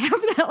 And I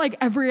have that like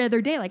every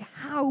other day, like,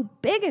 how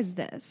big is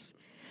this?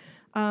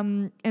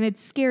 And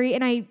it's scary.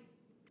 And I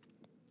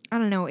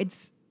don't know,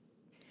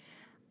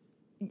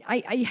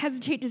 I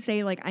hesitate to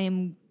say, like,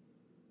 I'm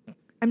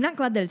not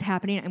glad that it's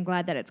happening. I'm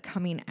glad that it's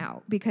coming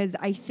out, because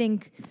I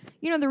think,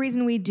 the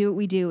reason we do what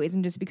we do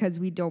isn't just because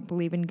we don't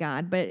believe in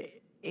God, but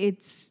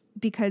it's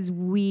because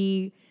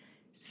we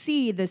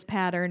see this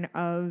pattern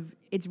of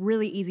it's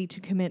really easy to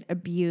commit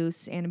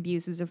abuse and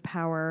abuses of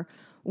power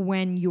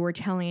when you're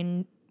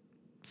telling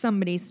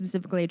somebody,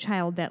 specifically a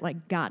child, that,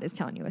 like, God is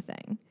telling you a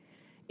thing.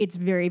 It's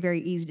very,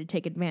 very easy to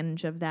take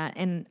advantage of that.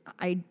 And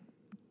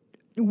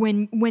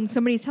when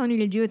somebody's telling you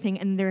to do a thing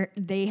and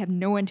they have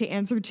no one to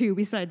answer to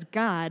besides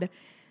God,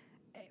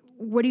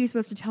 what are you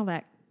supposed to tell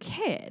that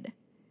kid?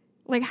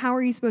 Like, how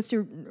are you supposed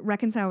to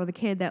reconcile with a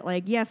kid that,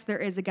 like, yes, there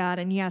is a God,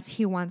 and yes,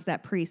 he wants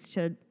that priest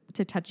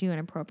to touch you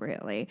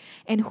inappropriately,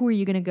 and who are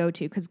you going to go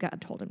to because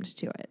God told him to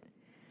do it?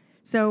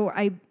 So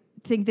I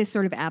think this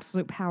sort of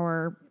absolute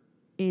power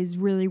is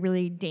really,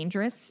 really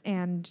dangerous,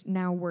 and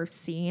now we're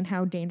seeing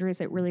how dangerous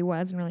it really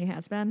was and really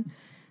has been.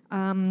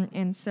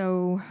 And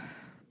so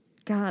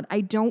God,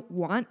 I don't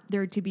want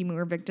there to be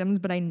more victims,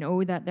 but I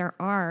know that there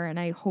are, and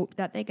I hope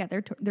that they get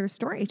their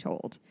story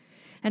told.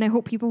 And I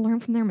hope people learn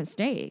from their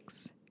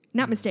mistakes.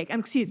 Not mistake.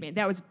 Excuse me.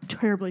 That was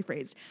terribly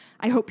phrased.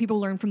 I hope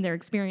people learn from their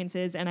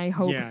experiences, and I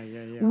hope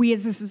we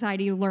as a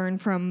society learn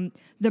from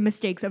the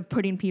mistakes of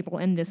putting people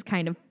in this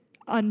kind of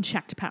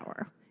unchecked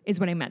power, is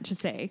what I meant to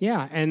say.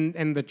 Yeah,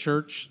 and the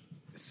church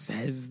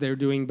says they're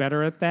doing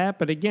better at that,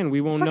 but again, we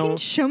won't know.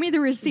 Show me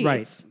the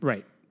receipts.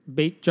 Right.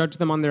 Judge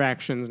them on their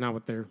actions, not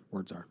what their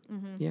words are.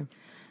 Mm-hmm. Yeah.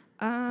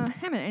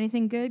 Hammond,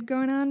 anything good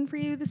going on for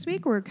you this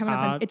week? We're coming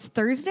up. It's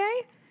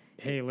Thursday.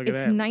 Hey, look at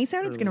that. It's nice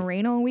out. It's going to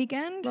rain all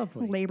weekend.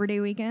 Lovely. Labor Day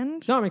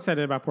weekend. No, I'm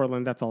excited about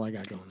Portland. That's all I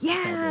got going.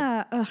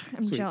 Yeah.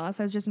 I'm jealous.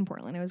 I was just in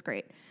Portland. It was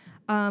great.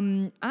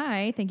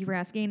 I, thank you for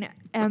asking,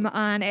 am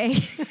on a...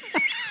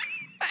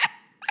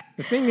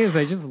 The thing is,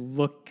 I just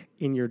look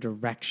in your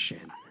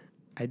direction.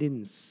 I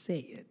didn't say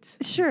it.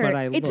 Sure.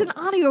 But it's an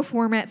audio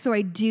format, so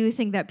I do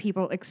think that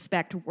people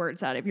expect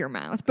words out of your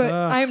mouth, but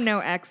I'm no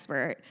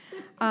expert.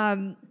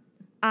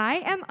 I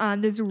am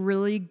on this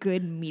really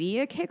good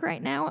media kick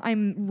right now.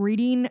 I'm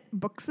reading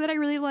books that I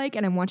really like,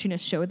 and I'm watching a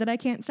show that I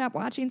can't stop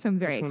watching, so I'm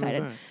very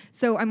excited.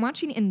 So I'm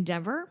watching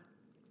Endeavour,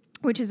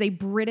 which is a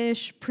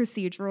British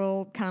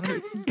procedural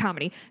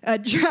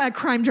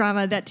crime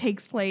drama that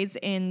takes place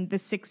in the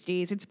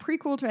 60s. It's a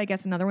prequel to, I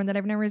guess, another one that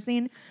I've never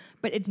seen,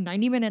 but it's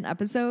 90-minute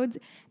episodes,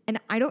 and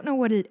I don't know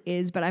what it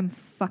is, but I'm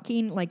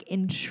fucking, like,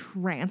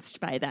 entranced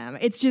by them.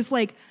 It's just,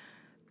 like,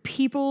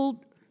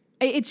 people...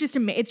 It's just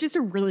a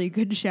really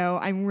good show.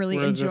 I'm really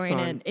enjoying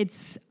it.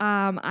 It's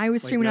I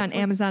was streaming it on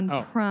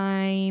Amazon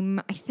Prime.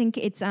 I think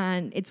it's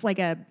like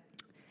a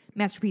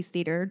Masterpiece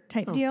Theater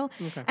type deal.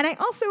 Okay. And I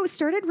also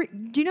started.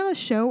 Do you know the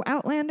show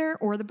Outlander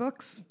or the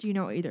books? Do you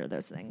know either of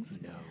those things?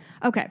 No.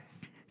 Okay,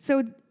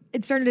 so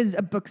it started as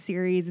a book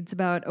series. It's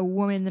about a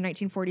woman in the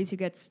 1940s who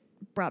gets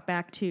brought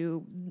back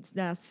to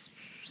the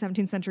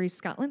 17th century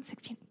Scotland,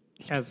 16th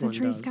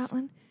century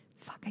Scotland.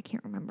 Fuck, I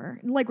can't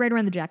remember. Like right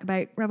around the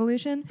Jacobite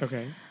Revolution.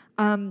 Okay.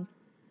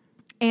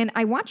 And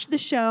I watched the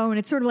show, and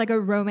it's sort of like a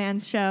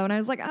romance show, and I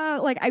was like, oh,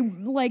 like, I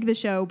like the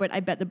show, but I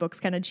bet the book's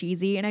kind of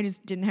cheesy, and I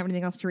just didn't have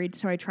anything else to read,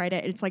 so I tried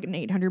it. It's like an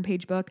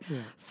 800-page book. Yeah.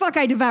 Fuck,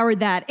 I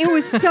devoured that. It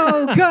was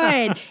so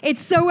good.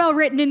 It's so well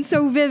written and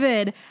so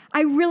vivid.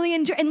 I really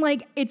enjoy, and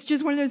like, it's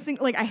just one of those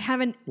things, like, I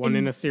haven't... One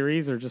in a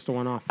series or just a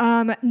one-off?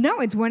 No,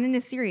 it's one in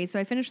a series.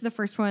 So I finished the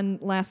first one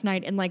last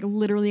night and like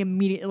literally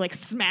immediately like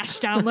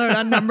smashed download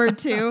on number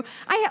 2.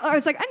 I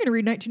was like, I'm going to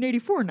read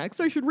 1984 next,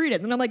 so I should read it.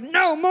 And then I'm like,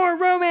 no, more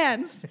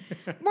romance.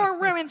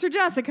 More romance for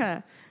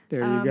Jessica.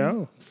 There you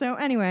go. So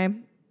anyway,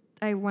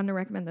 I wanted to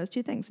recommend those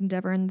 2 things,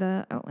 Endeavour and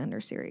the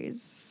Outlander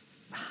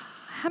series.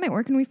 Hammond,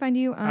 where can we find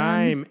you?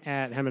 I'm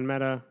at Hammond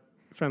Meta.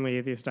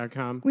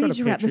 friendlyatheist.com. We need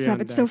to wrap this up.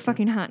 It's so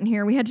fucking hot in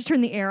here. We had to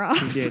turn the air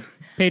off. We did.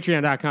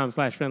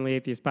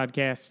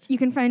 Patreon.com/friendlyatheistpodcast. You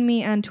can find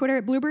me on Twitter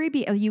at Blueberry,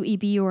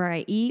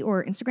 BLUEBURIE,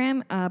 or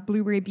Instagram,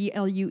 Blueberry,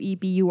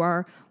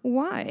 BLUEBURY.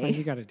 Why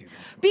you gotta do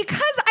that?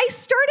 Because I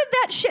started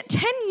that shit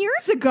 10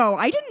 years ago.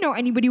 I didn't know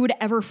anybody would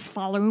ever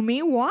follow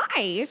me. Why?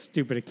 It's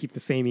stupid to keep the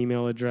same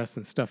email address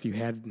and stuff you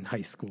had in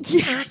high school.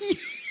 Yeah.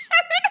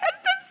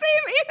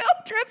 Email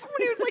address when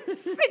he was like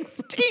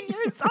 16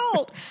 years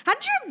old. How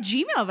did you have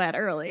Gmail that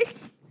early?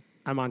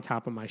 I'm on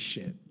top of my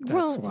shit.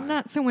 That's why.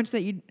 Not so much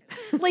that you...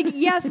 Like,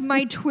 yes,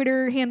 my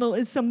Twitter handle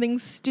is something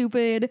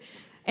stupid,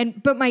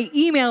 but my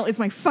email is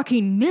my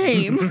fucking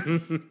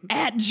name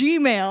at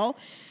Gmail.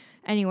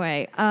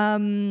 Anyway,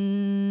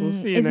 we'll see you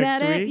next week. Is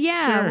that it?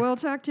 Yeah, sure. We'll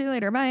talk to you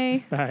later.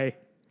 Bye. Bye.